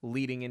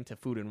leading into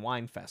Food and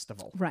Wine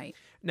Festival. Right.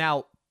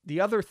 Now, the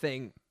other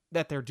thing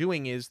that they're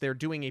doing is they're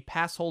doing a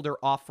pass holder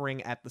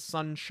offering at the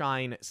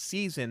Sunshine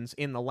Seasons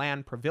in the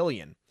Land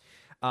Pavilion.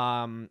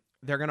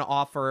 They're going to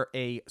offer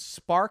a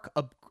Spark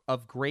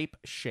of Grape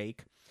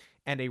Shake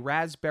and a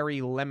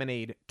Raspberry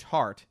Lemonade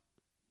Tart.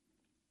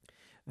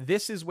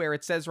 This is where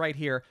it says right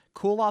here,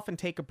 cool off and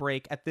take a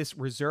break at this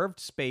reserved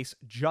space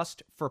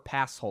just for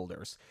pass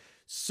holders.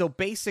 So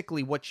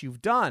basically what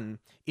you've done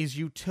is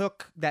you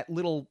took that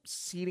little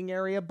seating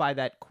area by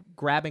that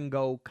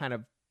grab-and-go kind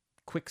of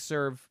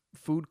quick-serve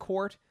food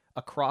court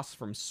across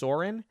from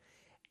Soarin',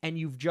 and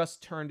you've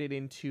just turned it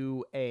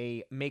into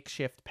a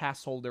makeshift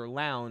pass holder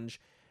lounge.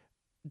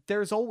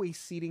 There's always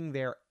seating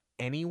there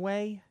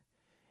anyway.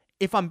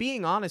 If I'm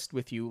being honest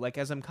with you, like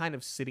as I'm kind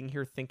of sitting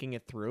here thinking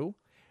it through,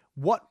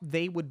 what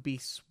they would be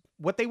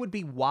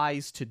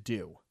wise to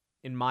do,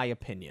 in my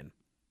opinion,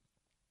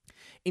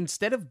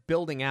 instead of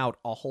building out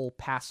a whole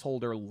pass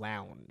holder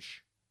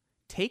lounge,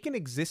 take an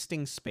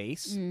existing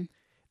space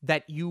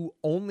that you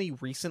only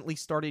recently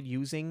started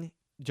using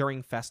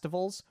during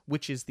festivals,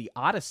 which is the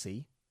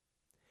Odyssey.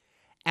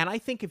 And I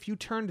think if you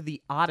turned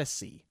the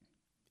Odyssey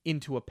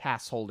into a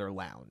pass holder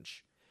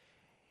lounge,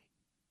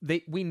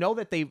 we know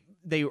that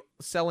they're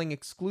selling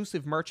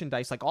exclusive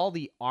merchandise, like all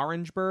the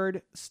Orange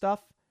Bird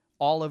stuff,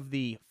 all of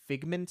the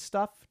Figment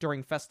stuff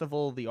during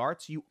Festival of the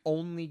Arts. You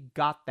only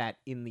got that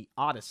in the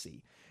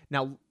Odyssey.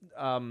 Now,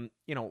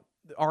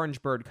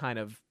 Orange Bird kind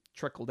of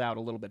trickled out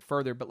a little bit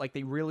further, but like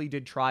they really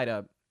did try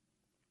to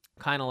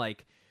kind of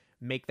like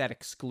make that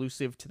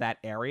exclusive to that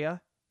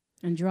area.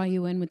 And draw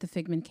you in with the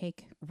Figment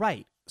cake.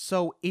 Right.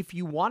 So if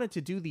you wanted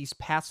to do these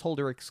pass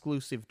holder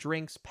exclusive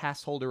drinks,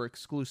 pass holder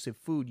exclusive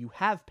food, you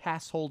have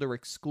pass holder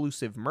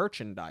exclusive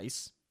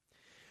merchandise,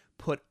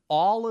 put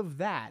all of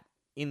that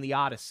in the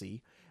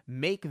Odyssey,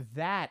 make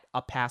that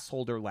a pass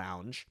holder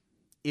lounge.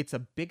 It's a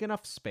big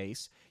enough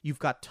space. You've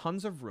got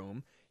tons of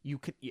room. You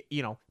could,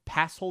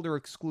 pass holder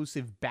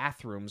exclusive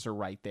bathrooms are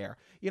right there.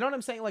 You know what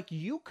I'm saying? Like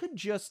you could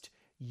just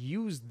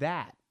use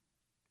that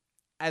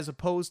as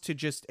opposed to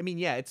just,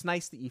 it's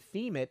nice that you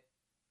theme it.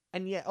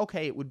 And yeah,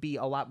 okay, it would be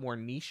a lot more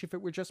niche if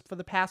it were just for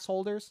the pass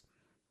holders.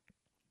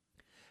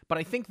 But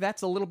I think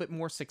that's a little bit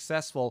more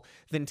successful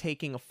than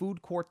taking a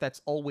food court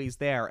that's always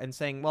there and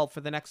saying, well, for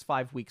the next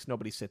 5 weeks,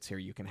 nobody sits here,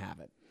 you can have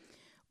it.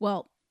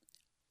 Well,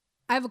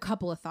 I have a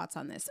couple of thoughts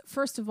on this.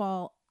 First of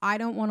all, I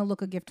don't want to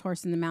look a gift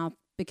horse in the mouth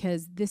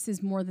because this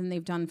is more than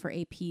they've done for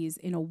APs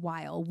in a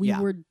while. We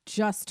were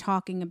just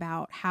talking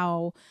about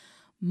how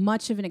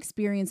much of an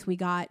experience we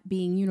got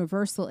being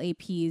Universal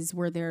APs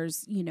where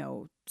there's,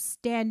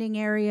 standing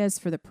areas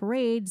for the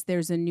parades.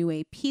 There's a new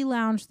AP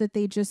lounge that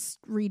they just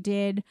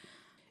redid.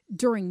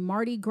 During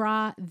Mardi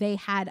Gras, they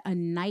had a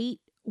night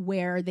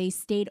where they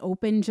stayed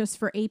open just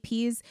for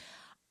APs.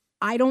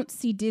 I don't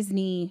see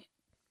Disney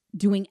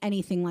doing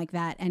anything like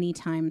that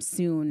anytime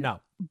soon. No.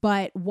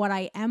 But what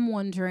I am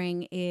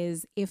wondering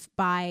is if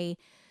by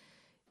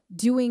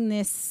doing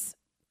this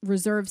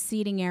reserved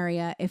seating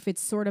area, if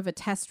it's sort of a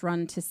test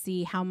run to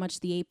see how much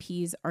the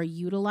APs are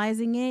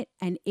utilizing it,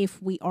 and if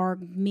we are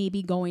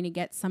maybe going to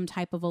get some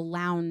type of a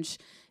lounge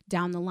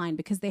down the line,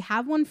 because they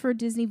have one for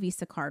Disney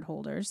Visa card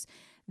holders.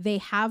 They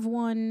have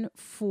one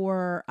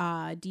for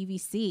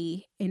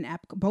DVC in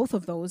Epcot. Both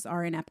of those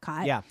are in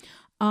Epcot. Yeah.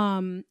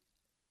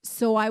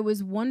 So I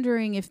was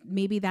wondering if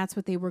maybe that's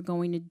what they were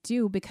going to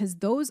do, because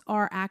those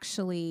are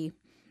actually,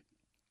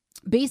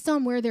 based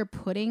on where they're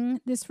putting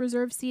this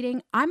reserved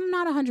seating, I'm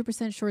not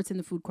 100% sure it's in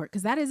the food court,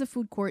 because that is a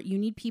food court. You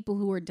need people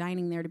who are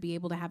dining there to be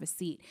able to have a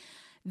seat.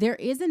 There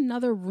is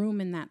another room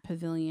in that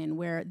pavilion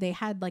where they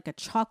had like a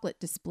chocolate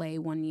display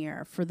one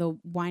year for the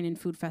Wine and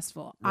Food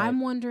Festival. Right.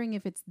 I'm wondering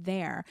if it's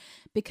there,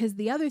 because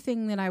the other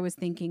thing that I was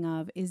thinking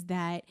of is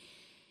that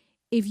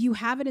if you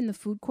have it in the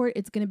food court,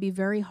 it's going to be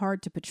very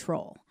hard to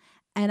patrol.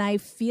 And I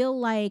feel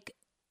like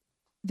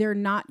they're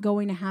not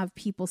going to have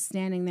people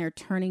standing there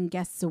turning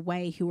guests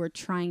away who are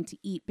trying to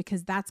eat,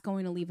 because that's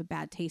going to leave a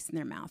bad taste in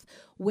their mouth.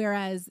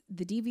 Whereas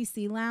the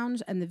DVC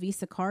lounge and the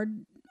Visa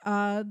card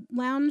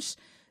lounge,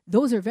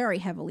 those are very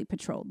heavily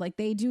patrolled. Like,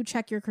 they do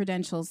check your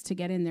credentials to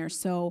get in there.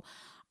 So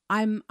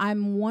I'm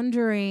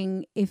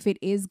wondering if it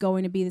is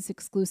going to be this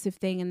exclusive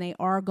thing, and they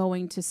are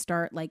going to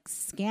start like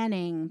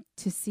scanning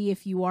to see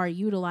if you are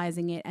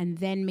utilizing it, and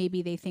then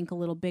maybe they think a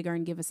little bigger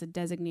and give us a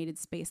designated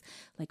space,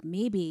 like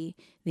maybe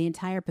the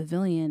entire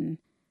pavilion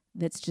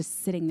that's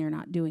just sitting there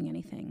not doing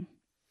anything.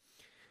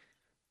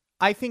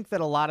 I think that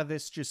a lot of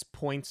this just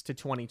points to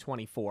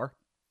 2024.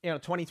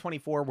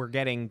 2024, we're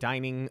getting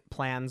dining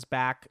plans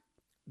back.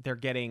 They're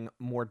getting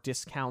more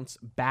discounts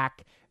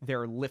back.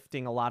 They're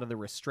lifting a lot of the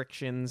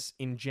restrictions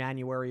in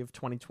January of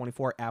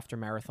 2024 after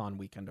Marathon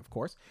Weekend, of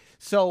course.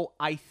 So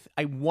I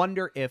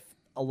wonder if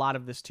a lot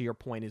of this, to your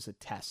point, is a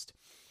test.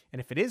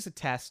 And if it is a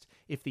test,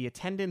 if the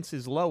attendance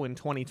is low in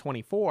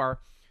 2024,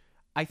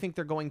 I think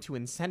they're going to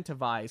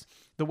incentivize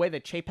the way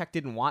that Chapek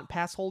didn't want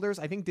pass holders.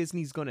 I think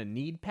Disney's going to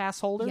need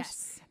pass holders.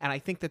 Yes. And I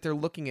think that they're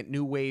looking at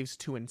new ways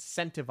to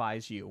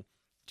incentivize you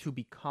to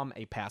become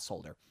a pass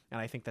holder. And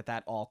I think that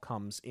that all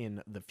comes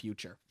in the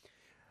future.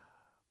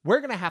 We're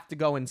going to have to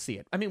go and see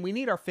it. I mean, we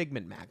need our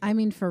Figment magnet. I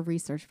mean, for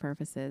research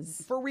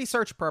purposes. For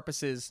research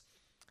purposes,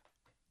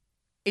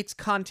 it's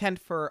content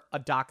for a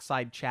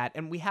dockside chat,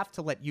 and we have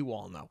to let you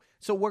all know.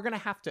 So we're going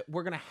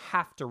to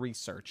have to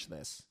research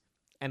this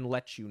and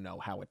let you know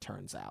how it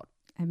turns out.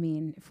 I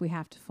mean, if we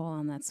have to fall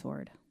on that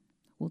sword,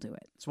 we'll do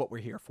it. It's what we're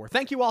here for.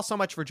 Thank you all so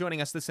much for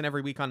joining us this and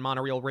every week on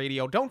Monoreel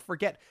Radio. Don't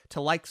forget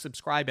to like,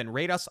 subscribe, and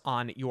rate us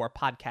on your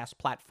podcast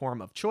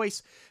platform of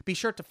choice. Be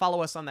sure to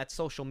follow us on that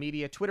social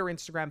media, Twitter,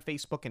 Instagram,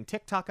 Facebook, and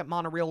TikTok at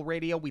Monoreel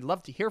Radio. We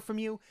love to hear from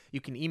you.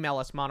 You can email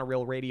us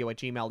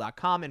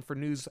monoreelradio@gmail.com, and for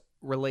news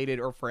related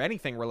or for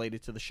anything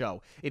related to the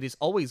show, it is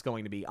always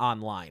going to be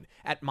online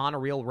at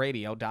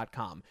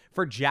monoreelradio.com.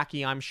 For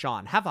Jackie, I'm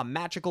Sean. Have a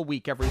magical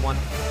week, everyone.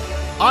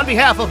 On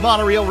behalf of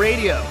Monoreel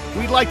Radio,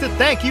 we'd like to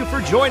thank you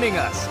for joining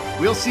us.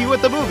 We'll see you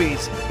at the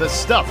movies, the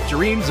stuff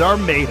dreams are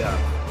made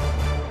of.